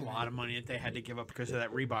course that's a lot of money that they had to give up because of that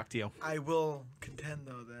Reebok deal. I will contend,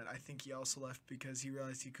 though, that I think he also left because he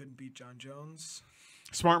realized he couldn't beat John Jones.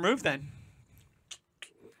 Smart move, then.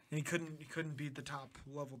 And he couldn't beat the top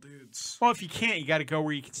level dudes. Well, if you can't, you got to go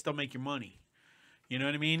where you can still make your money. You know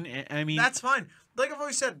what I mean? That's fine. Like I've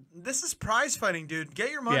always said, this is prize fighting, dude. Get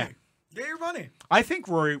your money. Yeah. Get your money. I think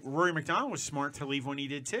Rory McDonald was smart to leave when he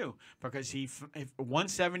did too, because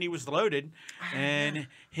 170 was loaded, and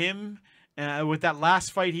him with that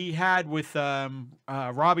last fight he had with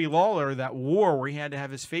Robbie Lawler, that war where he had to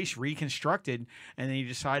have his face reconstructed, and then he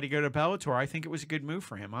decided to go to Bellator. I think it was a good move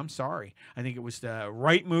for him. I'm sorry. I think it was the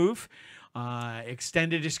right move.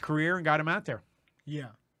 Extended his career and got him out there. Yeah.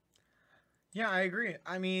 Yeah, I agree.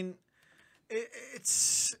 I mean,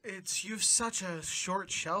 it's you've such a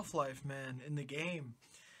short shelf life, man, in the game,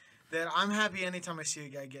 that I'm happy anytime I see a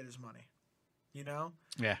guy get his money. You know?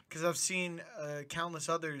 Yeah. Because I've seen countless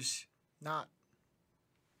others not.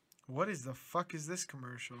 What is the fuck is this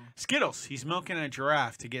commercial? Skittles. He's milking a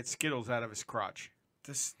giraffe to get Skittles out of his crotch.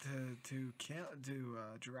 Do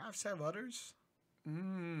giraffes have udders?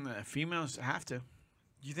 Females have to.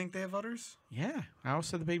 You think they have udders? Yeah. How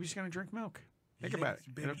else are the baby's going to drink milk? Think about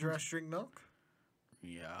it. Baby giraffes drink milk?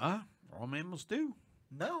 Yeah. All mammals do.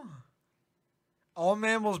 No. All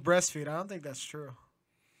mammals breastfeed. I don't think that's true.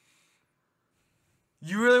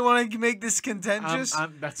 You really want to make this contentious?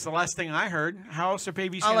 That's the last thing I heard. How else are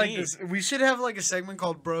babies I going to like eat? this. We should have like a segment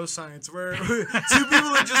called Bro Science where two people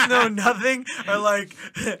who just know nothing are like,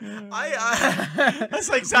 That's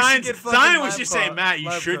like should Zion. get fucking Zion was lab just saying, Matt,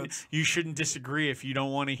 lab coats. you shouldn't disagree if you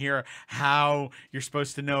don't want to hear how you're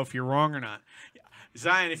supposed to know if you're wrong or not.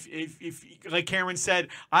 Zion, if like Cameron said,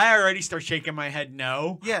 I already start shaking my head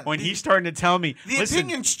no. Yeah, When he's starting to tell me, the listen,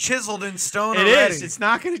 opinion's chiseled in stone it already. is. It's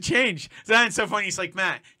not going to change. Zion's so funny. He's like,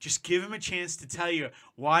 Matt, just give him a chance to tell you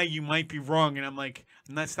why you might be wrong. And I'm like,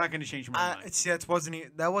 that's not going to change my mind. See, that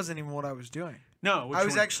wasn't even what I was doing. No, which I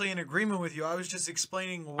was one? actually in agreement with you. I was just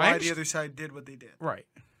explaining why the other side did what they did. Right.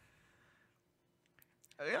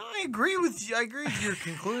 I agree with you. I agree with your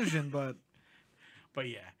conclusion, but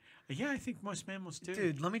yeah. Yeah, I think most mammals do.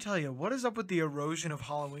 dude, let me tell you, what is up with the erosion of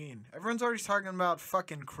Halloween? Everyone's already talking about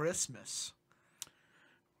fucking Christmas.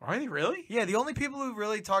 Are they really? Yeah, the only people who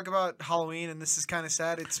really talk about Halloween, and this is kind of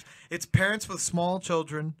sad, it's parents with small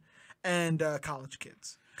children and college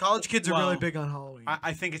kids. College kids are really big on Halloween.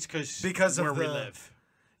 I think it's because of where we the- live.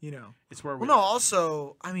 You know. It's where we Well, no, live.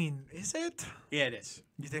 also, I mean, is it? Yeah, it is.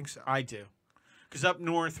 You think so? I do. Because up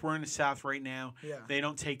north, we're in the South right now. Yeah. They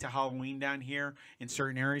don't take to Halloween down here in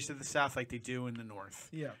certain areas of the South like they do in the North.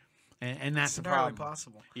 Yeah. And that's It's the entirely problem.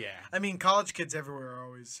 possible. Yeah. I mean, college kids everywhere are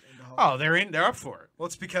always into Halloween. Oh, they're up for it. Well,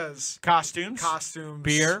 it's because Costumes, costumes,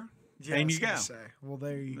 beer, yeah, and I was you gonna go. Say. Well,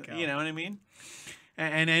 there you go. You know what I mean?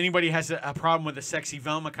 And anybody has a problem with a sexy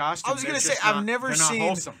Velma costume. I was gonna they're say just I've not- never they're not seen.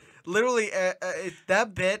 wholesome. Literally,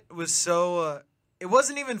 that bit was so. It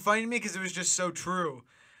wasn't even funny to me because it was just so true.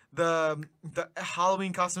 The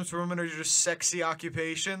Halloween costumes for women are just sexy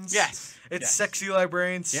occupations. Yes. It's Yes. sexy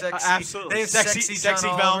librarians. Yeah, Sexy. absolutely. They have sexy John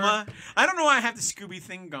Oliver. Velma. I don't know why I have the Scooby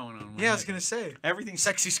thing going on. in my Yeah, I was head. gonna say Everything's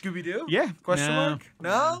sexy Scooby Doo. Yeah. Question No. mark?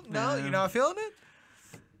 No, No. you're not feeling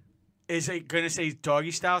it. Is it gonna say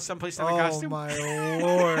doggy style someplace in the Oh costume? my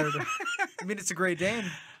lord! I mean, it's a Great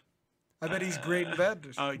Dane. I bet he's great in bed.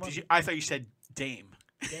 Oh, Come on. did you? I thought you said dame.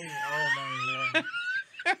 Dane. Oh my lord!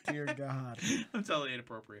 Dear God. I'm totally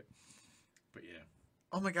inappropriate. But yeah.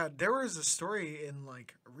 Oh my God! There was a story in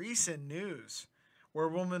like recent news where a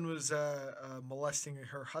woman was molesting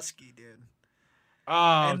her husky, dude.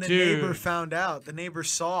 Oh, And the dude, neighbor found out. The neighbor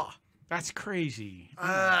saw. that's crazy.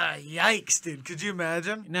 Yikes, dude! Could you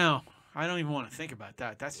imagine? No, I don't even want to think about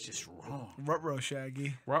that. That's just wrong. Ruh-roh,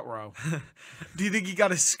 Shaggy. Ruh-roh. Do you think he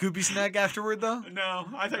got a Scooby snack afterward though? No,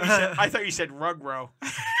 I thought you said rug-row.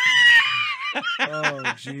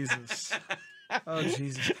 Oh Jesus! Oh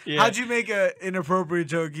Jesus! Yeah. How'd you make an inappropriate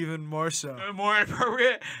joke even more so? More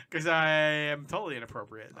inappropriate because I am totally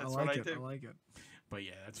inappropriate. I That's like what it. I do. I like it. But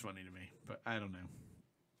yeah, that's funny to me. But I don't know.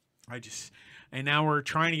 And now we're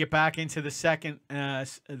trying to get back into the second,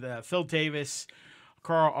 the Phil Davis,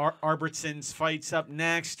 Carl Albertson's fights up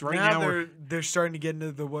next. Right now, we're they're starting to get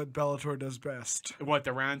into the what Bellator does best. what,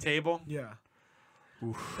 the round table? Yeah.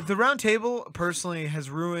 The round table personally has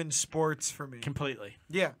ruined sports for me. Completely.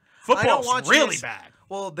 Yeah. I don't Football's watch really this- bad.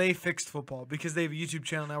 Well, they fixed football because they have a YouTube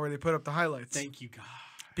channel now where they put up the highlights. Thank you, God.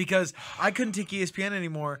 Because I couldn't take ESPN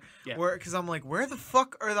anymore. Yeah. Because I'm like, where the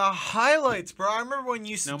fuck are the highlights, bro? I remember when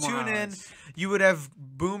you used to No more tune in, highlights. you would have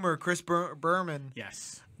Boomer, Chris Berman,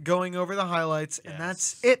 Yes. going over the highlights, and Yes.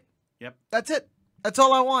 that's it. Yep. That's it. That's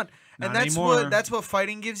all I want. And Not that's anymore. what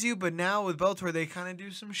fighting gives you. But now with Bellator, they kind of do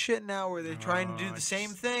some shit now where they're trying to do I the same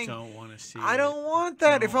just thing. Don't want to see. I it. don't want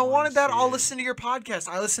that. If I Don't wanna wanted that, see I'll it. listen to your podcast.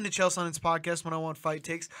 I listen to Chael Sonnen's podcast when I want fight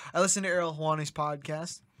takes. I listen to Errol Hawani's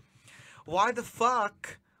podcast. Why the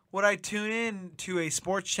fuck would I tune in to a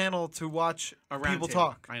sports channel to watch A round people table.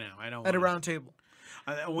 talk I know. I don't. at a wanna- round table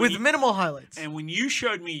when with you- minimal highlights? And when you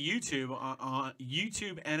showed me YouTube on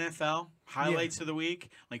YouTube NFL highlights of the week,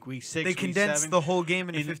 like week 6, They week condensed 7, the whole game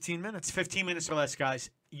into in- 15 it's minutes. 15 minutes or less, guys.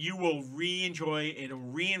 you will re-enjoy. It'll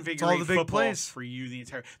reinvigorate all the big football plays. for you the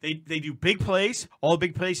entire. They do big plays, all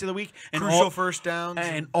big plays of the week, and Crucial all, first downs.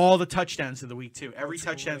 and all the touchdowns of the week too. Every That's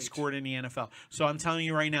touchdown great. scored in the NFL. So I'm telling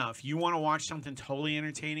you right now, if you want to watch something totally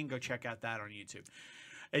entertaining, go check out that on YouTube.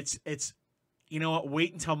 It's you know what?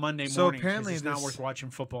 Wait until Monday So morning. 'cause apparently it's not this- worth watching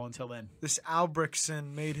football until then. This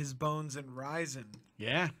Albrechtsen made his bones in Ryzen.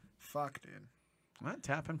 Yeah, Fuck, dude. well,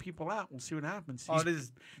 tapping people out. We'll see what happens. Oh, it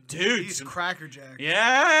is. dude, He's some- crackerjack.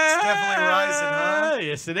 Yeah, It's definitely rising, huh?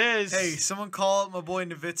 Yes, it is. Hey, someone call up my boy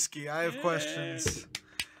Nowitzki. I have questions.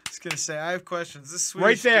 I was gonna say I have questions. This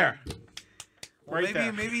Swedish right there. dude- Well, Right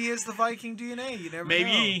there. maybe he has the Viking DNA. You never know.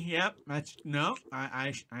 Maybe. Yep. That's no.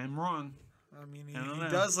 I'm wrong. I mean, he I don't know.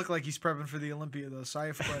 does look like he's prepping for the Olympia, though. So I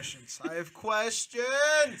have questions. I have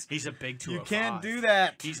questions. He's a big 205. You can't do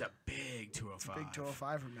that. He's a big 205. Big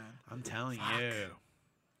 205er, man. I'm telling you.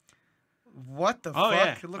 What the Oh, fuck?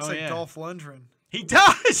 yeah. It looks Oh, like yeah. Dolph Lundgren. He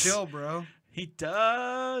does. Chill, bro. He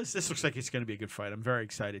does. This looks like it's going to be a good fight. I'm very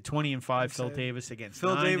excited. 20-5. Phil excited. Davis against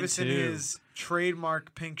Phil 9-2. Davis in his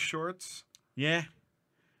trademark pink shorts. Yeah.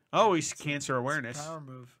 Oh, he's cancer awareness. Power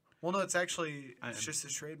move. Well, no, it's actually I'm- just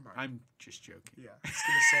his trademark. I'm just joking. Yeah, I was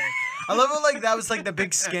gonna say. I love it. Like that was like the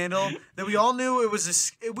big scandal that we all knew it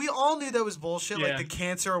was. We all knew that was bullshit. Yeah. Like the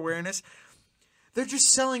cancer awareness. They're just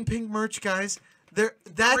selling pink merch, guys.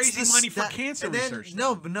 That's raising the, money for cancer and then, research,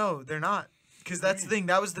 No, they're not. Because that's the thing.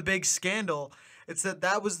 That was the big scandal. It's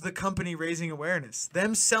that was the company raising awareness.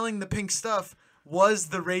 Them selling the pink stuff was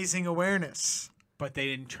the raising awareness. But they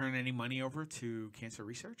didn't turn any money over to cancer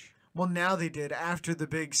research? Well, now they did after the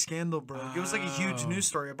big scandal broke. It was like a huge Oh. news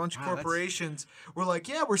story. A bunch of Wow, that's- corporations were like,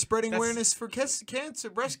 "Yeah, we're spreading That's- awareness for cancer,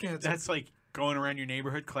 breast cancer." That's like going around your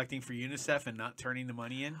neighborhood collecting for UNICEF and not turning the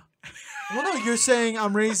money in? Well, no, you're saying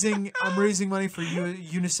I'm raising money for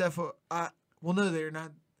UNICEF. Well, no, they're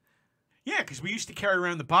not. Yeah, because we used to carry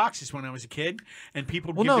around the boxes when I was a kid, and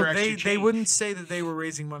people Well, would give no, their extra they change. wouldn't say that they were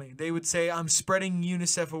raising money. They would say I'm spreading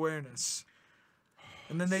UNICEF awareness,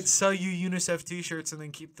 and then they'd sell you UNICEF T-shirts and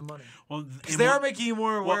then keep the money Well, because they are making you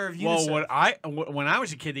more aware of UNICEF. when I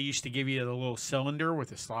was a kid, they used to give you the little cylinder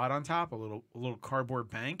with a slot on top, a little cardboard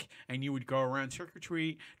bank, and you would go around trick or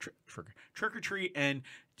treat, and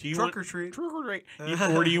do you Truck want or treat. trick or treat,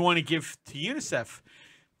 or do you want to give to UNICEF?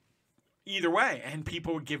 Either way, and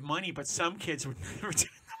people would give money, but some kids would never turn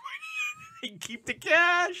the money in. They'd keep the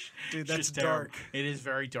cash. Dude, It's that's just terrible. dark. It is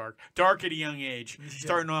very dark. Dark at a young age.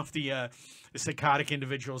 Starting off the psychotic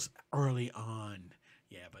individuals early on.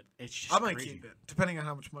 Yeah, but it's just I might crazy. keep it depending on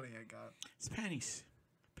how much money I got. It's pennies.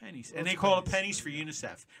 Pennies. Well, And they it's call it pennies. pennies for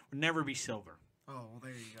UNICEF. Would never be silver. Oh, well,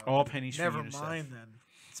 there you go. All pennies Never for UNICEF. mind then.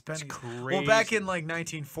 It's pennies. crazy. Well, back in like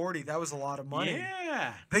 1940, that was a lot of money.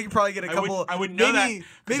 Yeah. They could probably get a I couple. would know that, maybe, 'cause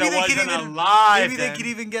maybe I they could wasn't even alive maybe they then. could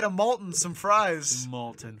even get a malt and some fries.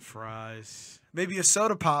 Molten fries. Maybe a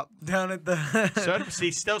soda pop down at the Soda,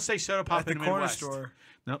 see, still say soda pop at the in the corner Midwest. store.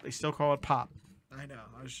 Nope, they still call it pop. I know.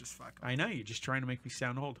 I was just fucking. I know, you're just trying to make me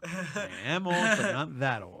sound old. I am old, but not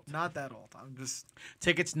that old. Not that old. I'm just.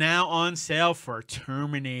 Tickets now on sale for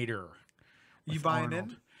Terminator. You with buying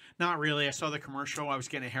Arnold. in? Not really. I saw the commercial. I was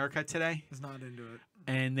getting a haircut today, Was not into it.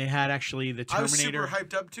 and they had actually the I was Terminator. super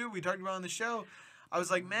hyped up too. We talked about it on the show. I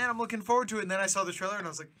was like, man, I'm looking forward to it. And then I saw the trailer and I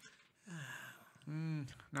was like,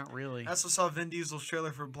 Not really. I also saw Vin Diesel's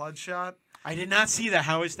trailer for Bloodshot. I did not see that.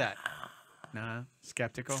 How is that? Nah,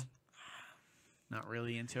 skeptical. Not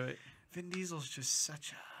really into it. Vin Diesel's just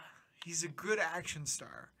such a. He's a good action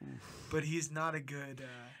star, but he's not a good.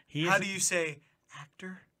 He how is- do you say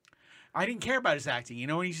actor? I didn't care about his acting. You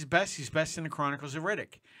know when he's best? He's best in the Chronicles of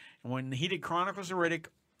Riddick. And when he did Chronicles of Riddick,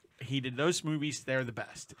 he did those movies. They're the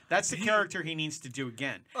best. That's the character he needs to do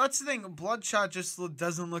again. Well, that's the thing. Bloodshot just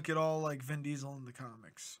doesn't look at all like Vin Diesel in the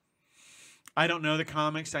comics. I don't know the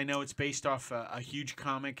comics. I know it's based off a huge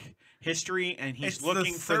comic history, and he's It's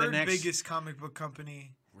looking the for third the next. biggest comic book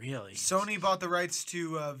company. Really? Sony bought the rights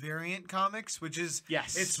to Variant Comics, which is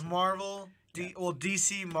Yes. it's Marvel,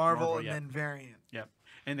 DC, Marvel, and yeah. then Variant. Yep.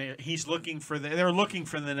 And he's looking for they're looking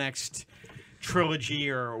for the next trilogy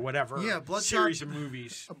or whatever. Yeah, Bloodshot- series of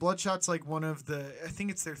movies. Bloodshot's like one of the. I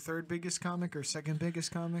think it's their third biggest comic or second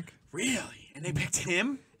biggest comic. Really? And they picked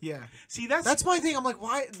him? Yeah, See, that's that's my thing. I'm like,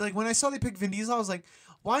 why? Like when I saw they picked Vin Diesel, I was like,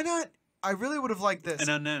 why not? I really would have liked this. an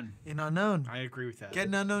unknown. An unknown. I agree with that. Get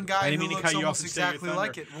an unknown I guy didn't who mean to looks cut you off almost and steal your exactly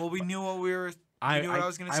like thunder. it. Well, we knew what we were. We knew what I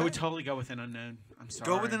was gonna say. I would totally go with an unknown. I'm sorry.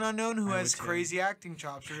 Go with an unknown who I has would too. crazy acting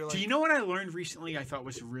chops. Where you're like, Do you know what I learned recently? I thought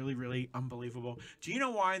was really, really unbelievable. Do you know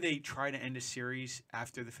why they try to end a series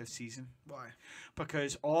after the 5th season? why?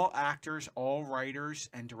 Because all actors, all writers,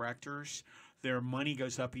 and directors, their money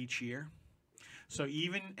goes up each year. So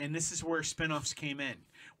even, and this is where spinoffs came in.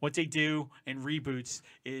 what they do in reboots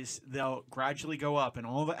is they'll gradually go up, and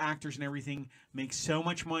all the actors and everything make so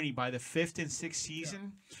much money by the 5th and 6th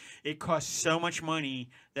season. It costs so much money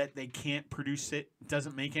that they can't produce it. It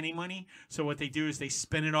doesn't make any money. So what they do is they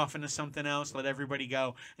spin it off into something else, let everybody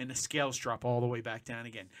go, and the scales drop all the way back down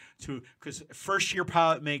again. Because first year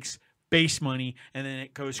pilot makes base money, and then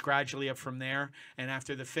it goes gradually up from there. And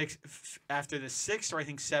after the 6th or I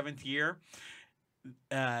think 7th year,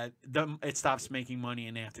 it stops making money,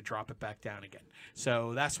 and they have to drop it back down again.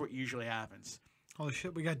 So that's what usually happens. Holy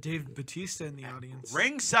shit, we got Dave Bautista in the audience.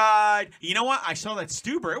 Ringside. You know what? I saw that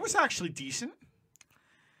Stuber. It was actually decent.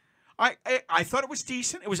 I thought it was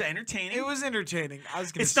decent. It was entertaining. It was entertaining.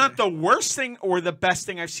 It's not the worst thing or the best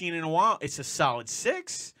thing I've seen in a while. It's a solid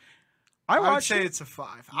 6. I would say it's a 5.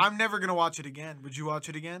 I'm never gonna watch it again. Would you watch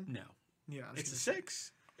it again? No. Yeah, It's a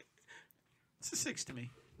 6. It's a 6 to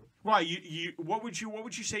me. Why? What would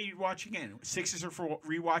you say you'd watch again? 6s are for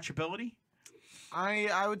rewatchability?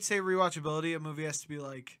 I would say rewatchability. A movie has to be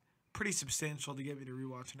like pretty substantial to get me to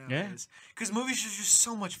rewatch nowadays. Because movies are just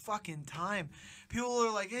so much fucking time. People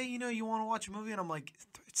are like, hey, you want to watch a movie? And I'm like,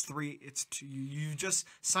 it's 3. It's 2. You just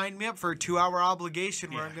signed me up for a 2-hour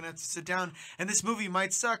obligation where I'm gonna have to sit down. And this movie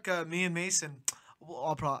might suck. Me and Mason,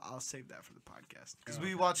 I'll save that for the podcast because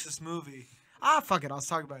we watched this movie. Fuck it. I'll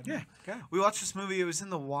talk about it. Yeah. Okay. We watched this movie. It was in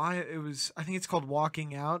the Y. I think it's called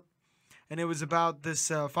Walking Out. And it was about this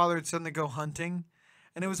father and son that go hunting.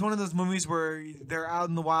 And it was one of those movies where they're out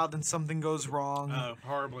in the wild and something goes wrong. Oh,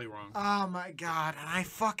 horribly wrong. Oh, my God. And I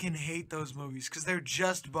fucking hate those movies because they're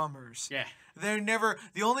just bummers. Yeah. They're never...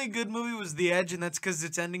 The only good movie was The Edge, and that's because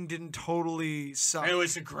its ending didn't totally suck. It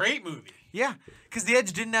was a great movie. Yeah, because The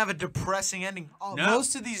Edge didn't have a depressing ending. No.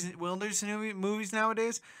 Most of these Wilderness movies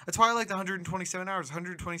nowadays, that's why I like the 127 Hours.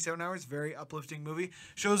 127 Hours, very uplifting movie.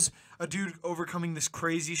 Shows a dude overcoming this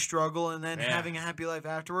crazy struggle and then having a happy life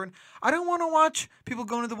afterward. I don't want to watch people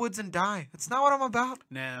go into the woods and die. That's not what I'm about.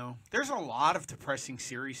 No. There's a lot of depressing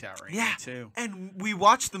series out right now, too. And we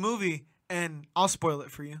watched the movie, and I'll spoil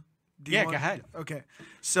it for you. Go ahead. Okay.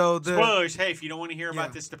 So Spoilers. Hey, if you don't want to hear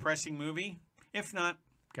about this depressing movie, if not,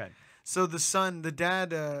 go ahead. So the dad,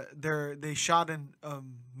 they shot a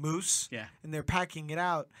moose. Yeah. And they're packing it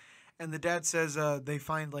out, and the dad says they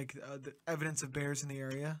find like the evidence of bears in the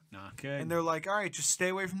area. Not good. And they're like, all right, just stay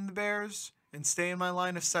away from the bears and stay in my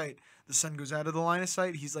line of sight. The son goes out of the line of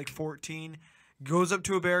sight. He's like 14, goes up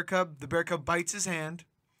to a bear cub. The bear cub bites his hand.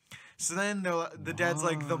 So then the dad's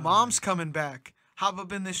like, the mom's coming back. Hop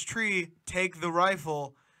up in this tree, take the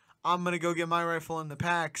rifle. I'm going to go get my rifle in the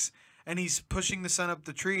packs. And he's pushing the son up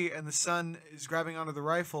the tree, and the son is grabbing onto the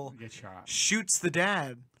rifle. Get shot. Shoots the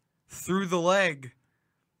dad through the leg.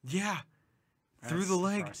 Yeah. Through the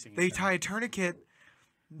leg. They tie a tourniquet.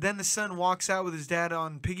 Then the son walks out with his dad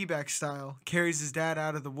on piggyback style, carries his dad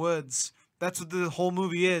out of the woods. That's what the whole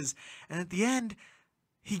movie is. And at the end,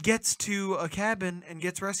 he gets to a cabin and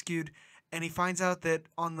gets rescued. And he finds out that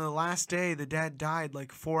on the last day, the dad died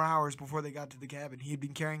like 4 hours before they got to the cabin. He had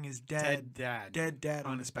been carrying his dead dad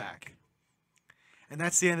on his back. And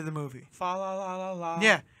that's the end of the movie. Fa la la la la.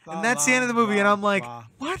 Yeah, and that's the end of the movie. And I'm like,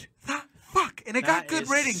 what the fuck? And it got good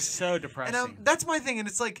ratings. So depressing. And that's my thing. And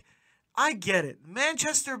it's like, I get it.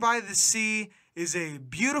 Manchester by the Sea is a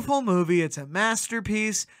beautiful movie. It's a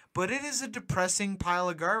masterpiece. But it is a depressing pile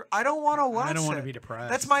of garbage. I don't want to watch it. I don't want to be depressed.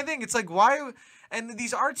 That's my thing. It's like, why... And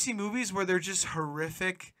these artsy movies where they're just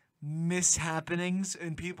horrific mishappenings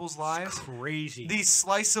in people's lives. Crazy. These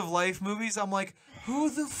slice of life movies, I'm like, who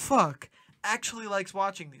the fuck actually likes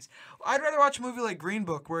watching these? I'd rather watch a movie like Green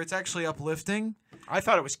Book where it's actually uplifting. I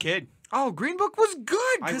thought it was kid. Oh, Green Book was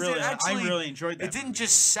good. I really enjoyed that. It didn't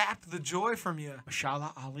just sap the joy from you.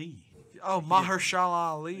 Mahershala Ali. Oh,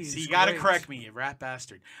 Mahershala Ali. See, you got to correct me, you rat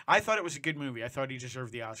bastard. I thought it was a good movie. I thought he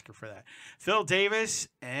deserved the Oscar for that. Phil Davis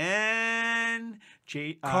and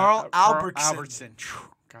Carl Albertson.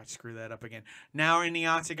 God, screw that up again. Now in the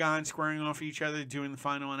octagon, squaring off each other, doing the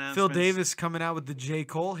final announcements. Phil Davis coming out with the J.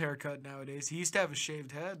 Cole haircut nowadays. He used to have a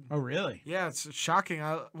shaved head. Oh, really? Yeah, it's shocking.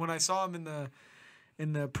 When I saw him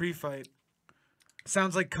in the pre-fight,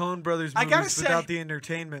 sounds like Coen Brothers movies without the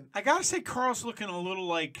entertainment. I gotta say, Carl's looking a little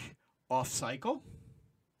like off cycle.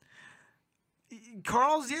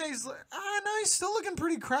 Carl's, yeah, he's like, no, he's still looking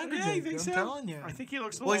pretty cracker. Yeah, you think so? I'm telling you. I think he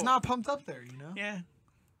looks. Well, he's not pumped up there, you know. Yeah,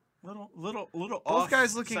 little off. Both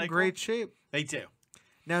guys look in cycle. great shape. They do.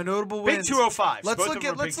 Now, notable wins. Big 205s. Let's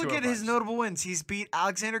look at his notable wins. He's beat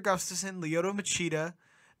Alexander Gustafsson, Lyoto Machida,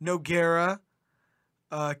 Nogueira,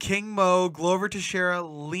 King Mo, Glover Teixeira,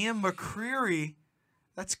 Liam McCreary.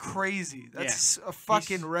 That's crazy. That's a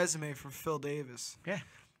fucking resume for Phil Davis. Yeah.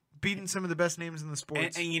 beating some of the best names in the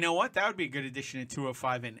sports. And you know what? That would be a good addition to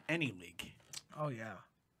 205 in any league. Oh yeah.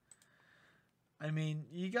 I mean,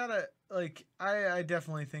 you gotta like. I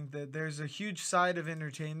definitely think that there's a huge side of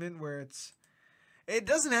entertainment where it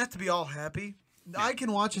doesn't have to be all happy. I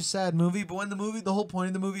can watch a sad movie, but when the whole point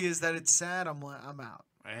of the movie is that it's sad, I'm out.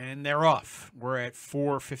 And they're off. We're at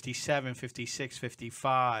 4:57, 56,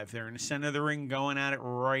 55. They're in the center of the ring going at it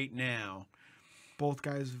right now. Both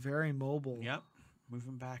guys very mobile. Yep.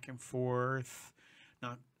 Moving back and forth.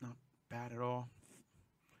 Not bad at all.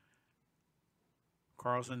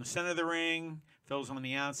 Carl's in the center of the ring. Phil's on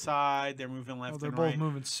the outside. They're moving left They're and both right.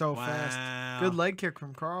 moving so fast. Good leg kick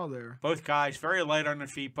from Carl there. Both guys very light on their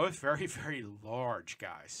feet. Both very, very large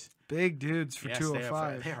guys. Big dudes for Yes,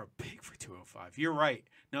 205. They are big for 205. You're right.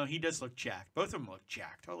 No, he does look jacked. Both of them look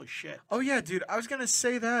jacked. Holy shit. Oh yeah, dude. I was gonna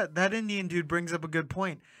say that. That Indian dude brings up a good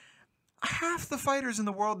point. Half the fighters in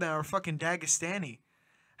the world now are fucking Dagestani.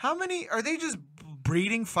 How many are they just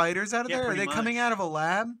breeding fighters out of Yeah, there? Are pretty they coming much. out of a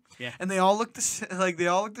lab? Yeah. And they all look the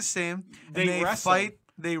same. They And they wrestle. fight.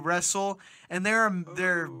 They wrestle, and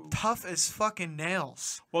they're tough as fucking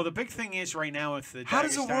nails. Well, the big thing is right now with the How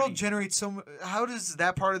does the world Dagestani- generate How does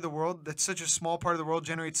that part of the world, that's such a small part of the world,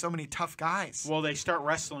 generate so many tough guys? Well, they start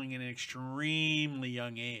wrestling at an extremely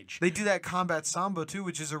young age. They do that combat sambo too,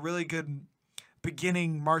 which is a really good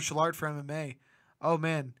beginning martial art for MMA. Oh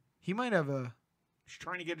man, he might have a. He's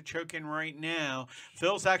trying to get a choke in right now.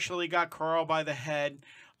 Phil's actually got Carl by the head.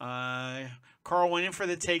 Carl went in for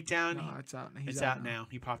the takedown. No, it's out. He's It's out now.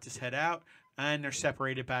 He popped his head out, and they're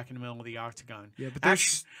separated back in the middle of the octagon. Yeah, but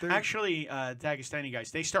Actually, Dagestani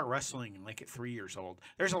guys, they start wrestling like at 3 years old.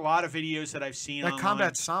 There's a lot of videos that I've seen that online.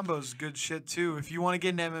 combat sambo's good shit too. If you want to get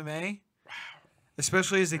into MMA,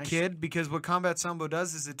 especially as a kid, because what combat sambo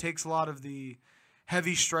does is it takes a lot of the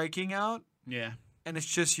heavy striking out, Yeah. and it's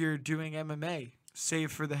just you're doing MMA,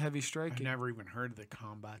 save for the heavy I've striking. never even heard of the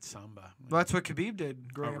combat samba. Well, that's what Khabib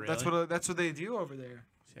did growing Oh, up. That's what they do over there.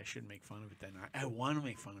 See, I shouldn't make fun of it then. I want to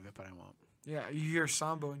make fun of it, but I won't. Yeah, you hear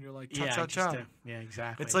sambo and you're like, cha Yeah, cha cha. yeah,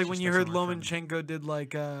 exactly. It's It like when just you heard doesn't work for me. Lomachenko did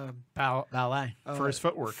like ballet for his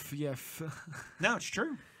footwork. Yeah, No, it's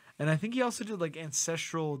true. and I think he also did like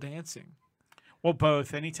ancestral dancing. Well,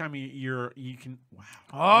 both. Anytime you can. Wow.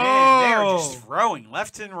 Oh! Man, they're just throwing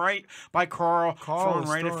left and right by Carl. Carl throwing is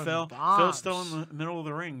right at throwing Phil. bombs. Phil's still in the middle of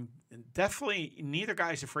the ring. Definitely, neither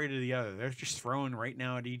guy's afraid of the other. They're just throwing right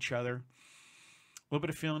now at each other. A little bit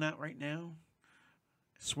of feeling out right now.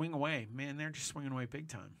 Swing away. Man, they're just swinging away big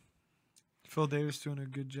time. Phil Davis doing a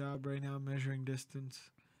good job right now measuring distance.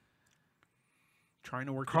 Trying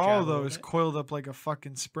to work the Carl jab a though little is bit. coiled up like a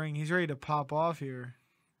fucking spring. He's ready to pop off here.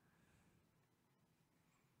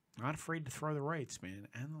 Not afraid to throw the rights, man,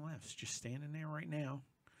 and the lefts. Just standing there right now.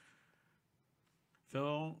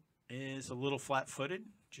 Phil is a little flat-footed,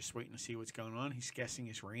 just waiting to see what's going on. He's guessing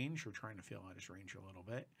his range, or trying to feel out his range a little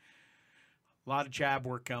bit. A lot of jab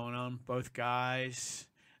work going on. Both guys,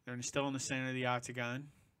 they're still in the center of the octagon.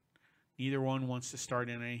 Neither one wants to start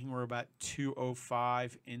in anything. We're about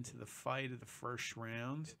 2:05 into the fight of the first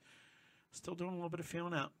round. Still doing a little bit of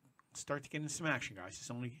feeling out. Start to get into some action, guys.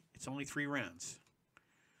 It's only 3 rounds.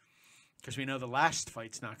 Because we know the last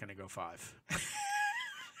fight's not going to go 5.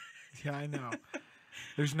 Yeah, I know.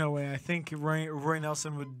 There's no way. I think Roy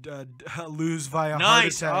Nelson would lose via heart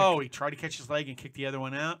Nice. attack. Oh, he tried to catch his leg and kick the other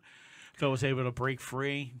one out. Phil was able to break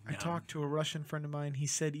free. I talked to a Russian friend of mine. He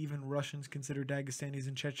said even Russians consider Dagestanis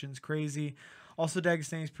and Chechens crazy. Also,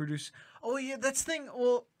 Dagestanis produce. Oh yeah, that's the thing.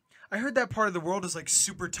 Well, I heard that part of the world is like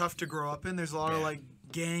super tough to grow up in. There's a lot of like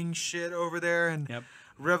gang shit over there and Yep.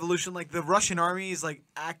 revolution. Like the Russian army is like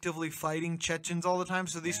actively fighting Chechens all the time.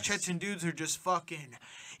 So these Chechen dudes are just fucking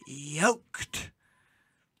yoked.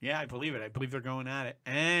 Yeah, I believe it. I believe they're going at it.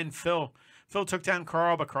 And Phil took down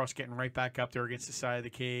Carl, but Carl's getting right back up there against the side of the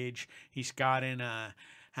cage. He's got in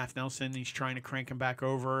Half Nelson. He's trying to crank him back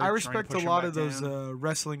over. I trying to respect a push him lot back of those down.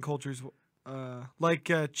 wrestling cultures, like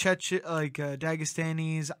Dagestanis,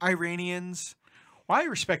 Iranians. Well, I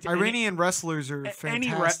respect Iranian wrestlers are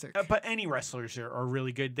fantastic. But any wrestlers are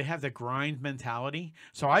really good. They have the grind mentality.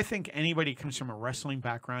 So I think anybody who comes from a wrestling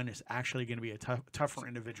background is actually going to be a tougher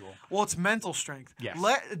individual. Well, it's mental strength. Yes.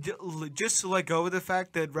 Just to let go of the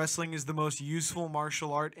fact that wrestling is the most useful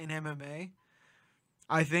martial art in MMA.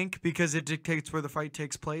 I think because it dictates where the fight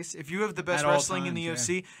takes place. If you have the best At all wrestling in the times,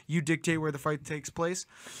 UFC, you dictate where the fight takes place,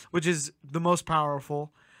 which is the most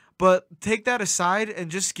powerful. But take that aside,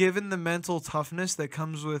 and just given the mental toughness that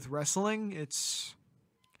comes with wrestling, it's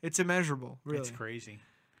immeasurable. Really, It's crazy.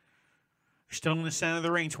 Still in the center of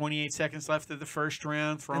the ring. 28 seconds left of the first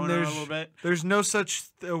round. Throwing And out a little bit. There's no such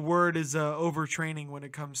a word as overtraining when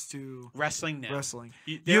it comes to Wrestling now. wrestling.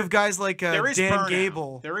 You- You have guys like There is Dan burnout.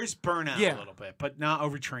 Gable. There is burnout Yeah. a little bit, but not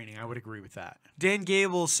overtraining. I would agree with that. Dan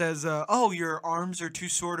Gable says, "Oh, your arms are too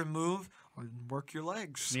sore to move. Well, work your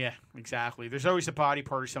legs." Yeah, exactly. There's always a body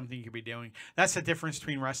part or something you could be doing. That's the difference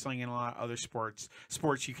between wrestling and a lot of other sports.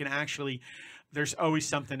 Sports you can actually. There's always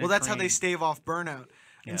something. Well, to that's how they train. stave off burnout.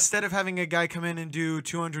 Yeah. Instead of having a guy come in and do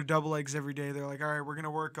 200 double legs every day, they're like, "All right, we're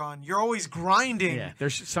gonna work on." You're always grinding. Yeah,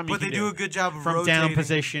 there's something. But you they can do a good job of from rotating. down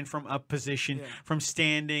position, from up position, Yeah. from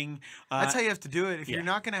standing. That's how you have to do it. If yeah. you're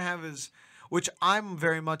not going to have which I'm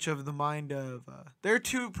very much of the mind of, there are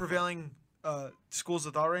two prevailing schools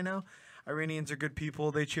of thought right now. Iranians are good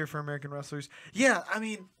people. They cheer for American wrestlers. Yeah, I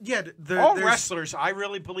mean, yeah, all there's, wrestlers, I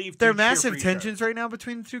really believe, there are do cheer massive for each other. tensions right now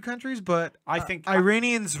between the two countries, but I think-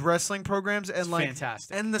 Iranians wrestling programs and like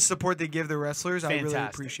fantastic. and the support they give the wrestlers, I really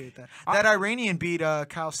Fantastic. appreciate that. That Iranian beat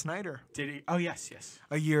Kyle Snyder Did he? Oh yes.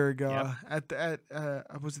 a year ago Yep.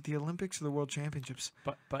 at was it the Olympics or the World Championships?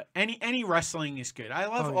 But any wrestling is good. I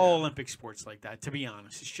love Oh, all yeah. Olympic sports like that. To be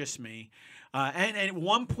honest, it's just me. And at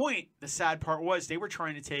one point, the sad part was they were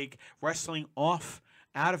trying to take wrestling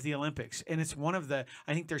out of the Olympics, and it's one of the.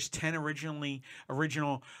 I think there's 10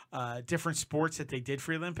 original different sports that they did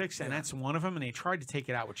for the Olympics, and that's one of them. And they tried to take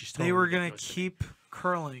it out, which is totally They were going to ridiculous me. keep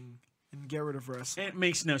curling and get rid of wrestling. It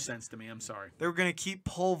makes no sense to me. I'm sorry. They were going to keep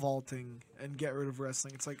pole vaulting and get rid of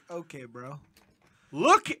wrestling. It's like, okay, bro.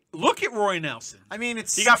 Look at Roy Nelson. I mean,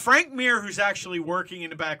 it's You got Frank Mir, who's actually working in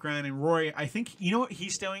the background, and Roy. I think you know what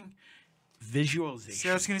he's doing. Visualization. See,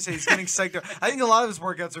 I was going to say he's getting psyched out. I think a lot of his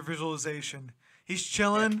workouts are visualization. He's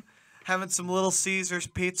chilling, having some Little Caesars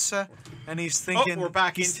pizza, and he's thinking. we're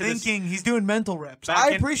back he's into this- thinking. He's doing mental reps. Back I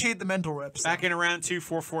in- appreciate the mental reps. Back in round 2,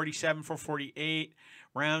 447, 448.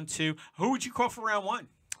 Round 2. Who would you call for round 1?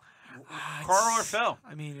 Carl or Phil?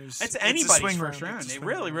 I mean, It's a anybody's swing first round. It's a It swing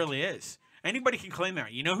really, round. really is. Anybody can claim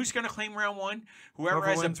that. You know who's going to claim round 1? Whoever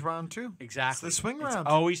has wins round 2. Exactly. It's the swing It round.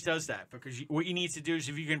 always does that because what you need to do is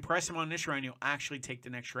if you can press them on this round, you'll actually take the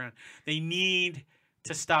next round. They need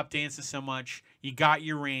to stop dancing so much. You got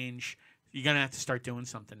your range. You're going to have to start doing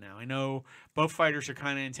something now. I know both fighters are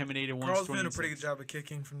kind of intimidated. Carl's doing a pretty good job of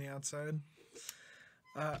kicking from the outside.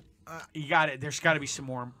 You got it. There's got to be some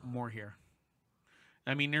more here.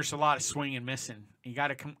 I mean, there's a lot of swing and missing. You got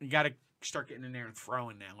to start getting in there and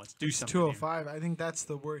throwing now. Let's do something. here. 205. I think that's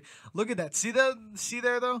the word. Look at that. See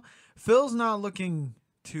there though? Phil's not looking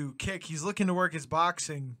to kick. He's looking to work his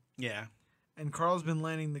boxing. Yeah, And Carl's been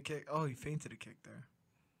landing the kick. Oh, he feinted a kick there.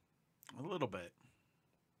 a little bit.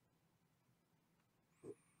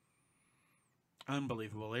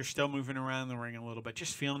 Unbelievable. They're still moving around the ring a little bit,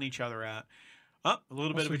 just feeling each other out. Oh, a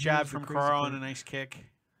little bit Also, of a he jab was the from crazy Carl part. and a nice kick.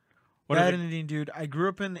 What Bad are they- Indian dude. I grew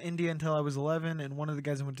up in India until I was 11, and one of the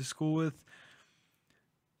guys I went to school with,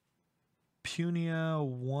 Punia,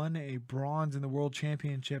 won a bronze in the world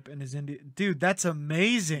championship in his India. Dude, that's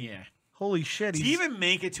amazing. Yeah. Holy shit. To even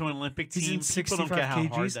make it to an Olympic He's team, in people 65 don't get how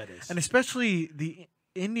hard kgs. that is. And especially the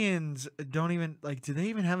Indians don't even, like, do they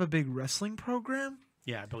even have a big wrestling program?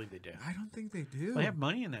 Yeah, I believe they do. I don't think they do. They have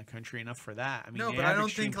money in that country enough for that. I mean, no, they but have I don't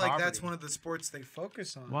extreme think, like, that's poverty. one of the sports they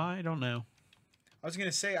focus on. Well, I don't know. I was going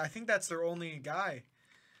to say, I think that's their only guy.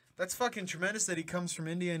 That's fucking tremendous that he comes from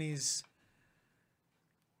India and he's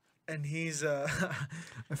I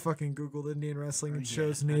fucking Googled Indian wrestling and Yeah,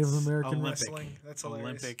 shows Native that's American Olympic. wrestling. That's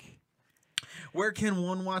hilarious. Olympic. Where can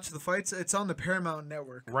one watch the fights? It's on the Paramount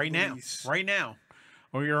Network. Right now. please. Right now.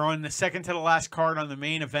 Or you're on the second to the last card on the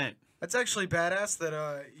main event. That's actually badass that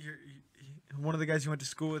one of the guys you went to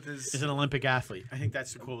school with Is an Olympic athlete. I think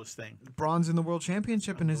that's the coolest thing. bronze in the world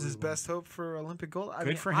championship and is his best hope for Olympic gold. I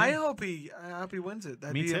Good for I him. hope he wins it.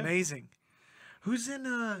 That'd Me be too. amazing. Who's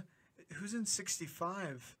in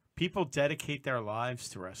 65? People dedicate their lives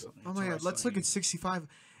to wrestling. Oh my god, let's look at 65.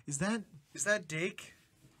 Is that Dake?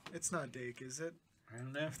 It's not Dake, is it? I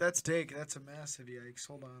don't know. If that's Dake, that's a massive yikes.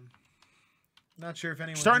 Hold on. Not sure if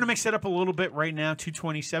anyone Starting to mix it up a little bit right now.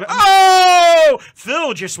 227. Oh!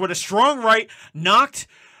 Phil just with a strong right knocked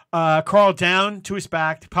Carl down to his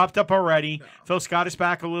back. Popped up already. Phil's got his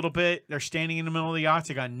back a little bit. They're standing in the middle of the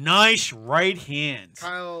octagon. Nice right hand.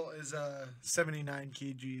 Kyle is 79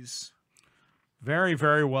 kgs. Very,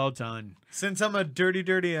 very well done. Since I'm a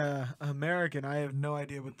dirty American, I have no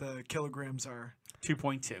idea what the kilograms are.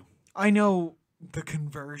 2.2. I know the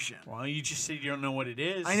conversion. Well, you just said you don't know what it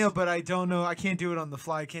is. I know, but I don't know. I can't do it on the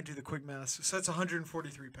fly. I can't do the quick math. So that's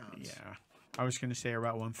 143 pounds. Yeah. I was going to say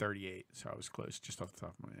about 138, so I was close just off the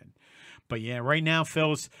top of my head. But yeah, right now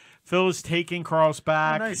Phil's taking Carl's Oh,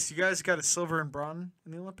 back. nice. You guys got a silver and bronze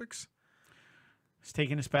in the Olympics? He's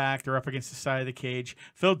taking us back. They're up against the side of the cage.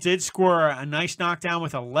 Phil did score a nice knockdown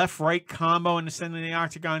with a left-right combo in the center of the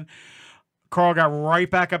octagon. Carl got right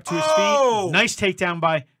back up to his feet. Nice takedown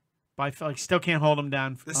by Phil. He still can't hold him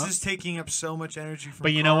down. This is taking up so much energy from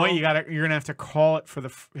But you Carl. know what? You're gonna have to call it for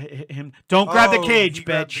him. Don't grab the cage, he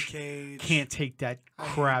grabbed bitch. the cage. Can't take that I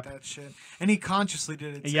hate crap. that shit. And he consciously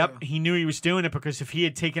did it too. Yep, he knew he was doing it because if he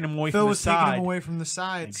had taken him away Phil from the was taking side, him away from the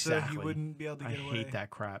side, Exactly. so he wouldn't be able to I get away. hate that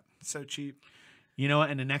crap. It's so cheap. You know what?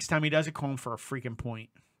 And the next time he does it, call him for a freaking point.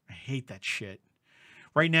 I hate that shit.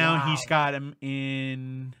 Right now, he's got him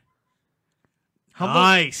in.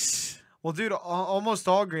 Nice. Well, dude, almost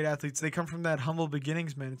all great athletes, they come from that humble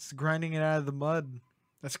beginnings, man. It's grinding it out of the mud.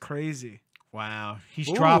 That's crazy. Wow. He's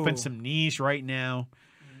Ooh. dropping some knees right now.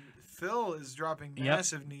 Phil is dropping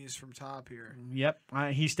massive knees from top here. Yep.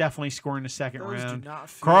 He's definitely scoring the second Those round. do not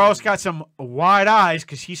feel Carl's good. got some wide eyes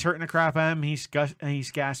because he's hurting the crap out of him. He's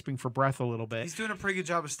gasping for breath a little bit. He's doing a pretty good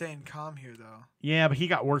job of staying calm here, though. Yeah, but he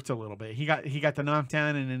got worked a little bit. He got the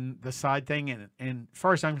knockdown and then the side thing. And as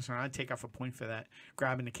far as I'm concerned, I'd take off a point for that,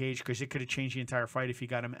 grabbing the cage, because it could have changed the entire fight if he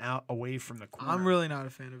got him out away from the corner. I'm really not a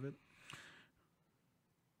fan of it.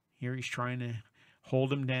 Here he's trying to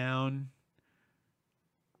hold him down.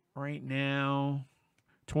 Right now,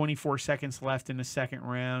 24 seconds left in the second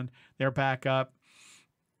round. They're back up.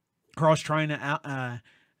 Carl's trying to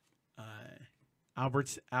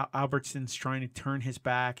Albertson's trying to turn his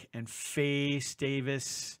back and face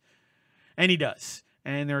Davis, and he does.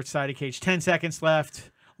 And they're at side of cage. 10 seconds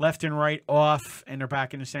left. Left and right off, and they're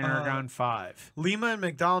back in the center round 5. Lima and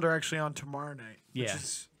McDonald are actually on tomorrow night, which Yeah.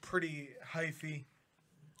 is pretty hyphy.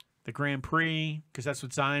 The Grand Prix, because that's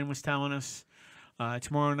what Zion was telling us.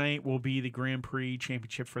 Tomorrow night will be the Grand Prix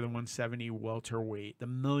championship for the 170 welterweight. The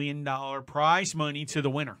 $1 million prize money to the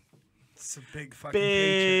winner. It's a big fucking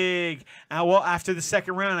paycheck. Big. Well, after the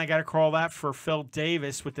second round, I got to call that for Phil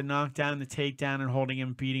Davis with the knockdown, the takedown, and holding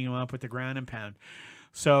him, beating him up with the ground and pound.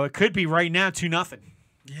 So it could be right now 2-0.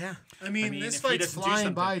 Yeah, I mean if this he fight's doesn't do flying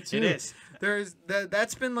something, by too. It is. There's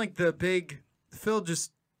that's been like the big. Phil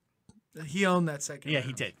just he owned that second. Yeah, round.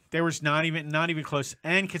 he did. There was not even close.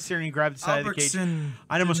 And considering he grabbed the side of the cage, Albertson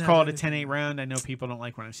I'd almost didn't call have it a anything 10-8 round. I know people don't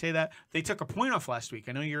like when I say that. They took a point off last week.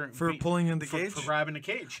 I know you're for pulling in the cage. for grabbing the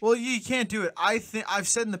cage. Well, you can't do it. I think I've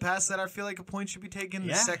said in the past that I feel like a point should be taken the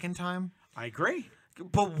Yeah. second time. I agree.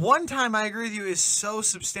 But one time, I agree with you, is so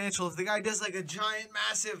substantial. If the guy does like a giant,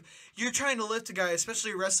 massive, you're trying to lift a guy,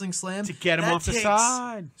 especially a wrestling slam, To get him that off the takes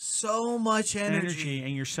side. so much energy.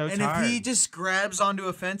 And you're so And tired. if he just grabs onto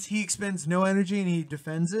a fence, he expends no energy and he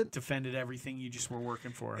defends it. defended everything you just were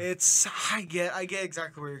working for. It's I get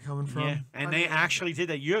exactly where you're coming from. Yeah, and I they mean, actually did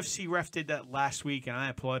that. UFC ref did that last week, and I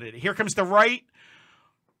applauded it. Here comes the right.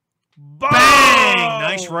 Bang!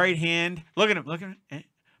 Nice right hand. Look at him. Look at him.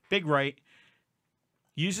 Big right.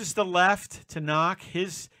 Uses the left to knock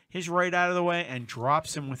his right out of the way and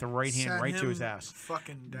drops him with a right hand sat right to him his ass.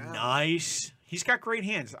 Fucking down. Nice. He's got great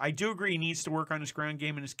hands. I do agree he needs to work on his ground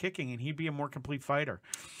game and his kicking, and he'd be a more complete fighter.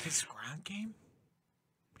 His ground game.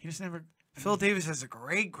 He doesn't ever. Phil Davis has a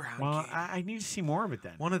great ground Well, game. I need to see more of it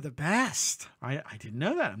then. One of the best. I didn't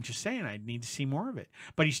know that. I'm just saying I need to see more of it.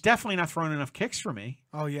 But he's definitely not throwing enough kicks for me.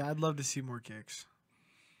 Oh yeah, I'd love to see more kicks.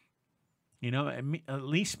 You know, at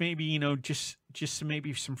least maybe, you know, just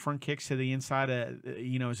maybe some front kicks to the inside of,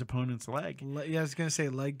 you know, his opponent's leg. Yeah, I was gonna say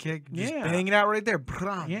leg kick. Just Yeah. bang it out right there.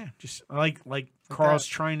 Bram. Yeah, just like Carl's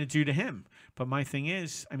that. trying to do to him. But my thing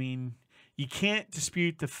is, I mean, you can't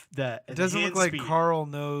dispute the It doesn't hand look like speed. Carl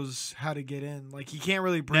knows how to get in. Like he can't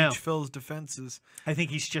really breach No. Phil's defenses. I think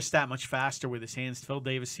he's just that much faster with his hands. Phil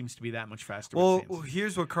Davis seems to be that much faster Well, with his hands.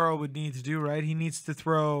 here's what Carl would need to do, right? He needs to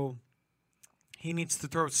throw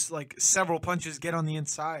like several punches, get on the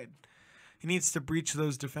inside. He needs to breach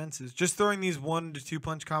those defenses. Just throwing these 1 to 2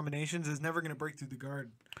 punch combinations is never going to break through the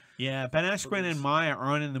guard. Yeah, Ben Askren and Maya are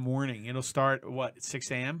on in the morning. It'll start, what, at 6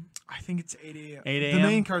 a.m.? I think it's 8 a.m. 8 The a.m.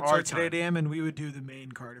 main card our starts at time. 8 a.m. and we would do the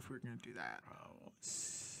main card if we were going to do that.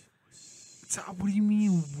 What do you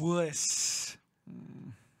mean, wuss?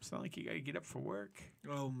 It's not like you got to get up for work.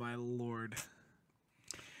 Oh my lord!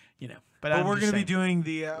 You know. But I'm we're just going to be saying.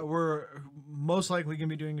 doing we're most likely going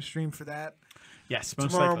to be doing a stream for that Yes,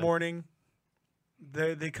 most tomorrow likely. morning.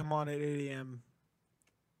 They come on at 8 a.m.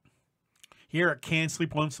 Here at Can't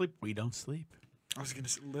Sleep, Won't Sleep, we don't sleep. I was going to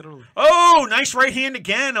say literally. Oh, nice right hand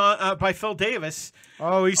again by Phil Davis.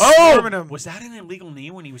 Oh, he's swarming him. Was that an illegal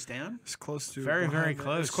knee when he was down? It's close to Very, behind very the-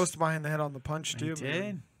 close. It's close to behind the head on the punch He too. did.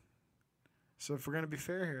 man. So if we're gonna be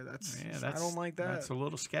fair here, Yeah, I don't like that. That's a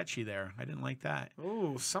little sketchy there. I didn't like that.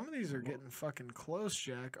 Oh, some of these are getting fucking close,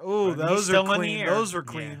 Jack. Oh, But he's those still are in the clean. air. Those were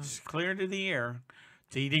clean. Yes, clear to the air.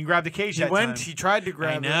 He didn't grab the cage He that went. time. He tried to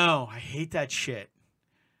grab I know. I hate that shit.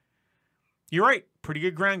 You're right. Pretty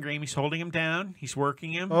good ground game. He's holding him down. He's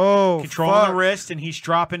working him. Oh, controlling fuck. the wrist, and he's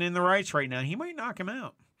dropping in the rights right now. He might knock him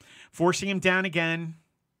out. Forcing him down again.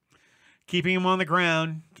 Keeping him on the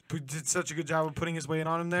ground. He did such a good job of putting his weight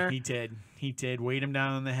on him there. He did. He did. Weight him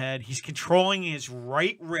down on the head. He's controlling his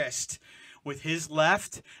right wrist with his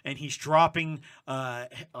left, and he's dropping, I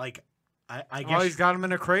guess. Oh, he's got him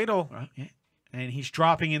in a cradle. Yeah. And he's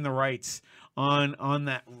dropping in the rights on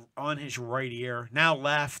his right ear. Now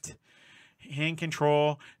left. Hand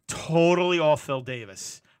control. Totally all Phil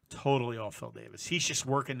Davis. Totally all Phil Davis. He's just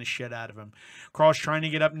working the shit out of him. Carl's trying to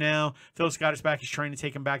get up now. Phil's got his back. He's trying to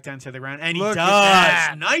take him back down to the ground. And he Look does. at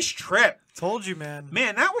that. Nice trip. Told you, man.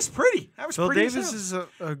 Man, that was pretty. That was Phil pretty. Davis is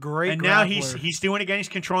a great And now grappler. he's doing it again. He's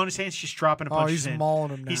controlling his hands, just dropping a punch. he's mauling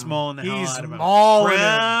him now. He's mauling the hell He's out of him. mauling him.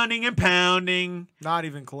 Grounding and pounding. Not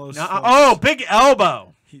even close. No, folks. oh, big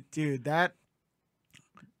elbow. Dude,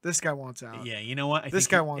 this guy wants out. Yeah, you know what? This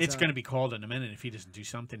guy wants it's out. going to be called in a minute if he doesn't do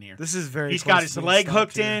something here. This is very. He's close got his to being leg stopped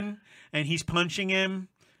hooked here. in, and he's punching him.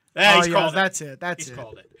 Oh, He's yeah, called it. that's it. That's He's it.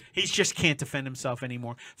 called it. He just can't defend himself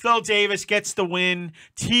anymore. Phil Davis gets the win.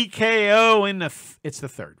 TKO in it's the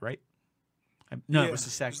third, right? No, Yeah, it was the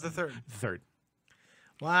second. It was the third. The third.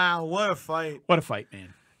 Wow, what a fight! What a fight,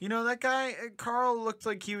 man. You know that guy Carl looked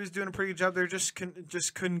like he was doing a pretty good job there. Just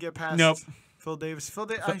couldn't get past. Nope. Phil Davis.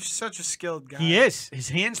 He's such a skilled guy. He is. His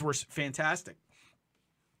hands were fantastic.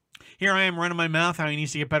 Here I am running my mouth how he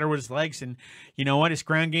needs to get better with his legs. And you know what? His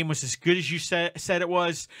ground game was as good as you said it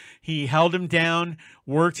was. He held him down,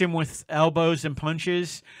 worked him with elbows and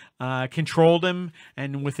punches, controlled him.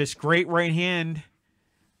 And with this great right hand,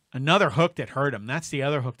 another hook that hurt him. That's the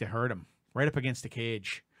other hook that hurt him, right up against the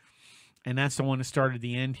cage. And that's the one that started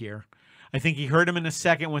the end here. I think he hurt him in the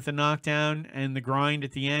second with the knockdown and the grind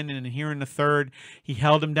at the end. And here in the third, he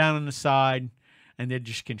held him down on the side and then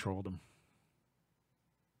just controlled him.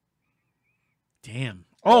 Damn.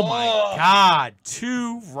 Oh, my God.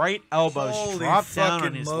 2 right elbows Holy dropped down on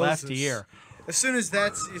fucking his Moses. left ear. As soon as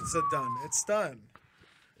it's done. It's done.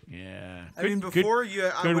 Yeah. I mean, before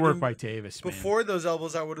good work by Davis, man. Before those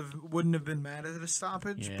elbows, I wouldn't have been mad at the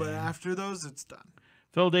stoppage. But Yeah. after those, it's done.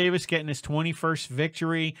 Phil Davis getting his 21st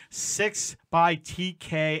victory, 6 by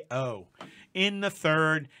TKO. In the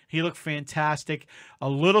third, he looked fantastic. A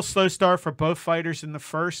little slow start for both fighters in the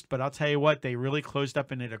first, but I'll tell you what, they really closed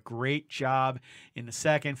up and did a great job in the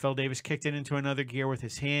second. Phil Davis kicked it into another gear with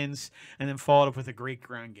his hands and then followed up with a great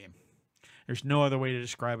ground game. There's no other way to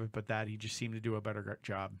describe it but that. He just seemed to do a better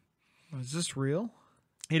job. Is this real?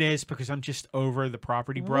 It is, because I'm just over the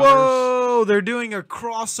Property Brothers. Whoa! They're doing a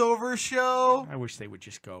crossover show. I wish they would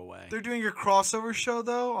just go away. They're doing a crossover show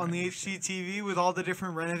though on the HGTV with all the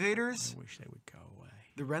different renovators. I wish they would go away.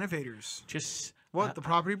 The renovators. Just What? The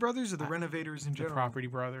Property Brothers or the renovators in the general? Property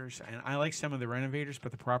Brothers, and I like some of the renovators,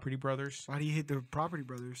 but the Property Brothers, Why do you hate the Property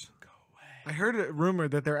Brothers? go away. I heard a rumor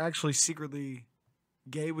that they're actually secretly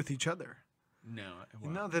gay with each other. No,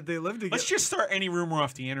 well, No, that they live together. let's just start any rumor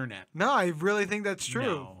off the internet. No, I really think that's true.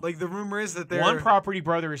 No. Like the rumor is that they're One Property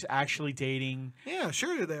Brother is actually dating. Yeah,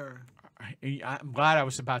 sure they are. I'm glad I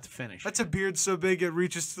was about to finish. That's a beard so big it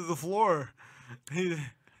reaches to the floor.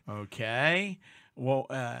 Okay. Well,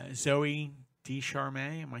 Zoe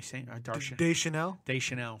Descharme, am I saying? Deschanel,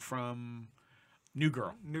 Deschanel from New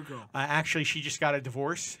Girl. new girl. Actually, she just got a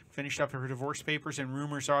divorce, finished up her divorce papers, and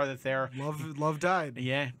rumors are that they're Love died.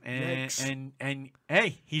 yeah, Yikes. and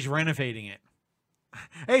hey, he's renovating it.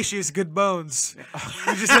 Hey, she has good bones.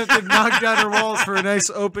 You just have to knock down her walls for a nice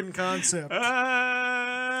open concept.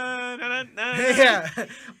 Yeah.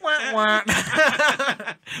 Wah, wah.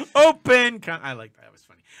 Open. I like that. It was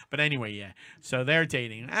funny. But anyway, yeah. So they're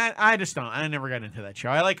dating. I just don't. I never got into that show.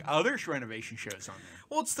 I like other renovation shows on there.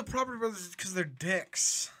 Well, it's the Property Brothers because they're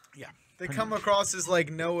dicks. Yeah. They pretty come much. across as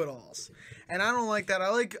like know-it-alls, and I don't like that. I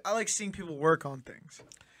like seeing people work on things.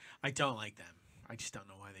 I don't like them. I just don't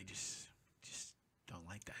know why they just don't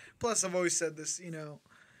like that. Plus, I've always said this.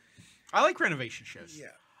 I like renovation shows. Yeah.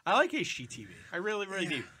 I like HGTV. I really, really Yeah.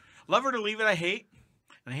 do. Love Her to Leave It, I hate.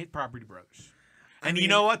 And I hate Property Brothers. And you mean,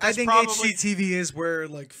 know what? I That's think probably... HGTV is where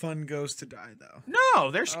like fun goes to die, though.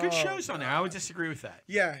 No, there's good Oh, shows on there. I would disagree with that.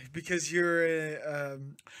 Yeah, because you're.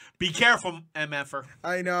 Be careful, MFer.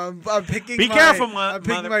 I know. I'm picking. Be my, careful, I'm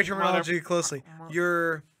picking my mother- terminology mother- closely.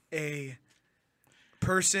 You're a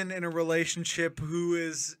person in a relationship who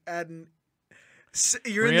is at an.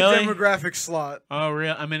 You're Really? in the demographic slot. Oh,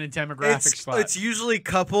 real? I'm in a demographic spot. It's usually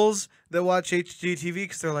couples that watch HGTV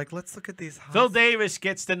because they're like, let's look at these houses. Phil Davis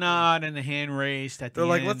gets the nod and the hand raised at the They're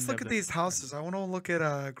like, end let's look of at the- these houses. I want to look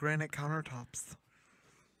at granite countertops.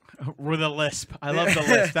 With a lisp. I love the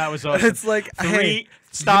lisp. That was awesome. It's like, Three hey,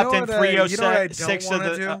 stopped you know in what, you know what I 306 don't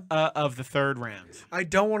of wanna of the third round. I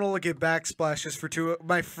don't want to look at backsplashes for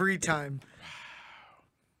my free time.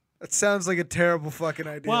 That sounds like a terrible fucking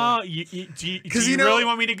idea. Well, do you really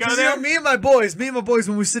want me to go 'cause, there? me and my boys,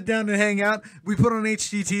 when we sit down and hang out, we put on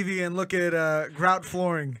HGTV and look at grout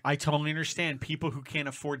flooring. I totally understand. People who can't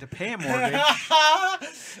afford to pay a mortgage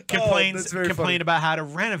that's very funny. complain about how to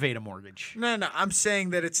renovate a mortgage. No, I'm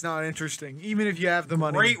saying that it's not interesting, even if you have the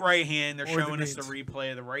money. Great right hand. They're Or the showing us the means.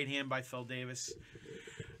 replay of the right hand by Phil Davis.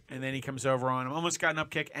 And then he comes over on him. Almost got an up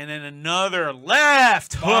kick. And then another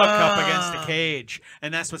left hook up against the cage.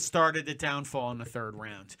 And that's what started the downfall in the third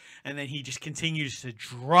round. And then he just continues to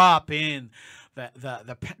drop in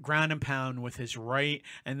the ground and pound with his right.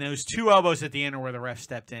 And those two elbows at the end are where the ref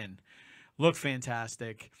stepped in. Look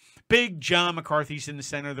fantastic. Big John McCarthy's in the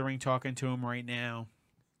center of the ring talking to him right now.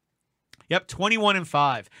 Yep,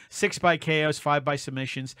 21-5. 6 by KOs, 5 by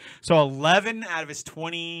submissions. So 11 out of his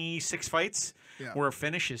 26 fights were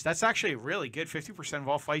finishes. That's actually really good. 50% of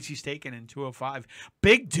all fights he's taken in 205.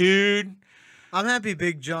 Big dude. I'm happy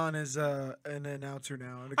Big John is an announcer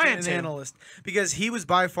now, I am an too. analyst, because he was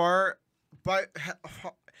by far,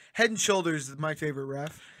 head and shoulders my favorite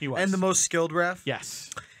ref. He was. And the most skilled ref. Yes.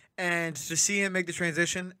 And to see him make the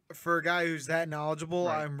transition for a guy who's that knowledgeable,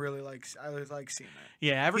 Right. I really like seeing that.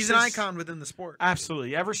 Yeah, He's an icon within the sport.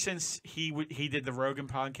 Absolutely. Ever since he did the Rogan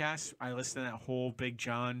podcast, I listened to that whole Big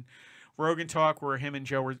John Rogan talk where him and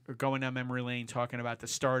Joe were going down memory lane talking about the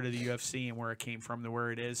start of the UFC and where it came from to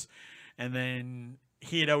where it is. And then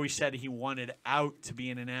he had always said he wanted out to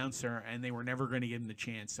be an announcer, and they were never going to give him the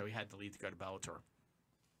chance, so he had to leave to go to Bellator.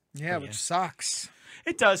 Yeah, which sucks.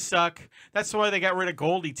 It does suck. That's why they got rid of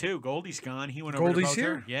Goldie too. Goldie's gone. He went over to Goldie's Bellator.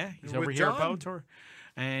 here? Yeah, he's With over here at John? Bellator.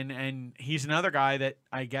 And he's another guy that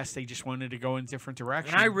I guess they just wanted to go in a different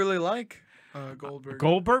direction. And I really like Goldberg.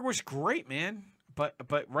 Goldberg was great, man.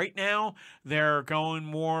 But right now they're going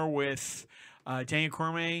more with Daniel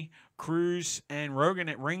Cormier, Cruz, and Rogan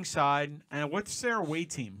at ringside. And what's their away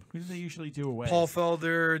team? Who do they usually do away? Paul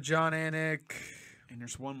Felder, John Anik. And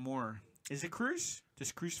there's one more. Is it Cruz?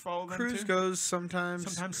 Does Cruz follow them Cruz too? goes sometimes.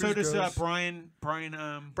 Sometimes. Cruz So does goes. Brian.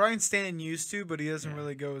 Brian Stanton used to, but he doesn't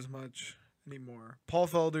really go as much anymore. Paul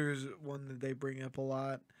Felder is one that they bring up a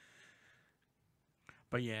lot.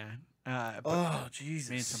 But yeah. Oh, Jesus.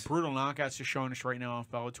 Man, some brutal knockouts are showing us right now off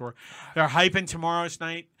Bellator. They're hyping tomorrow's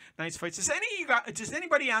night's fights. Does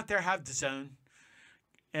anybody out there have DAZN?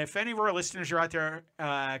 If any of our listeners are out there,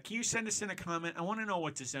 can you send us in a comment? I want to know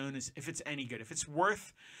what DAZN is, if it's any good, if it's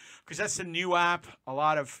worth, because that's the new app. A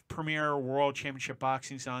lot of Premier World Championship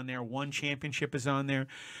Boxing's on there. One Championship is on there.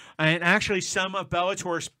 And actually some of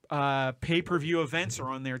Bellator's pay-per-view events are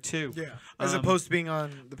on there too. Yeah, as opposed to being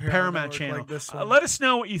on the Paramount Network channel. like this one. Let us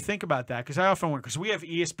know what you think about that, because I often wonder, because we have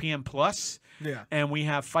ESPN Plus Yeah, and we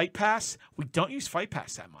have Fight Pass. We don't use Fight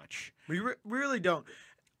Pass that much. we really don't.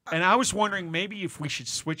 And I was wondering maybe if we should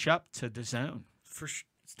switch up to DAZN.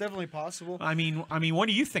 It's definitely possible. I mean, what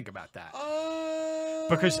do you think about that?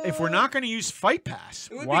 Because if we're not going to use Fight Pass,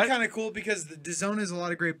 it would why? be kind of cool because the DAZN has a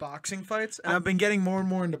lot of great boxing fights, and I've been getting more and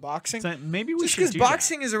more into boxing. So maybe we Just should because do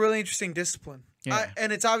boxing is a really interesting discipline. Yeah.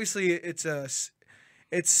 And it's obviously it's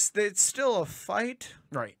still a fight,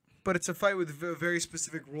 that. Right. but it's a fight with a very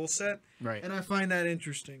specific rule set. Right. And I find that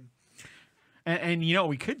interesting. And you know what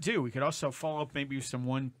we could do? We could also follow up maybe with some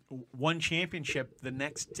one championship the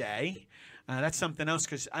next day. That's something else,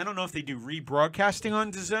 because I don't know if they do rebroadcasting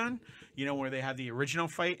on DAZN, you know, where they have the original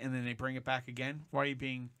fight and then they bring it back again. Why are you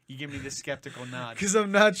give me this skeptical nod? Because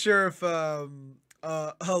I'm not sure if a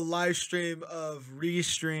live stream of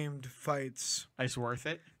restreamed fights It's worth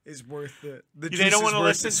it. is worth it. The They juice don't is want to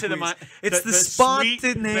worth listen to squeeze. the It's the sweet-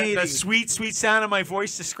 spontaneity. the sweet sound of my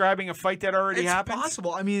voice describing a fight that already It's happened.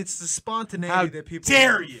 possible. I mean, it's the spontaneity How that people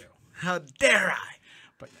dare love. you? How dare I?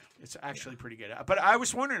 But no, it's actually pretty good. But I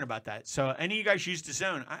was wondering about that. So any of you guys use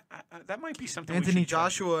DAZN? I that might be something. Anthony we should try.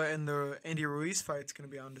 Joshua and the Andy Ruiz fight's going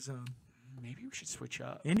to be on DAZN. Maybe we should switch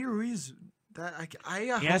up. Andy Ruiz, I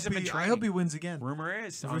hasn't been I hope he training. wins again. Rumor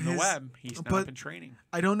is For on the his- web he's not but- been training.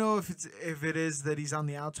 I don't know if it is that he's on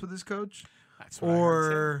the outs with his coach, That's what I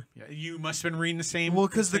heard or too. Yeah, you must have been reading the same. well,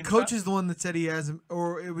 because the same coach stuff. is the one that said he hasn't,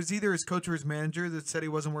 or it was either his coach or his manager that said he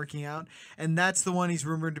wasn't working out, and that's the one he's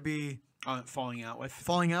rumored to be falling out with.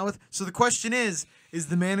 falling out with. So the question is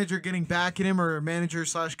the manager getting back at him, or manager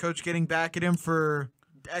 / coach getting back at him for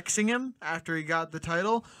Xing him after he got the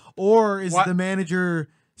title, or is What? the manager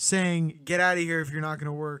saying, get out of here if you're not going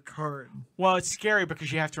to work hard? Well, it's scary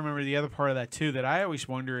because you have to remember the other part of that too. That I always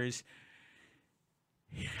wonder is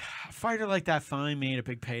A fighter like that finally made a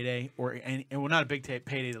big payday, well, not a big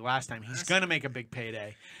payday the last time. He's gonna make a big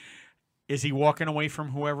payday. Is he walking away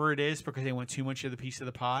from whoever it is because they want too much of the piece of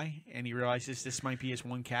the pie, and he realizes this might be his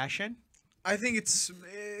one cash in? I think it's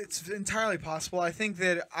entirely possible. I think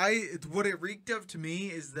that what it reeked of to me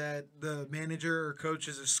is that the manager or coach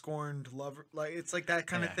is a scorned lover. Like it's like that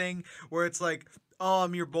kind of thing where it's like, oh,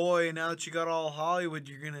 I'm your boy, and now that you got all Hollywood,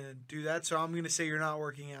 you're gonna do that. So I'm gonna say you're not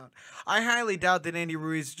working out. I highly doubt that Andy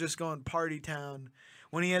Ruiz is just going party town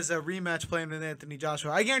when he has a rematch planned with Anthony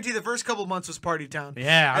Joshua. I guarantee the first couple months was party town.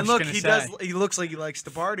 Yeah, and look, he looks like he likes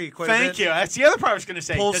to party quite a bit. Thank you. That's the other part I was going to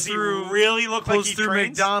say. Does he really look like he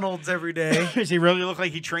trains? McDonald's every day. Does he really look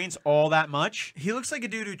like he trains all that much? He looks like a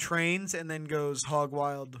dude who trains and then goes hog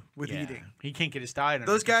wild with eating. He can't get his diet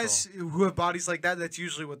under Those control. guys who have bodies like that, that's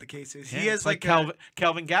usually what the case is. He has like Kelvin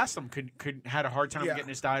Gastelum could had a hard time getting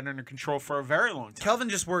his diet under control for a very long time. Kelvin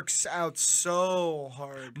just works out so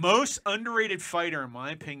hard. Most underrated fighter, in my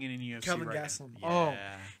opinion, in UFC. Kelvin right Gastelum. now. Oh,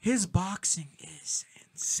 his boxing is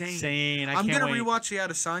insane. I'm gonna rewatch the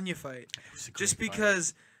Adesanya fight just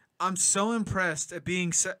because I'm so impressed at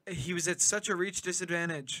being. He was at such a reach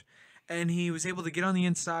disadvantage, and he was able to get on the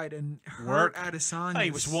inside and hurt Adesanya. Oh, he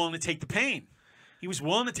was willing to take the pain.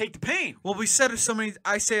 Well, we said it so many.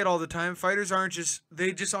 I say it all the time. Fighters aren't just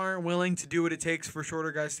aren't willing to do what it takes for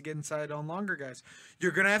shorter guys to get inside on longer guys.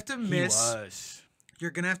 You're gonna have to miss. You're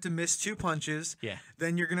going to have to miss 2 punches. Yeah.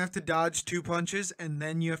 Then you're going to have to dodge 2 punches, and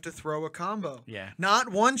then you have to throw a combo. Yeah. Not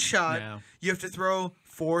 1 shot. No. You have to throw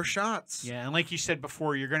 4 shots. Yeah, and like you said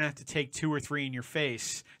before, you're going to have to take 2 or 3 in your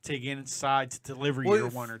face to get inside to deliver your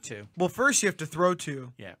 1 or 2. Well, first you have to throw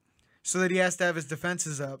 2. Yeah. So that he has to have his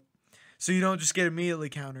defenses up, so you don't just get immediately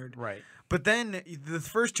countered. Right. But then the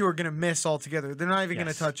first 2 are going to miss altogether. They're not even going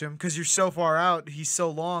to touch him because you're so far out. He's so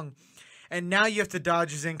long. And now you have to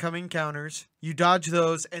dodge his incoming counters. You dodge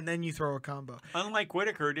those, and then you throw a combo. Unlike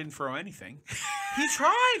Whitaker, who didn't throw anything. He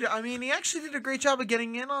tried. I mean, he actually did a great job of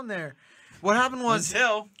getting in on there. What happened was...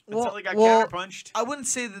 Until he got counterpunched. I wouldn't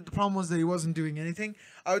say that the problem was that he wasn't doing anything.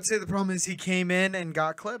 I would say the problem is he came in and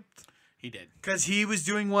got clipped. He did. Because he was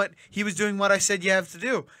doing what I said you have to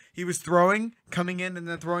do. He was throwing, coming in, and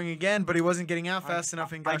then throwing again, but he wasn't getting out fast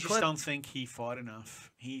enough and got clipped. I just don't think he fought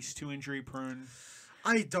enough. He's too injury prone.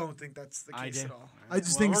 I don't think that's the case at all. I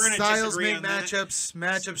just think styles make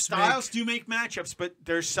matchups. Styles do make matchups, but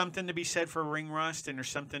there's something to be said for ring rust, and there's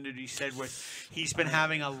something to be said with he's been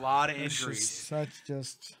having a lot of injuries. That's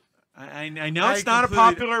just. I know it's not a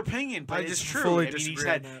popular opinion, but it's true. Fully I mean, he's disagree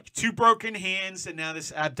had on that. 2 broken hands and now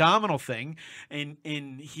this abdominal thing, and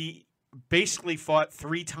he basically fought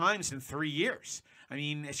 3 times in 3 years. I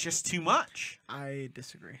mean, it's just too much. I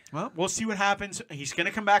disagree. Well, we'll see what happens. He's going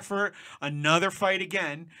to come back for another fight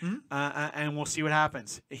again, and we'll see what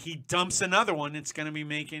happens. If he dumps another one, it's going to be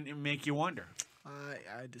make you wonder.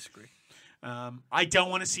 I disagree. I don't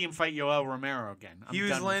want to see him fight Yoel Romero again. He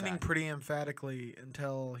was landing pretty emphatically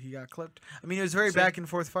until he got clipped. I mean, it was a very back and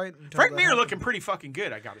forth fight. Frank Mir looking pretty fucking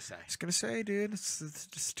good, I gotta say. I was gonna say, dude, it's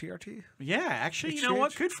just TRT. Yeah, actually, you know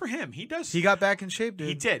what? Good for him. He does. He got back in shape, dude.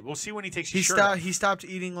 He did. We'll see when he takes his shirt off. He stopped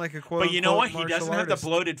eating like a quote. But you know what? He doesn't have the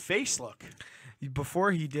bloated face look.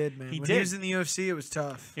 Before he did, man. When he was in the UFC, it was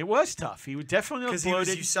tough. It was tough. He would definitely look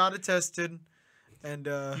bloated. Because he was USADA tested. And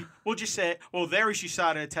we'll just say, well, there is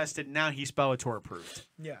USADA tested. Now he's Bellator approved.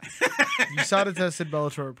 Yeah, USADA tested,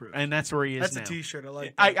 Bellator approved, and that's where he is. That's now. a T-shirt. I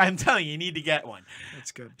like that. I'm telling you, you need to get one.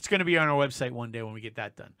 That's good. It's going to be on our website one day when we get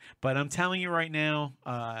that done. But I'm telling you right now,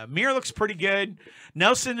 Mir looks pretty good.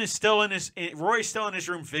 Nelson is still in his. Roy's still in his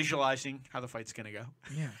room visualizing how the fight's going to go.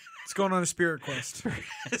 Yeah, it's going on a spirit quest.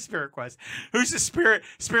 Spirit quest. Who's the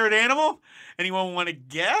spirit animal? Anyone want to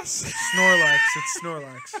guess? Snorlax. It's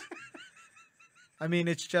Snorlax. I mean,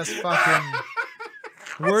 it's just fucking.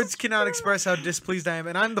 Words cannot express how displeased I am,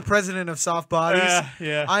 and I'm the president of soft bodies.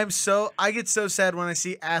 Yeah. I get so sad when I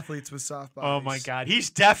see athletes with soft bodies. Oh my god,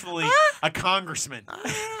 he's definitely a congressman.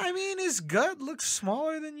 I mean, his gut looks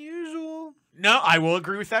smaller than usual. No, I will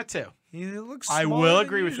agree with that too. He looks. I will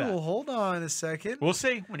agree with that. Hold on a second. We'll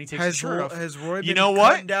see when he takes his shirt off. Has Roy been you know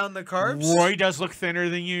what? cutting down the carbs? Roy does look thinner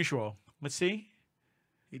than usual. Let's see.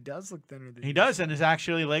 He does look thinner than he does, and his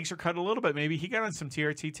legs are cut a little bit. Maybe he got on some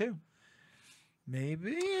TRT too.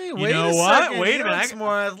 Maybe. You know what? Wait a minute.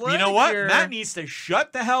 You know what? Matt needs to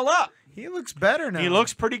shut the hell up. He looks better now. He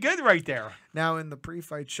looks pretty good right there. Now in the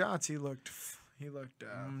pre-fight shots, he looked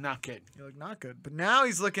not good. He looked not good. But now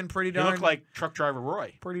he's looking pretty darn. He looked like truck driver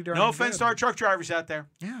Roy. Pretty darn. No offense to our truck drivers out there.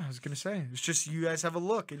 Yeah, I was gonna say it's just you guys have a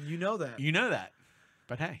look, and you know that. You know that.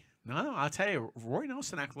 But hey. No, I'll tell you, Roy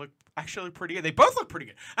Nelson looked actually pretty good. They both look pretty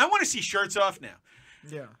good. I want to see shirts off now.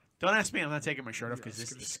 Yeah. Don't ask me. I'm not taking my shirt off because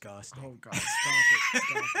this is disgusting. Oh God, stop it!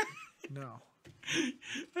 Stop it! No.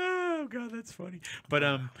 Oh God, that's funny. But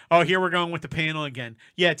oh, here we're going with the panel again.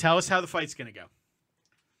 Yeah, tell us how the fight's gonna go.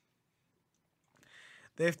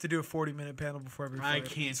 They have to do a 40-minute panel before every fight. I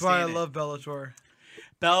can't That's why I stand it. love Bellator.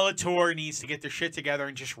 Bellator needs to get their shit together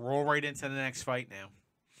and just roll right into the next fight now.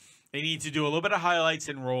 They need to do a little bit of highlights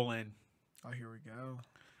and roll in. Oh, here we go.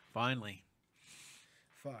 Finally.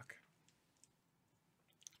 Fuck.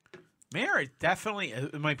 Mayer definitely,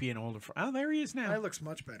 it might be an older. Oh, there he is now. That looks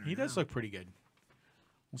much better. He does look pretty good.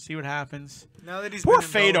 We'll see what happens. Now that he's Poor been in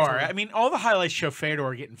Fedor. Bellator- I mean, all the highlights show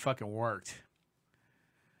Fedor getting fucking worked.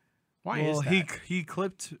 Why is Well, that? he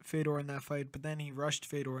clipped Fedor in that fight, but then he rushed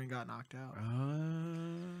Fedor and got knocked out.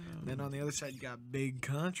 Then on the other side, you got Big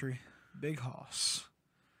Country, Big Hoss.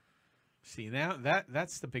 See, now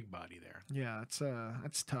that's the big body there. Yeah,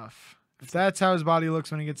 that's tough. If that's how his body looks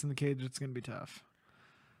when he gets in the cage, it's gonna be tough.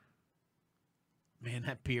 Man,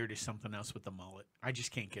 that beard is something else with the mullet. I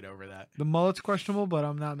just can't get over that. The mullet's questionable, but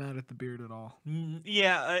I'm not mad at the beard at all.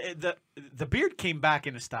 Yeah, the beard came back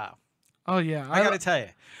into style. Oh yeah, I gotta tell you,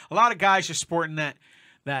 a lot of guys are sporting that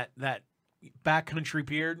backcountry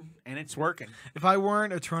beard, and it's working. If I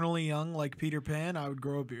weren't eternally young like Peter Pan, I would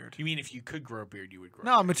grow a beard. You mean if you could grow a beard, you would grow?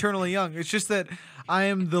 No, I'm eternally young. It's just that I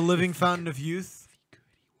am the living fountain of youth.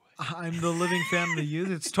 I'm the living fountain of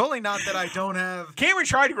youth. It's totally not that I don't have. Cameron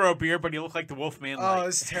tried to grow a beard, but he looked like the Wolfman. Oh,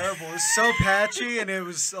 it's terrible. It was so patchy, and it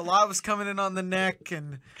was a lot was coming in on the neck,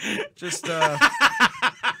 and just.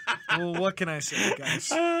 Well, what can I say, guys?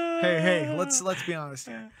 Hey, let's be honest.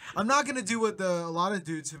 I'm not gonna do what a lot of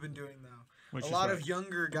dudes have been doing though. Which A is lot what? of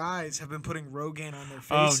younger guys have been putting Rogaine on their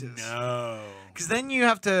Oh faces. no, Because then you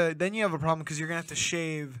have a problem because you're gonna have to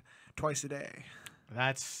shave twice a day.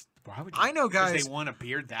 that's why would you? I know 'cause guys- they want a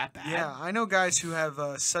beard that bad. Yeah, I know guys who have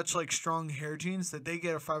such like strong hair genes that they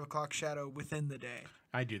get a 5 o'clock shadow within the day,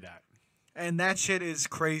 I do that. and that shit is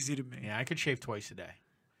crazy to me. Yeah, I could shave twice a day.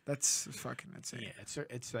 That's fucking insane. Yeah,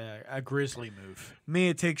 it's a grisly move. Me,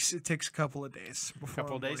 it takes a couple of days. Before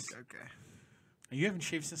Couple of I'm days? like, okay. You haven't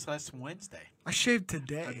shaved since last Wednesday. I shaved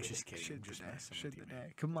today. I'm just kidding. Shaved I'm just today. messing Shaved with you,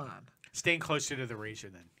 today. Come on. Staying closer to the razor,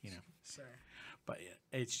 then you know. Sorry. But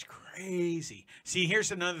yeah, it's crazy. See,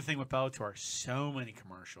 here's another thing with Bellator: so many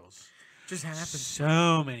commercials. Just happens.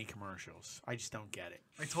 So many commercials. I just don't get it.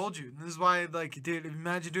 I told you. This is why, like, dude,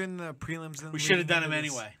 imagine doing the prelims. And We should have done leading them into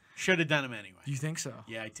this. anyway. Should have done them anyway. You think so?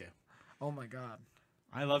 Yeah, I do. Oh my god.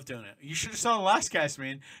 I love doing it. You should have saw the last cast,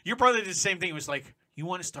 man. Your brother did the same thing. It was like, you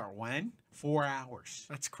want to start when? 4 hours.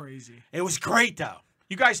 That's crazy. It was great, though.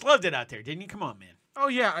 You guys loved it out there, didn't you? Come on, man. Oh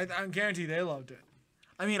yeah, I guarantee they loved it.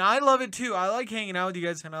 I mean, I love it too. I like hanging out with you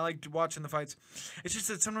guys, and I like watching the fights. It's just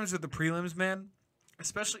that sometimes with the prelims, man,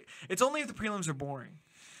 especially, it's only if the prelims are boring.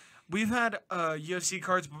 We've had UFC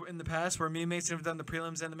cards in the past where me and Mason have done the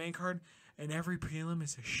prelims and the main card, and every prelim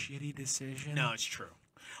is a shitty decision. No, it's true.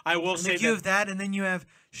 I will and say if you that. have that, and then you have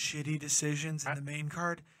shitty decisions in the main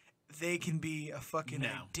card, they can be a fucking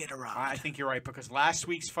No. Iditarod. I think you're right because last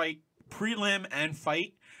week's fight, prelim and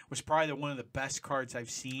fight, was probably one of the best cards I've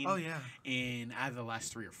seen. Oh, yeah. In out of the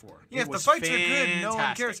last 3 or 4. Yeah, It if the was fights are good, no one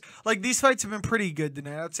fantastic. cares. Like, these fights have been pretty good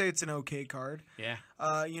tonight. I'd say it's an okay card. Yeah.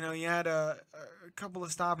 You know, you had a couple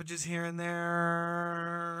of stoppages here and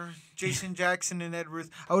there. Jason Jackson and Ed Ruth.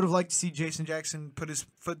 I would have liked to see Jason Jackson put his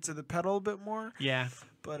foot to the pedal a bit more. Yeah.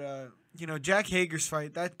 But, you know, Jack Hager's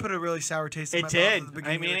fight, that put a really sour taste in It my did. mouth at the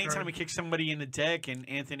I beginning mean, of the anytime card. we kick somebody in the dick and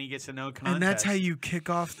Anthony gets a no contest. And that's how you kick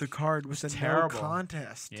off the card with a terrible. no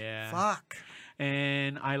contest. Yeah. Fuck.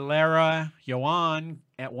 And Ilera Yoan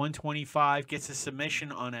at 125 gets a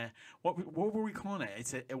submission on a what were we calling it?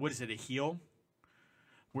 It's a what is it? A heel,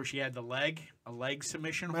 where she had a leg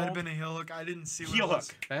submission. Might have hold? been a heel hook. I didn't see what heel it was.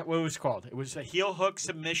 hook. That's what it was called. It was a heel hook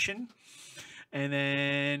submission, and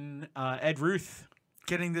then Ed Ruth.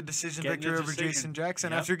 Getting the decision Getting the victory over decision. Jason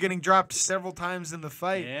Jackson Yep. after getting dropped several times in the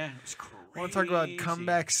fight. Yeah, it was crazy. I want to talk about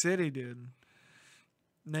comeback city, dude.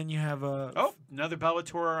 And then you have Oh, another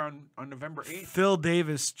Bellator on November 8th. Phil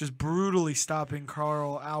Davis just brutally stopping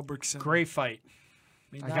Carl Albrechtsen. Great fight.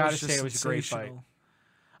 mean, I that gotta was say just it was a great sensational. fight.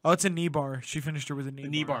 Oh, it's a knee bar. She finished her with a knee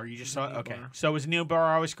Knee bar. bar. You just It's saw a it? knee Okay. bar. So it was a knee bar.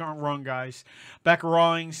 I was going wrong, guys. Becca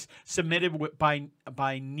Rawlings submitted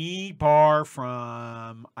by knee bar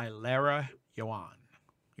from Ilera Joanna.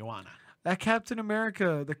 That Captain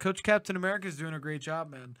America, the coach Captain America is doing a great job,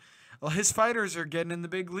 man. Well, his fighters are getting in the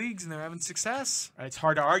big leagues and they're having success. It's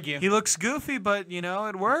hard to argue. He looks goofy, but, you know,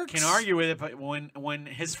 it works. Can argue with it, but when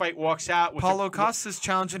his fight walks out with Paulo Costa's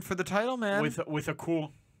challenging for the title, man. with a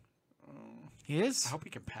cool, He is. I hope he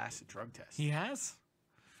can pass the drug test. He has.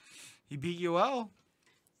 He beat UL.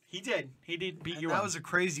 He did. He did beat And you that up. was a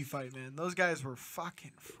crazy fight, man. Those guys were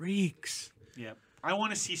fucking freaks. Yep. I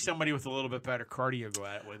want to see somebody with a little bit better cardio go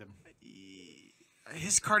at it with him.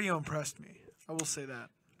 His cardio impressed me. I will say that.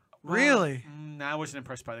 Well, Really? I wasn't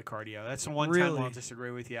impressed by the cardio. That's the one Really? time I'll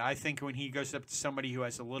disagree with you. I think when he goes up to somebody who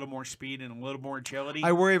has a little more speed and a little more agility,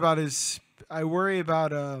 I worry about his. I worry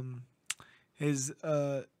about his.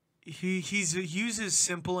 He uses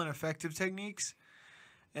simple and effective techniques,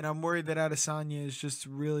 and I'm worried that Adesanya is just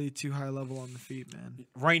really too high level on the feet, man.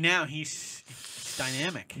 right now he's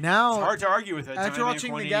dynamic. Now, It's hard to argue with it. after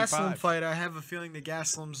watching the Gastelum fight, I have a feeling that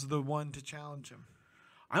Gastelum's the one to challenge him.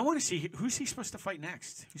 I want to see who's he supposed to fight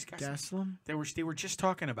next. Who's Gastelum? They were just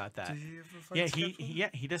talking about that. Does he have a fight Yeah,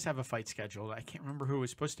 scheduled? he does have a fight scheduled. I can't remember who. It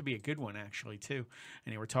was supposed to be a good one actually too,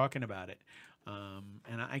 and they were talking about it.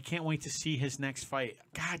 And I can't wait to see his next fight.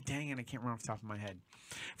 God dang it, I can't remember off the top of my head.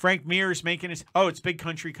 Frank Mir is making his. Oh, it's Big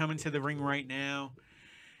Country coming to the ring right now.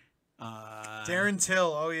 Darren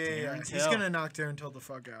Till. Oh yeah, Darren yeah. He's Till. gonna knock Darren Till the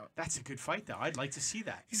fuck out. That's a good fight though. I'd like to see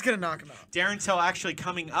that. He's gonna knock him out. Darren Till actually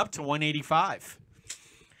coming up to 185.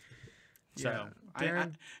 So Yeah, Darren,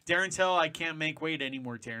 Darren- Darren Till, I can't make weight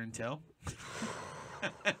anymore. Darren Till,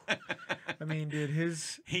 I mean, dude,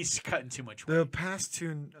 he's cutting too much weight. the past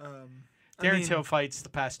two. Darren Till fights the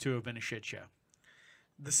past two have been a shit show.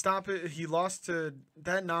 The stop it. He lost to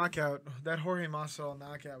that knockout. That Jorge Masvidal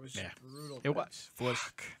knockout was just Yeah. brutal. It man.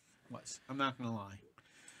 was. I'm not gonna lie.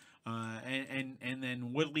 And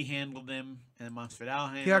then Woodley handled him, and Masvidal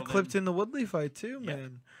handled him. He got clipped in the Woodley fight too, Yeah.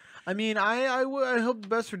 man. I mean, I hope the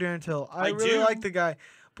best for Darren Till. I really do. like the guy,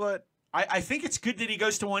 but I think it's good that he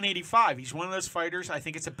goes to 185. He's one of those fighters. I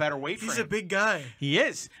think it's a better weight for he's him. a big guy. He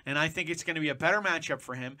is, and I think it's going to be a better matchup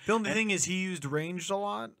for him. The only thing is he used ranged a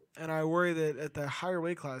lot, and I worry that at the higher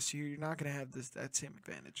weight class you're not going to have that same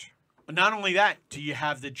advantage. Not only that, do you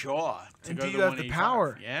have the jaw to And go do to you have the 185?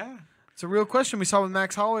 power? Yeah. It's a real question we saw with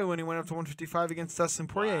Max Holloway when he went up to 155 against Dustin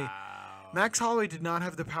Poirier. Wow. Max Holloway did not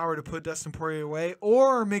have the power to put Dustin Poirier away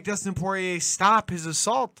or make Dustin Poirier stop his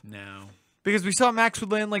assault. No. Because we saw Max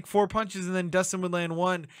would land like 4 punches and then Dustin would land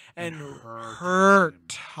one and hurt hurt him.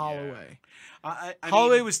 Holloway. I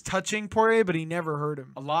Holloway mean, was touching Poirier, but he never hurt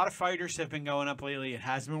him. a lot of fighters have been going up lately. It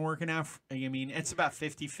has been working out. I mean, it's about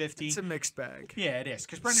 50-50. It's a mixed bag. Yeah, it is.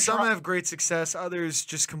 Because Brendan Some Schaub, have great success, others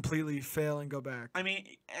just completely fail and go back. I mean,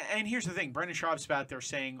 and here's the thing. Brendan Schaub's out there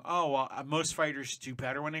saying, oh, well, most fighters do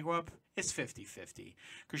better when they go up. It's 50-50.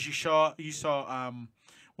 Because you saw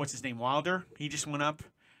what's his name, Wilder? He just went up,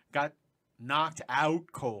 got knocked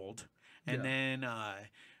out cold. And then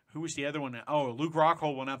who was the other one? Oh, Luke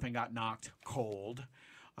Rockhold went up and got knocked cold.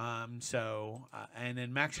 And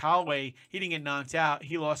then Max Holloway, he didn't get knocked out.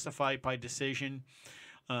 He lost the fight by decision.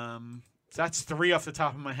 So that's 3 off the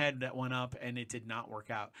top of my head that went up, and it did not work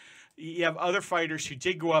out. You have other fighters who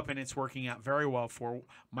did go up, and it's working out very well for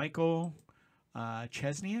Michael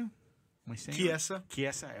Chesnia. Am I saying it right? Chiesa?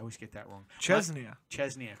 Chiesa. I always get that wrong. Chesnia.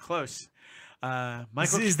 Chesnia. Close.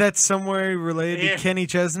 Michael. Is that somewhere related Yeah. to Kenny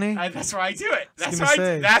Chesney? That's why I do it. That's gonna why.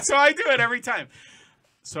 say. That's why I do it every time.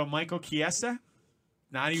 So Michael Chiesa.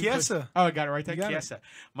 Not even close. Chiesa. Oh, I got it right there. You got it. Chiesa.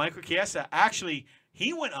 Michael Chiesa. Actually,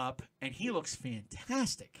 he went up and he looks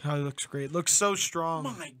fantastic. Oh, he looks great. Looks so strong.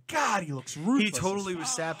 My God, he looks ruthless. He totally as was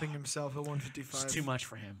fuck. sapping himself at 155. It's too much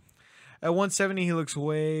for him. At 170, he looks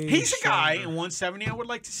way. He's a guy in stronger. 170 I would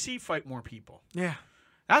like to see fight more people. Yeah.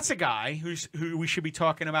 That's a guy who we should be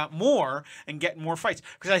talking about more and getting more fights.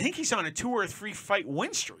 Because I think he's on a 2 or 3 fight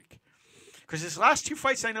win streak. Because his last 2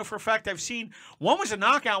 fights I know for a fact I've seen, one was a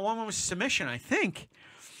knockout, one was a submission, I think.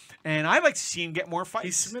 And I'd like to see him get more fights.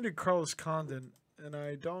 He submitted Carlos Condon, and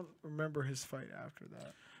I don't remember his fight after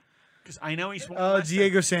that. Because I know he's won.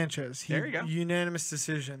 Diego Sanchez. There you go. Unanimous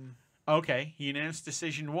decision. Okay, unanimous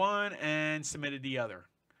decision 1 and submitted the other.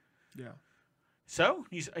 Yeah. So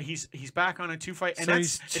he's back on a 2 fight, and So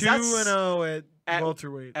that's he's 2-0 at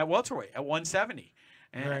welterweight. at welterweight at 170.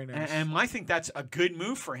 And, Very nice. and I think that's a good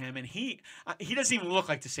move for him. And he doesn't even look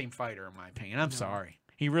like the same fighter, in my opinion. I'm sorry.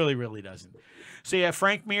 He really, really doesn't. So you have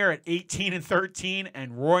Frank Mir at 18-13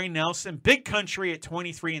 and Roy Nelson, Big Country at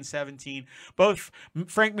 23-17. Both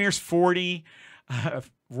Frank Mir's 40,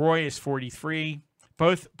 Roy is 43.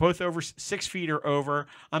 Both over 6 feet or over.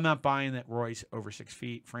 I'm not buying that Roy's over 6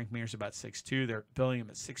 feet. Frank Mir's about 6'2". They're billing him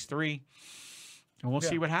at 6'3". And we'll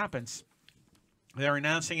see what happens. They're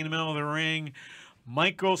announcing in the middle of the ring.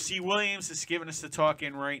 Michael C. Williams is giving us the talk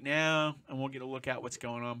in right now, and we'll get a look at what's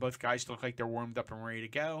going on. Both guys look like they're warmed up and ready to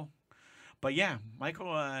go. But yeah,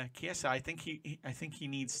 Michael Chiesa, I think he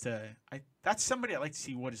needs to. That's somebody I'd like to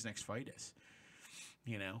see what his next fight is.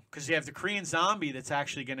 You know, because you have the Korean Zombie that's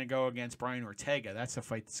actually going to go against Brian Ortega. That's a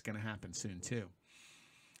fight that's going to happen soon too.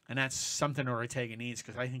 And that's something Ortega needs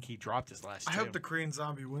because I think he dropped his last I two. hope the Korean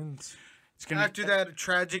Zombie wins. It's gonna After that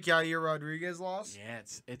tragic Yair Rodriguez loss. Yeah,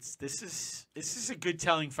 this is a good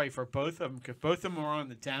telling fight for both of them because both of them are on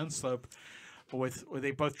the downslope with where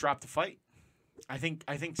they both dropped the fight. I think.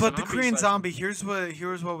 But the Zombie's Korean like- Zombie, here's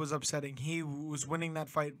what was upsetting. He was winning that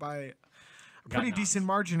fight by a pretty knocked. decent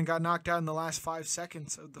margin and got knocked out in the last 5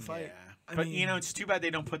 seconds of the fight. Yeah. I But mean, it's too bad they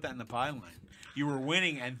don't put that in the byline. You were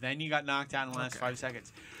winning and then you got knocked out in the last 5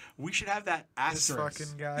 seconds. We should have that this asterisk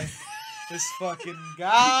fucking guy. This fucking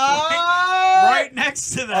guy. right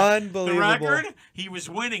next to the Unbelievable. record. He was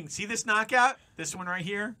winning. See this knockout? This one right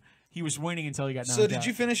here. He was winning until he got knocked out. So did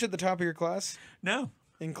you finish at the top of your class No.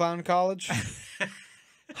 in clown college?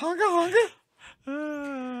 Honga.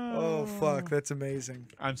 Oh fuck, that's amazing.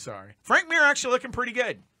 I'm sorry. Frank Mir actually looking pretty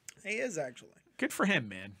good. He is actually. Good for him,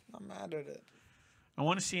 man. I'm mad at it. I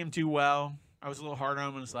want to see him do well. I was a little hard on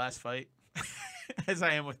him in his last fight, as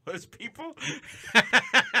I am with most people.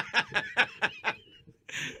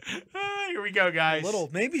 Here we go, guys. A little,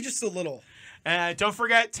 maybe just a little. Don't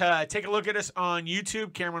forget to take a look at us on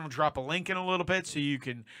YouTube. Cameron will drop a link in a little bit so you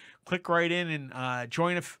can click right in and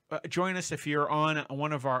join us if you're on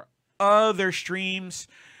one of our other streams,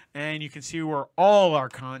 and you can see where all our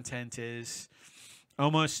content is.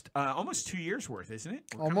 Almost 2 years worth, isn't it?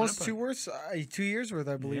 We're coming Almost up 2 years. 2 years worth,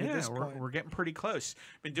 I believe. Yeah, at this point. we're getting pretty close.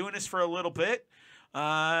 Been doing this for a little bit.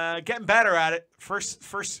 Getting better at it. First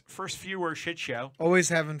few were a shit show. Always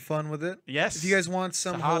having fun with it. Yes. If you guys want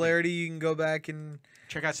some a hobby. hilarity, you can go back and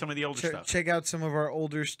Check out some of the older stuff. check out some of our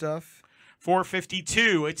older stuff.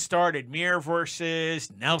 4:52. It started. Mir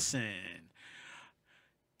versus Nelson.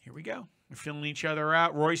 Here we go. We're feeling each other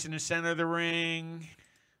out. Royce in the center of the ring.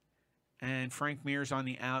 And Frank Mir's on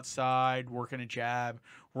the outside, working a jab.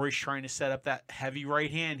 Royce trying to set up that heavy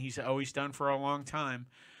right hand he's always done for a long time.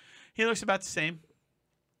 He looks about the same.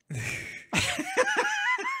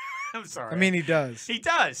 I'm sorry. I mean, he does. He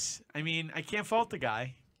does. I mean, I can't fault the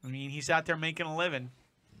guy. I mean, he's out there making a living,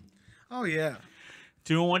 Oh yeah.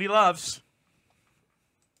 doing what he loves.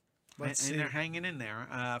 Let's and see. they're hanging in there.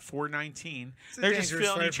 4:19. It's a They're just dangerous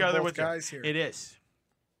feeling fight each for other both with guys here. It is.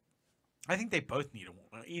 I think they both need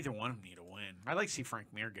either one of them need a win. I'd like to see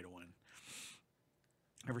Frank Mir get a win.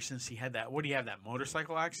 Ever since he had that, what do you have, that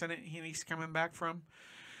motorcycle accident he's coming back from?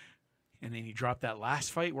 And then he dropped that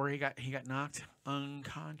last fight where he got knocked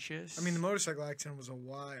unconscious. I mean, the motorcycle accident was a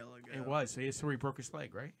while ago. It was. So he broke his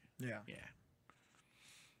leg, right? Yeah. Yeah.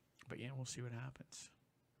 But yeah, we'll see what happens.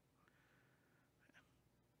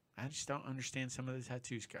 I just don't understand some of the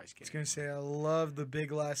tattoos guys I was get. gonna say, I love the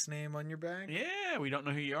big last name on your back. Yeah, we don't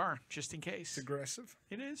know who you are, just in case. It's aggressive.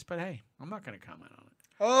 It is, but hey, I'm not going to comment on it.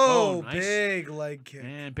 Oh, nice. big leg kick.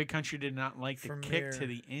 And Big Country did not like the From kick Mir. to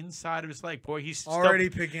the inside of his leg. Boy, he's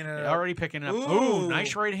Already still, picking it up. already picking it up. Ooh. Ooh,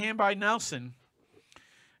 nice right hand by Nelson.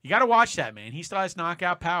 You got to watch that, man. He still has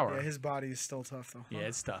knockout power. Yeah, his body is still tough though. Yeah,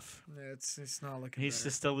 it's tough. Yeah, it's not looking. He's better.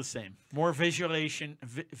 just still the same. More visualization.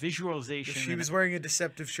 She than- was wearing a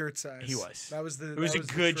deceptive shirt size. He was. That was the. It was that a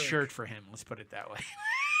the good trick. shirt for him. Let's put it that way.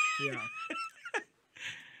 Yeah.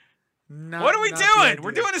 Not- What are we not the doing? We're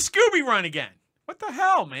idea. doing a Scooby run again. What the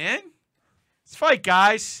hell, man? Let's fight,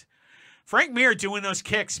 guys. Frank Mir doing those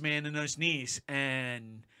kicks, man, and those knees,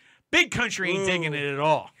 and Big Country ain't digging Ooh. it at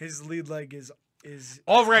all. His lead leg is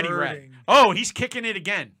Already hurting. red. Oh, he's kicking it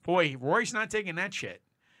again. Boy, Roy's not digging that shit.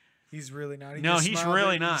 He's really not. He No, just he's smiled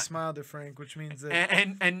really at, not. He smiled at Frank, which means that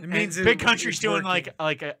And It means Big it- Country's it's doing working.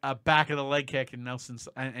 like a back of the leg kick, and Nelson's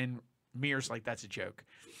and Mir's like, that's a joke.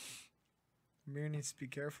 Mir needs to be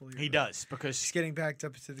careful here. He does, because He's getting backed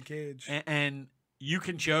up to the cage. and you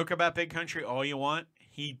can joke about Big Country all you want.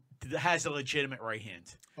 He has a legitimate right hand.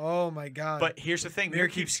 Oh my God! But here's the thing: Mir Mir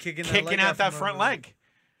keeps keeps kicking that leg out out that from front under. leg.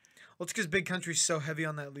 Well, it's because Big Country's so heavy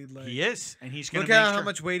on that lead leg. He is, and he's going Look to make at sure how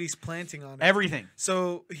much weight he's planting on it. everything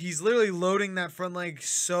So he's literally loading that front leg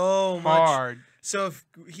so much. hard. So if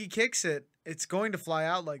he kicks it, it's going to fly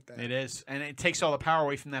out like that. It is, and it takes all the power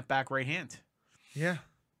away from that back right hand. Yeah.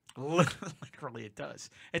 Literally, it does.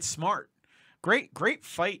 It's smart. Great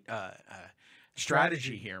fight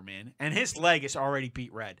strategy here, man. And his leg is already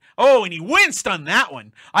beat red. Oh, and he winced on that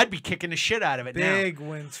one. I'd be kicking the shit out of it now. Big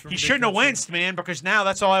wins from He Big shouldn't have Country. winced, man, because now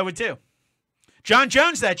that's all I would do. John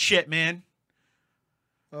Jones, that shit, man.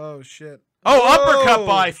 Oh shit. Oh, Whoa. uppercut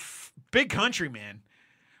by Big Country, man.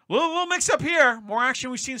 Little mix up here. More action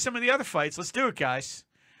we've seen in some of the other fights. Let's do it, guys.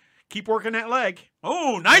 Keep working that leg.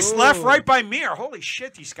 Oh, nice Ooh. left right by Mir. Holy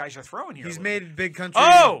shit, these guys are throwing here. He's a little made bit. Big Country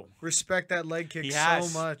Oh! respect that leg kick He so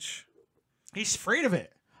has. much. He's afraid of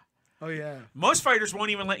it. Oh yeah. Most fighters won't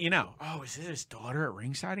even let you know. Oh, is it his daughter at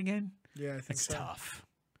ringside again? Yeah, I think It's so. tough.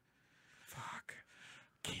 Fuck.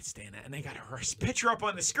 Can't stand that. And they got her picture up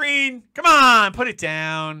on the screen. Come on, put it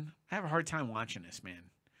down. I have a hard time watching this, man.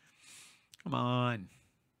 Come on.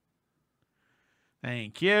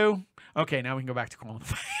 Thank you. Okay, now we can go back to calling the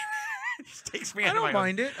fight. It just takes me out I of don't my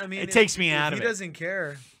mind it. I mean, it takes me if out of he it. doesn't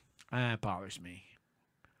care. It bothers me.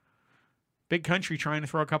 Big country trying to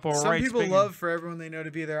throw a couple of Some rights. people big- love for everyone they know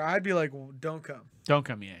to be there. I'd be like, well, don't come. Don't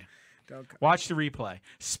come, yeah. Don't come. Watch the replay.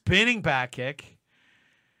 Spinning back kick.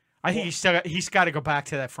 I think he's got to go back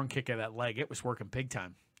to that front kick of that leg. It was working big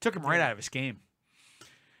time. Took him right out of his game.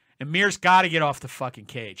 And Mir's got to get off the fucking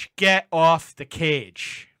cage. Get off the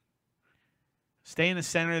cage. Stay in the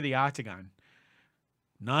center of the octagon.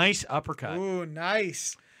 Nice uppercut. Ooh,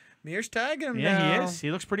 nice. Mir's tagging him now. Yeah, he is.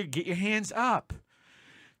 He looks pretty. Get your hands up.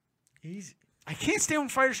 Easy. I can't stand when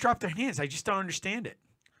fighters drop their hands. I just don't understand it.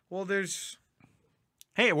 Well, there's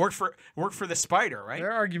Hey, it worked for the spider, right?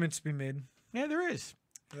 there are arguments to be made. Yeah, there is.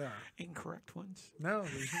 There are. Incorrect ones. No.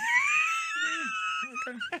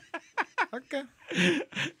 Okay.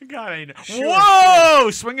 God, I know. Sure,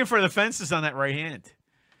 Whoa! Swinging for the fences on that right hand.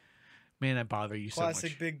 Man, that bother you so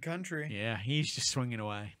Classic much. big country. Yeah, he's just swinging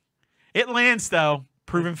away. It lands, though.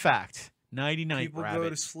 Proven fact. Nighty-night, People rabbit. go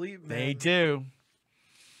to sleep, man. They do.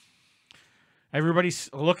 Everybody's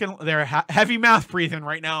looking. They're heavy mouth breathing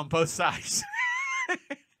right now on both sides.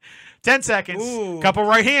 10 seconds. Ooh. Couple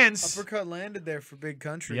right hands. Uppercut landed there for big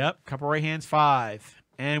country. Yep. Couple right hands. 5.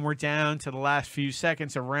 And we're down to the last few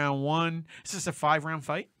seconds of round 1. Is this a 5-round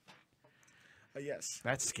fight? Yes.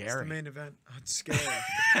 That's It's the scary. main event. Oh, it's scary.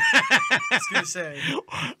 I was going to say.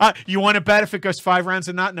 You want to bet if it goes 5 rounds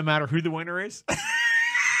or not, no matter who the winner is?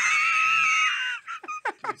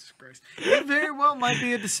 Jesus Christ. It very well might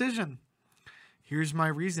be a decision. Here's my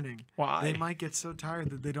reasoning. Why? They might get so tired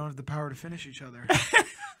that they don't have the power to finish each other.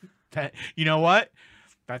 You know what?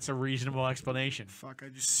 That's a reasonable explanation. Fuck, I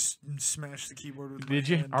just smashed the keyboard with Did my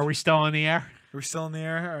you? hand. Are we still on the air? Are we still in the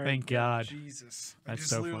air? All right. Thank God. Jesus. I That's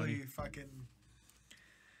just so literally funny. fucking...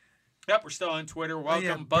 Yep, we're still on Twitter. Welcome,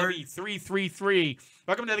 yeah, Bubby333.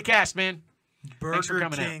 Welcome to the cast, man. Thanks for Burger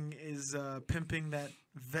coming out. King is pimping that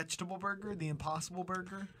vegetable burger, the Impossible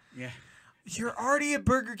Burger. Yeah. You're already at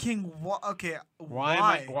Burger King. Okay,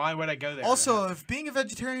 Why would I go there? Also, if being a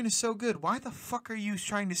vegetarian is so good, why the fuck are you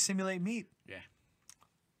trying to simulate meat? Yeah.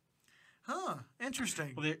 Huh.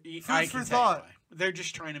 Interesting. Well, Food I for can tell you thought. why. They're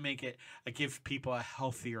just trying to make it give people a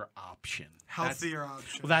healthier option. Healthier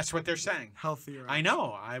option. Well, that's what they're saying. Healthier option. I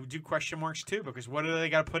know. I would do question marks too because what do they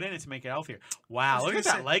got to put in it to make it healthier? Wow, was look at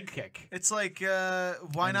gonna that say- leg kick. It's like, why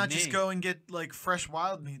And not the just knee. go and get like fresh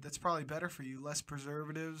wild meat? That's probably better for you. Less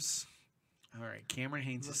preservatives. All right, Cameron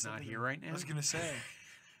Haynes is not here right now. I was gonna say.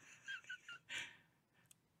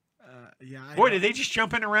 Yeah. Boy, did they just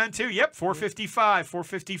jump in around too? Yep, 455,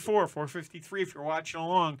 454, 453. If you're watching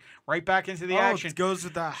along, right back into the action. It goes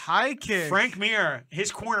with that high kick. Frank Mir,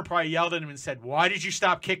 his corner probably yelled at him and said, "Why did you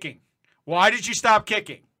stop kicking? Why did you stop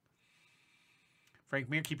kicking?" Frank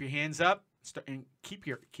Mir, keep your hands up and keep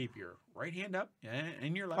your right hand up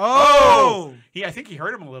and your left. Oh! I think he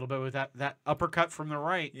hurt him a little bit with that uppercut from the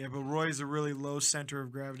right. Yeah, but Roy's a really low center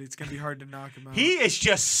of gravity. It's gonna be hard to knock him out. He is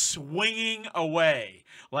just swinging away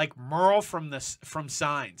like Merle from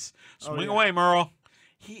Signs. Swing yeah. away, Merle.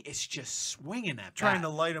 He is just swinging at trying that.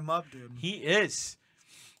 to light him up, dude. He is.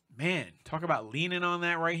 Man, talk about leaning on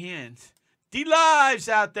that right hand. D-Lives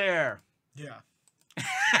out there. Yeah.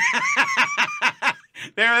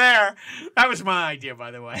 There. That was my idea, by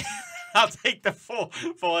the way. I'll take the full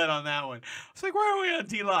hit on that one. It's like, why are we on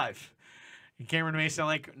D-Live? And Cameron Mason,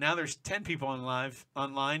 like, now there's 10 people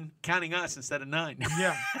online, counting us instead of 9.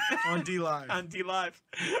 Yeah. On D Live. On D-Live.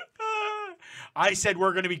 I said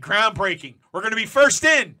we're going to be groundbreaking. We're going to be first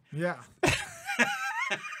in. Yeah.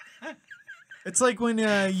 It's like when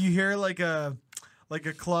you hear like a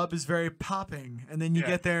club is very popping, and then you Yeah.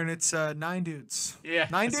 get there and it's 9 dudes. Yeah,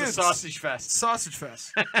 9 it's dudes. a sausage fest. Sausage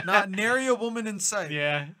fest. Not nary a woman in sight.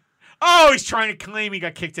 Yeah. Oh, he's trying to claim he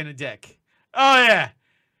got kicked in the dick. Oh, yeah.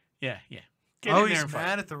 Yeah. Get in there he's and fight.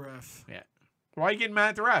 mad at the ref Yeah. Why are you getting mad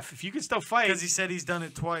at the ref? If you can still fight, because he said he's done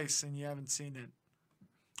it twice and you haven't seen it.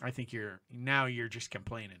 I think you're just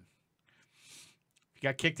complaining. You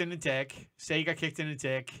got kicked in the dick. Say you got kicked in the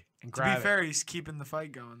dick and To grab be it. fair, he's keeping the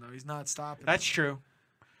fight going though. He's not stopping. That's true.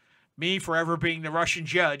 Me forever being the Russian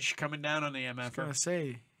judge coming down on the I was MF. gonna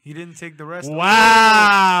say he didn't take the rest.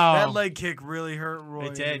 Wow. That leg kick really hurt Roy.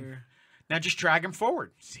 It did. there. Now just drag him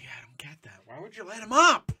forward. See, I don't get that. Why would you let him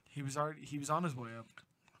up? He was on his way up.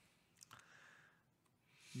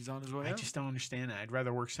 He's on his way I up. just don't understand that. I'd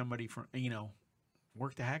rather work somebody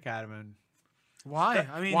work the heck out of him. Why?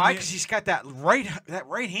 I mean, why? Because he's got that right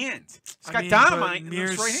hand. He's got I mean, dynamite but in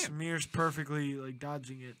his right hand. Mir's perfectly like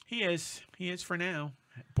dodging it. He is for now.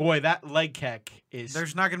 Boy, that leg kick is.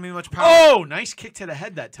 There's not going to be much power. Oh, nice kick to the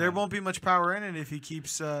head that time. There won't be much power in it if he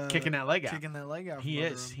keeps kicking that leg out. Kicking that leg out. He from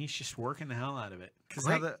under is. him. He's just working the hell out of it. Because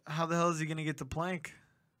Great. how the hell is he going to get the plank?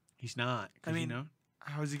 He's not. I mean, you know,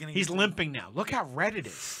 how is he going to? he's limping now. Look how red it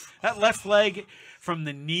is. That left leg from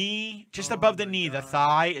the knee, just above the knee, the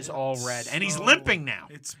thigh is all red, and he's limping now.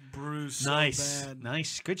 It's bruised. Nice, So bad.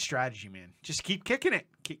 nice, good strategy, man. Just keep kicking it.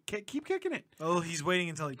 Keep kicking it. Oh, he's waiting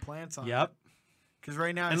until he plants on. Yep. Because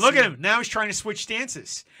right now, And look at him. Now he's trying to switch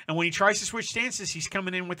stances. And when he tries to switch stances, he's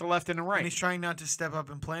coming in with the left and the And right. he's trying not to step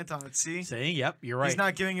up and plant on it. See? See? Yep, you're right. He's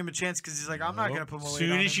not giving him a chance because he's like, I'm not going to put my weight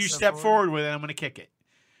Soon on as it you and step forward with it, I'm going to kick it.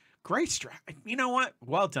 Great strat. You know what?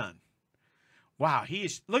 Well done. Wow, he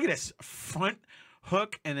is. Look at this front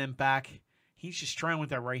hook and then back. He's just trying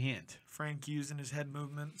with that right hand. Frank using his head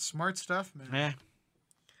movement. Smart stuff, man. Yeah,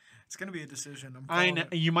 It's going to be a decision. I'm I calling know.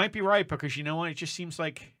 it. You might be right because you know what? It just seems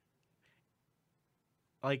like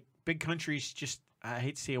big countries just. I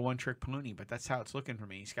hate to say a one-trick pony, but that's how it's looking for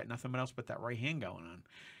me. He's got nothing else but that right hand going on.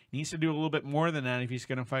 He needs to do a little bit more than that if he's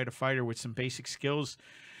going to fight a fighter with some basic skills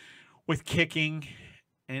with kicking.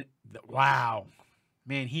 And wow,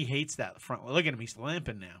 man, he hates that front. Look at him; he's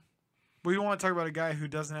limping now. We don't want to talk about a guy who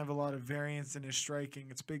doesn't have a lot of variance in his striking.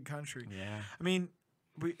 It's big country. Yeah, I mean,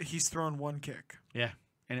 he's thrown one kick. yeah,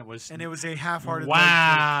 and it was a half-hearted leg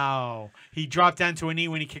wow. He dropped down to a knee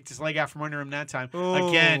when he kicked his leg out from under him that time. kick. Oh,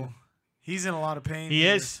 Again, he's in a lot of pain. he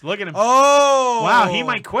here. is. Look at him. Oh, Wow, he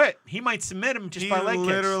might quit. He might submit him just He by leg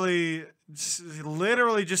literally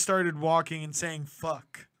just started walking and saying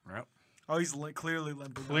 "fuck." kicks. Yep. Oh, he's clearly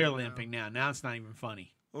limping. Clearly limping now. Now it's not even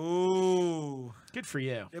funny. Oh, Good for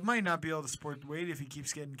you. it might not be able to support the weight if he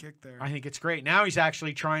keeps getting kicked there. I think it's great. Now he's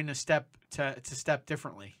actually trying to step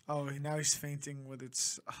differently. Oh, now he's fainting with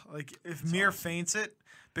its like if Mir faints it,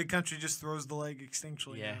 Big Country just throws the leg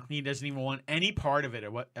instinctually. Yeah, now. he doesn't even want any part of it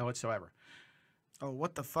whatsoever. Oh,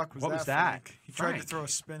 what the fuck was What that? was that? Frank? He tried to Frank. throw a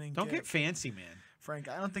spinning. Don't kick. get fancy, man. Frank,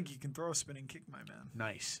 I don't think you can throw a spinning kick, my man.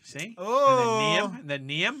 Nice. See? Oh. And then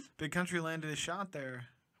knee him. Big Country landed a shot there.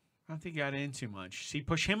 I don't think he got in too much. See,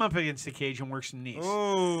 push him up against the cage and work some knees.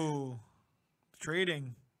 Oh,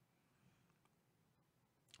 trading.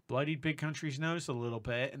 Bloodied Big Country's nose a little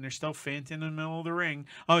bit, and they're still fainting in the middle of the ring.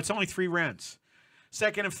 Oh, it's only 3 rounds.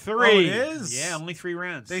 Second of 3. Oh, it is? Yeah, only 3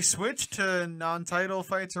 rounds. They switched to non-title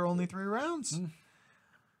fights are only 3 rounds.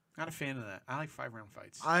 Not a fan of that. I like 5-round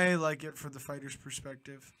fights. I like it for the fighter's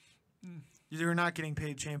perspective. You're not getting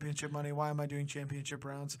paid championship money. Why am I doing championship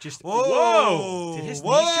rounds? Just whoa! Did his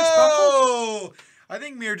knees just buckle? Whoa! I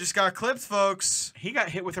think Mir just got clipped, folks. He got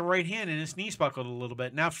hit with a right hand, and his knees buckled a little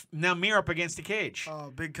bit. Now Mir up against the cage.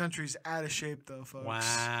 Oh, Big Country's out of shape, though, folks.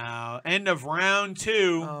 Wow. End of round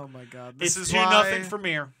 2. Oh, my God. It's This is 2-0 for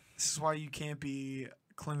Mir. This is why you can't be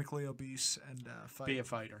clinically obese and fight. Be a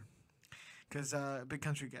fighter. Because Big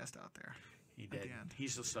Country gassed out there. He did. the end.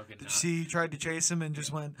 He's just looking. Did you see he tried to chase him and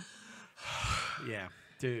just went, Yeah,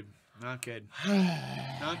 dude, not good.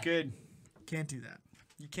 Not good. can't do that.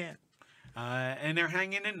 You can't. And they're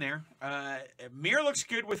hanging in there. Mir looks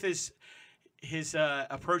good with his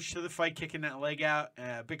approach to the fight, kicking that leg out.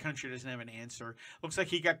 Big Country doesn't have an answer. Looks like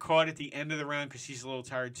he got caught at the end of the round because he's a little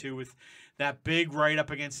tired too with that big right up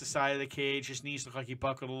against the side of the cage. His knees look like he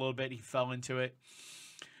buckled a little bit. He fell into it,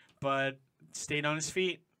 but stayed on his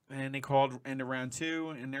feet. And they called end of round 2,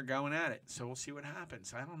 and they're going at it. So we'll see what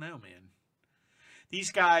happens. I don't know, man.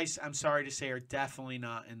 These guys, I'm sorry to say, are definitely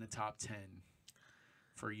not in the top 10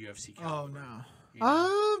 for UFC caliber. Oh, no. You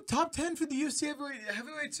know? Top 10 for the UFC heavyweight.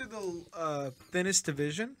 Heavyweights are the thinnest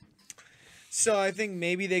division. So I think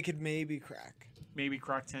maybe they could crack. Maybe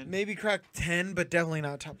crack 10. Maybe crack 10, but definitely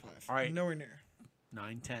not top 5. All right. Nowhere near.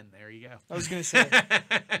 9, 10. There you go. I was going to say.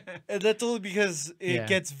 That's only because it Yeah.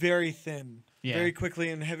 gets very thin Yeah. very quickly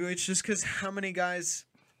in heavyweights just because how many guys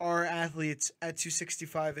are athletes at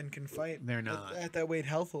 265 and can fight They're not. at that weight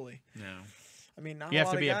healthily? No. I mean, not You a have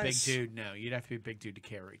lot to of be a big guys. dude. No, you'd have to be a big dude to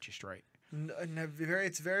carry it just right.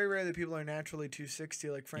 It's very rare that people are naturally 260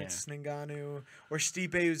 like Francis Ngannou or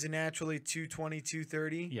Stipe, who's a naturally 220,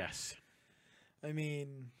 230. Yes. I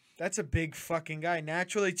mean, that's a big fucking guy.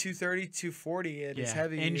 Naturally 230, 240 at his Yeah.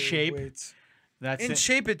 heavy In shape. weights. That's In it.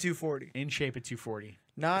 shape at 240. In shape at 240.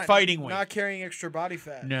 Not Fighting weight. Not carrying extra body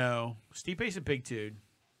fat. No. Stipe's a big dude.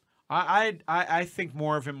 I think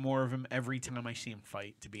more of him every time I see him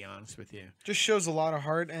fight, to be honest with you. Just shows a lot of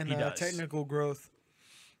heart and He does. technical growth.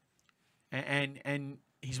 And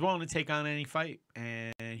he's willing to take on any fight.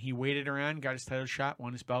 And he waited around, got his title shot,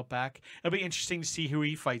 won his belt back. It'll be interesting to see who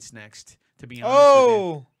he fights next, to be honest with you.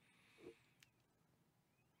 Oh,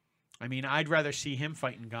 I mean, I'd rather see him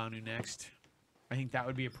fighting Ngannou next. I think that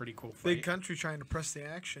would be a pretty cool fight. Big Country trying to press the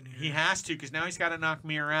action here. He has to, because now he's got to knock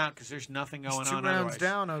Mir out, because there's nothing going He's on 2 rounds otherwise.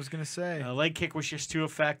 down, I was going to say. Leg kick was just too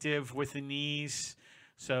effective with the knees,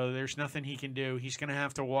 so there's nothing he can do. He's going to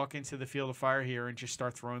have to walk into the field of fire here and just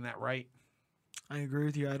start throwing that right. I agree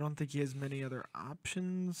with you. I don't think he has many other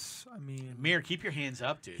options. I mean, Mir, keep your hands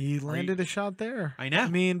up, dude. he landed a shot there. I know. I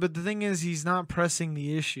mean, but the thing is, he's not pressing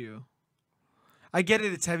the issue. I get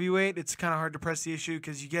it. It's heavyweight. It's kind of hard to press the issue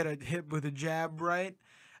because you get a hit with a jab right,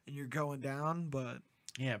 and you're going down. But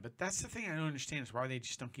Yeah, but that's the thing I don't understand is why they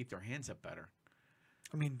just don't keep their hands up better.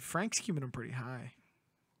 I mean, Frank's keeping him pretty high.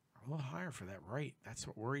 A little higher for that right. That's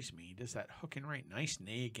what worries me. He does that hook and right. Nice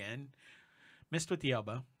knee again. Missed with the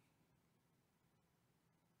elbow.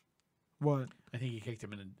 What? I think he kicked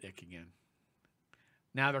him in the dick again.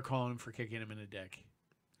 Now they're calling him for kicking him in the dick.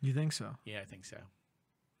 You think so? Yeah, I think so.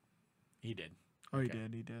 He did. Oh, he Okay.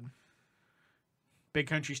 did. He did. Big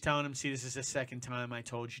Country's telling him, see, this is the second time I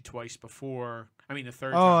told you twice before. I mean, the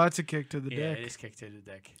third Oh, time. that's a kick to the Yeah, dick. it is kick to the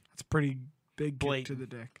dick. That's a pretty big kick to Blatant. the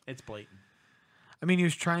dick. It's blatant. I mean, he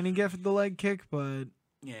was trying to get the leg kick, but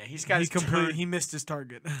Yeah, he's got he missed his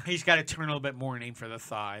target. he's got to turn a little bit more and aim for the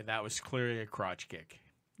thigh. That was clearly a crotch kick.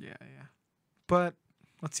 Yeah. But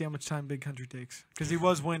let's see how much time Big Country takes because he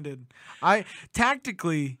was winded. I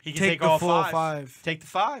tactically He can take take the all full five. five. Take the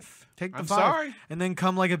 5. Take the I'm 5. sorry. And then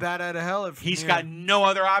come like a bat out of hell. If He's Mir- got no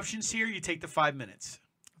other options here. You take the 5 minutes.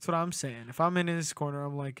 That's what I'm saying. If I'm in his corner,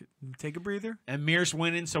 I'm like, take a breather. And Mir's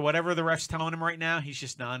winning, so whatever the ref's telling him right now, he's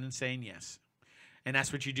just nodding and saying yes. And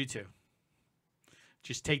that's what you do too.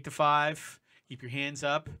 Just take the 5. Keep your hands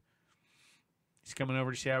up. He's coming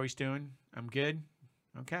over to see how he's doing. I'm good.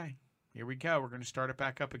 Okay. Here we go. We're going to start it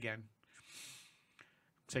back up again.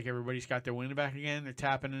 Looks like everybody's got their wind back again. They're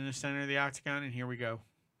tapping in the center of the octagon, and here we go.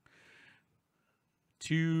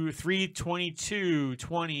 2, 3, 22,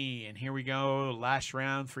 20, and here we go. Last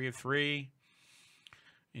round, 3 of 3.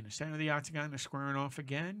 In the center of the octagon, they're squaring off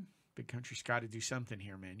again. Big Country's got to do something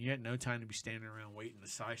here, man. You got no time to be standing around waiting to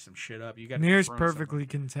size some shit up. You got Mir's perfectly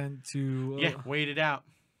content to Yeah, wait it out.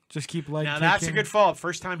 just keep leg Now kicking. that's a good follow.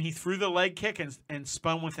 First time he threw the leg kick and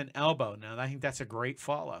spun with an elbow. Now I think that's a great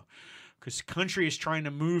follow because Country is trying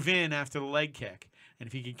to move in after the leg kick, and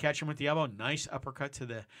if he can catch him with the elbow, nice uppercut to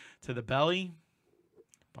the belly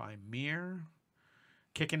by Mir,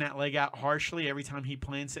 kicking that leg out harshly every time he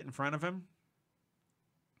plants it in front of him.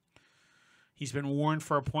 He's been warned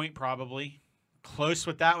for a point probably. Close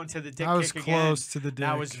with that one to the dick That was kick close again. to the dick.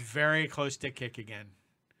 That was very close dick kick again.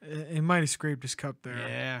 It might have scraped his cup there.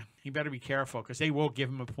 Yeah, he better be careful because they will give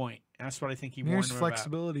him a point. That's what I think he Mir's warned him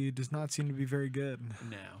flexibility does not seem to be very good. about.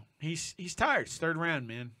 No, he's tired. It's 3rd round,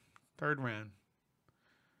 man. 3rd round.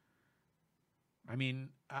 I mean,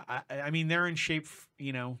 I mean they're in shape,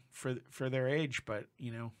 for their age, but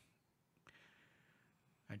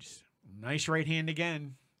nice right hand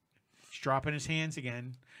again. He's dropping his hands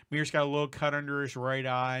again. Mir's got a little cut under his right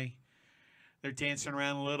eye. They're dancing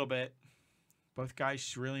around a little bit. Both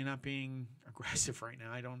guys really not being aggressive right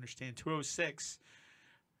now. I don't understand. 206.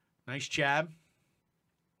 Nice jab.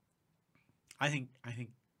 I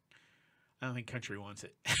don't think Country wants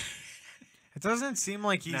it. It doesn't seem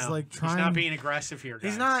like he's No, like trying. He's not being aggressive here,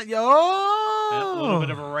 guys. He's not. Oh, A little bit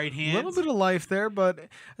of a right a hand. little bit of life there, but it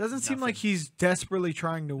doesn't seem like Nothing. he's desperately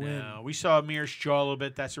trying to win. No, we saw Mir's jaw a little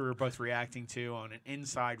bit. That's what we were both reacting to on an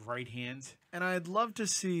inside right hand. And I'd love to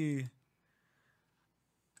see.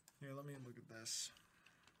 Here, let me look at this.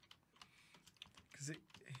 Because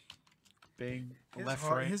Big his left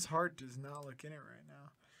heart, right. his heart does not look in it right now.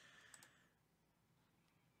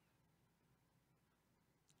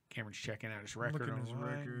 Cameron's checking out his I'm record looking at his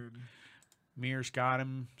online. record. Mir's got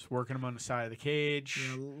him. He's working him on the side of the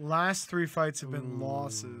cage. Yeah, last 3 fights have been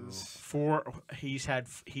losses. He's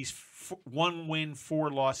 1 win, 4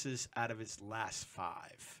 losses out of his last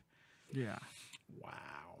 5. Yeah,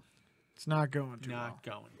 Wow. it's not going too well. Not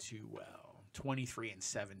going too well.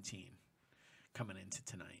 23-17 coming into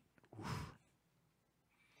tonight. Oof.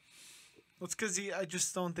 Well, it's because I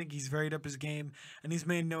just don't think he's varied up his game, and he's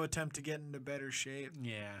made no attempt to get into better shape.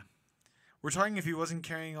 Yeah. We're talking if he wasn't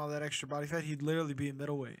carrying all that extra body fat, he'd literally be a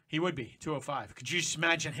middleweight. He would be 205. Could you just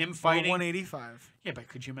imagine him Or fighting? 185. Yeah, but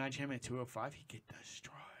could you imagine him at 205? He'd get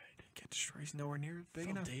destroyed. Get destroyed. He's nowhere near big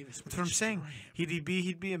Phil enough. Davis would That's what I'm saying. destroy him.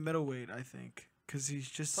 He'd be a middleweight, I think, because he's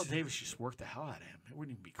just. Phil Davis just worked the hell out of him. It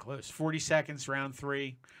wouldn't even be close. 40 seconds, round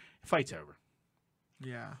 3. Fight's over.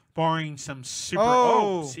 Yeah. Barring some super.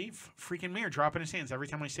 Oh! See? Freaking Mir dropping his hands every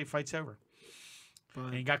time I say fight's over.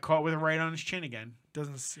 And he got caught with it right on his chin again.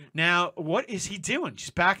 Doesn't seem. Now, what is he doing?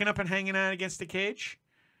 Just backing up and hanging out against the cage?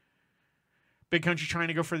 Big Country trying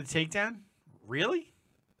to go for the takedown? Really?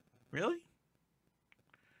 Really?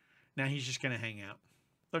 Now he's just going to hang out.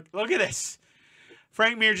 Look at this.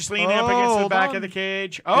 Frank Mir just leaning up against the hold back on. of the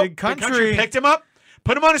cage. Oh, Big Country. picked him up.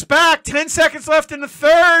 Put him on his back. 10 seconds left in the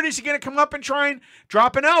third. Is he going to come up and try and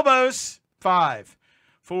drop in elbows? 5,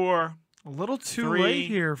 4. A little too 3, late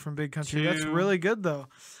here from Big Country. That's 2. really good, though.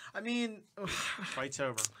 I mean, Fight's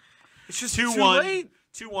over. it's just 2-1. too late.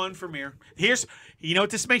 2-1 for Mir. You know what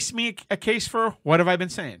this makes me a case for? What have I been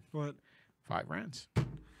saying? What? 5 rounds.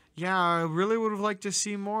 Yeah, I really would have liked to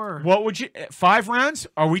see more. What would you? 5 rounds?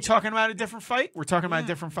 Are we talking about a different fight? We're talking about a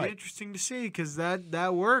different Be fight. interesting to see because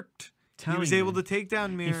that worked. He Telling was you. able to take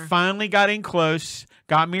down He Mir. finally got in close,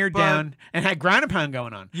 got Mir down, and had ground and pound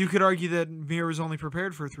going on. You could argue that Mir was only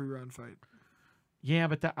prepared for a 3-round fight. Yeah,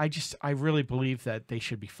 but I really believe that they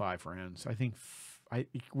should be 5 rounds. I think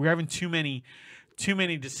we're having too many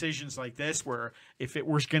decisions like this where if it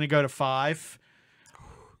was going to go to 5,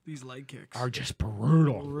 These leg kicks are just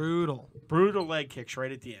brutal. brutal. Leg kicks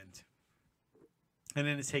right at the end. And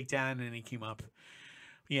then a takedown, and then he came up.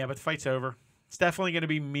 Yeah, but the fight's over. It's definitely going to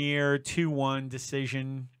be Mir 2-1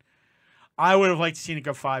 decision. I would have liked to seen it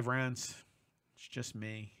go 5 rounds. It's just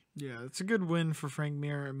me. Yeah, it's a good win for Frank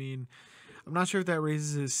Mir. I mean, I'm not sure if that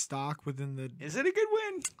raises his stock within the. Is it a good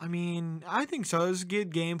win? I mean, I think so. It was a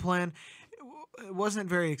good game plan. It wasn't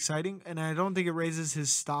very exciting, and I don't think it raises his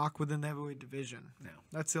stock within the heavyweight division. No.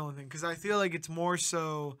 That's the only thing, because I feel like it's more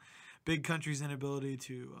so Big Country's inability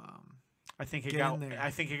to. I think it Get got. in there. I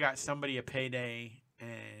think it got somebody a payday,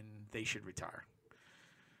 and they should retire.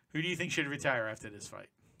 Who do you think should retire after this fight?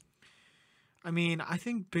 I mean, I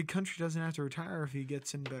think Big Country doesn't have to retire if he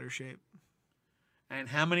gets in better shape. And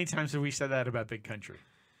how many times have we said that about Big Country?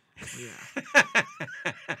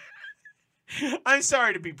 Yeah, I'm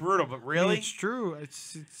sorry to be brutal, but really, it's true.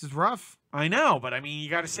 It's rough. I know, but I mean, you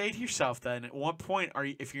got to say to yourself then, at what point are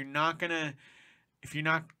you, if you're not, I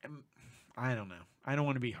don't know. I don't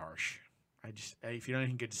want to be harsh. If you don't have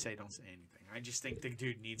anything good to say, don't say anything. I just think the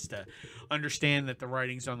dude needs to understand that the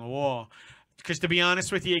writing's on the wall. Because to be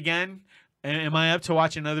honest with you again, am I up to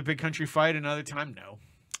watch another Big Country fight another time? No.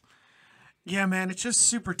 Yeah, man, it's just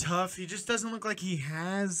super tough. He just doesn't look like he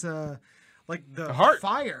has like the heart.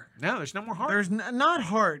 fire. No, there's no more heart. There's not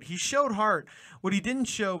heart. He showed heart. What he didn't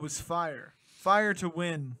show was fire. Fire to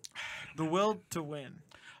win. The will to win.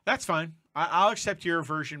 That's fine. I'll accept your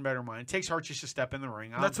version better than mine. It takes heart just to step in the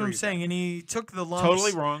ring. That's what I'm saying. And he took the lumps.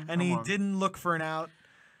 Totally wrong. And I'm he wrong. didn't look for an out.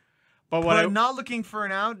 But But not looking for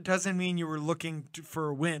an out doesn't mean you were looking for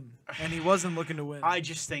a win. And he wasn't looking to win. I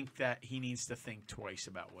just think that he needs to think twice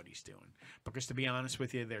about what he's doing. Because to be honest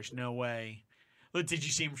with you, there's no way. Look, did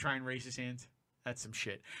you see him try and raise his hand? That's some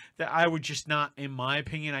shit. That I would just not, in my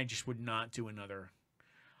opinion, I just would not do another.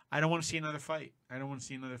 I don't want to see another fight. I don't want to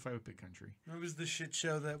see another fight with Big Country. It was the shit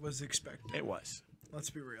show that was expected. It was. Let's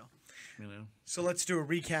be real. You know. So let's do a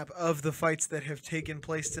recap of the fights that have taken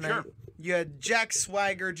place tonight. Sure. You had Jack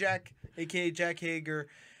Swagger, a.k.a. Jack Hager.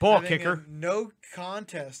 Ball having kicker. a no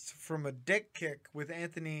contest from a dick kick with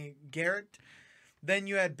Anthony Garrett. Then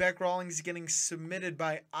you had Beck Rawlings getting submitted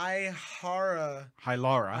by Ihara. Hi,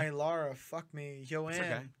 Laura. Ilara. Fuck me. Joanne. It's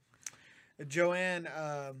okay. Joanne.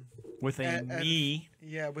 With a knee.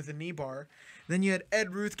 Yeah, with a knee bar. Then you had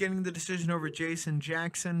Ed Ruth getting the decision over Jason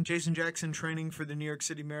Jackson. Jason Jackson training for the New York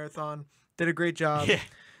City Marathon. Did a great job. Yeah.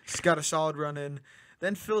 He's got a solid run in.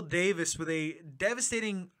 Then Phil Davis with a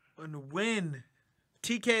devastating win.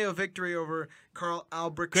 TKO victory over Carl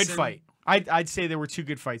Albrechtsen. Good fight. I'd say there were 2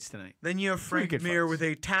 good fights tonight. Then you have Frank good Mir fights. with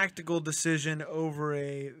a tactical decision over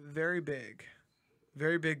a very big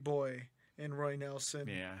boy in Roy Nelson.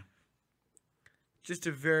 Yeah. Just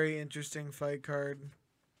a very interesting fight card.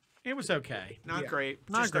 It was okay. Not Yeah. great.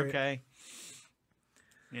 Not just great. okay.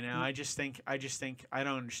 You know, I just think I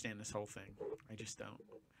don't understand this whole thing. I just don't.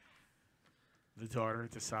 The daughter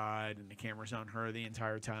at the side and the camera's on her the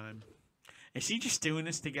entire time. Is he just doing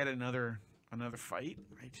this to get another fight?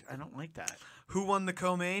 I don't like that. Who won the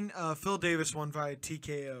co-main? Phil Davis won via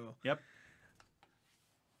TKO. Yep.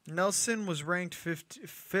 Nelson was ranked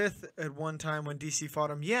 5th at one time when DC fought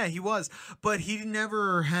him. Yeah, he was. But he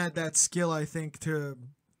never had that skill, I think, to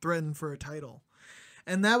threaten for a title.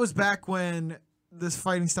 And that was back when this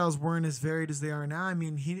fighting styles weren't as varied as they are now. I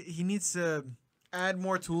mean, he needs to add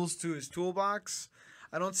more tools to his toolbox.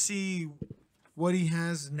 I don't see what he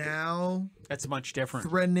has now That's much different.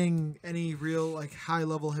 threatening any real like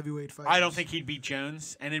high-level heavyweight fight. I don't think he'd beat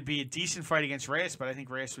Jones, and it'd be a decent fight against Reyes, but I think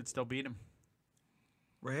Reyes would still beat him.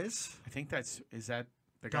 Reyes? I think is that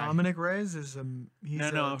The guy. Dominic Reyes is he's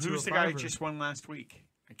No. a Who's the guy who 205er. just won last week?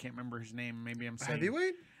 I can't remember his name. Maybe I'm saying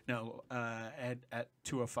Heavyweight? No, at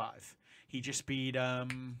 205. He just beat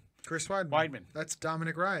Chris Weidman. Weidman. That's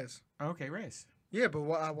Dominic Reyes. Okay, Reyes. Yeah, but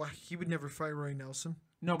he would never fight Roy Nelson.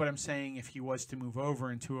 No, but I'm saying if he was to move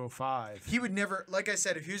over in 205. He would never, like I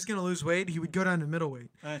said, if he was going to lose weight, he would go down to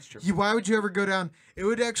middleweight. That's true. Why would you ever go down? It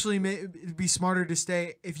would actually be smarter to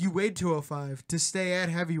stay, if you weighed 205, to stay at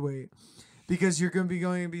heavyweight. Because you're going to be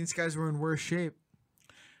going against guys who are in worse shape.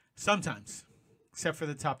 Sometimes. Except for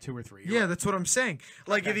the top 2 or 3. Yeah, that's what I'm saying.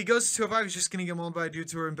 Like, if he goes to 205, he's just going to get mauled by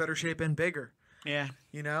dudes who are in better shape and bigger. Yeah.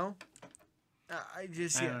 You know? I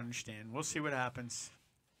don't understand. We'll see what happens.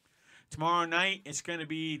 Tomorrow night, it's going to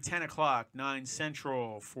be 10 o'clock, 9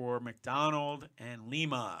 Central for McDonald and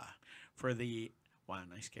Lima for the, wow,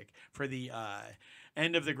 nice kick, for the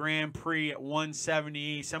end of the Grand Prix at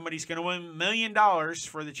 170. Somebody's going to win $1 million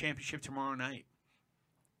for the championship tomorrow night.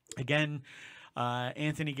 Again,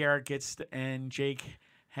 Anthony Garrett and Jake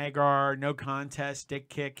Hagar, no contest, dick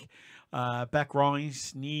kick. Beck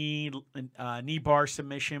Rawlings, knee bar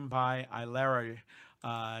submission by Ilera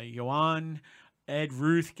Yohan. Ed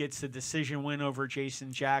Ruth gets the decision win over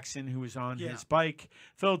Jason Jackson, who was on his bike.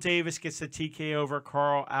 Phil Davis gets the TK over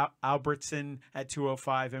Carl Albertson at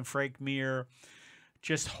 205. And Frank Mir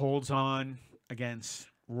just holds on against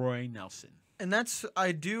Roy Nelson. And that's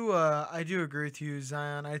I do agree with you,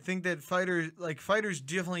 Zion. I think that fighters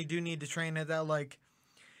definitely do need to train at that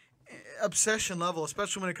obsession level,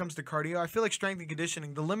 especially when it comes to cardio. I feel like strength and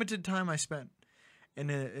conditioning, the limited time I spent in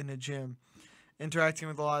a gym interacting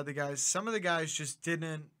with a lot of the guys, some of the guys just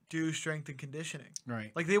didn't do strength and conditioning.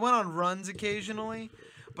 Right. Like, they went on runs occasionally,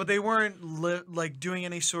 but they weren't doing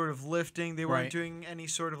any sort of lifting. They weren't doing any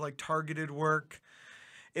sort of targeted work.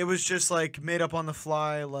 It was just made up on the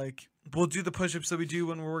fly. We'll do the push-ups that we do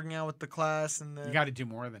when we're working out with the class, and you got to do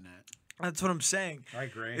more than that. That's what I'm saying. I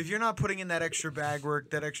agree. If you're not putting in that extra bag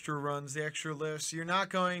work, that extra runs, the extra lifts, you're not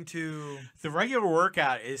going to... The regular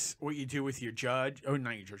workout is what you do with your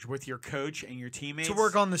with your coach and your teammates. To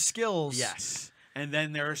work on the skills. Yes. And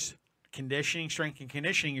then there's conditioning, strength and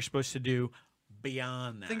conditioning you're supposed to do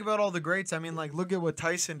beyond that. Think about all the greats. I mean, look at what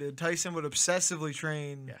Tyson did. Tyson would obsessively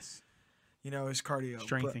train, his cardio.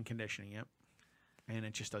 Strength and conditioning, yep. And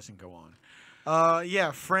it just doesn't go on.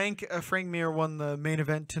 Frank Mir won the main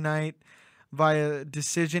event tonight via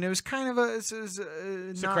decision. It was kind of it's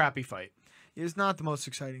a crappy fight. It was not the most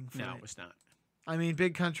exciting fight. No, it was not. I mean,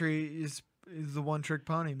 Big Country is the one-trick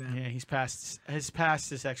pony, man. Yeah, has passed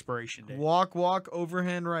his expiration date. Walk,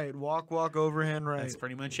 overhand right. Walk, overhand right. That's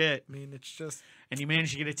pretty much it. I mean, it's just... And he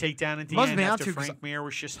managed to get a takedown at the Must end be after out to, Frank Mir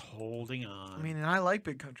was just holding on. I mean, and I like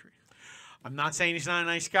Big Country. I'm not saying he's not a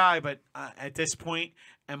nice guy, but at this point,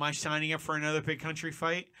 am I signing up for another Big Country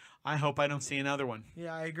fight? I hope I don't see another one.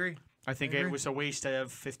 Yeah, I agree. I think it was a waste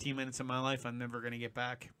of 15 minutes of my life I'm never going to get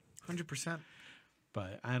back. 100%.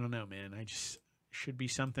 But I don't know, man. I just should be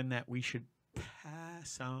something that we should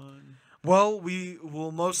pass on. Well, we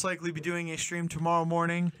will most likely be doing a stream tomorrow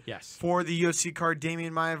morning. Yes. For the UFC card,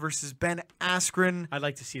 Damian Maia versus Ben Askren. I'd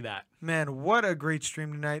like to see that. Man, what a great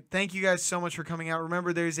stream tonight. Thank you guys so much for coming out.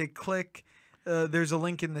 Remember, there's a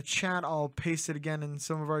link in the chat. I'll paste it again in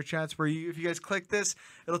some of our chats where if you guys click this,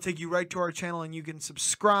 it'll take you right to our channel and you can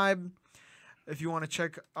subscribe if you want to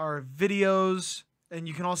check our videos. And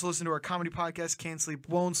you can also listen to our comedy podcast, Can't Sleep,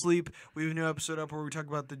 Won't Sleep. We have a new episode up where we talk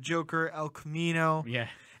about the Joker, El Camino. Yeah.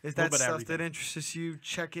 If that's stuff that interests you,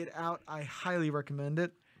 check it out. I highly recommend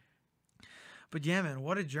it. But yeah, man,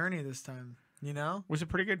 what a journey this time. You know? Was a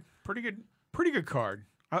pretty good card.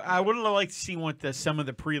 I would have liked to see what some of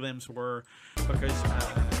the prelims were because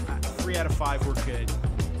 3 out of 5 were good.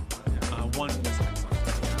 One was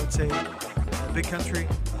excellent. I would say Big Country,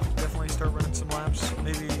 definitely start running some laps,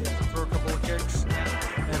 maybe throw a couple of kicks,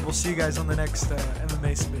 and we'll see you guys on the next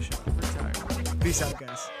MMA submission. Peace out,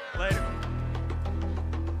 guys. Later.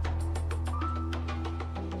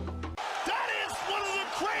 That is one of the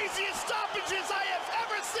craziest stoppages I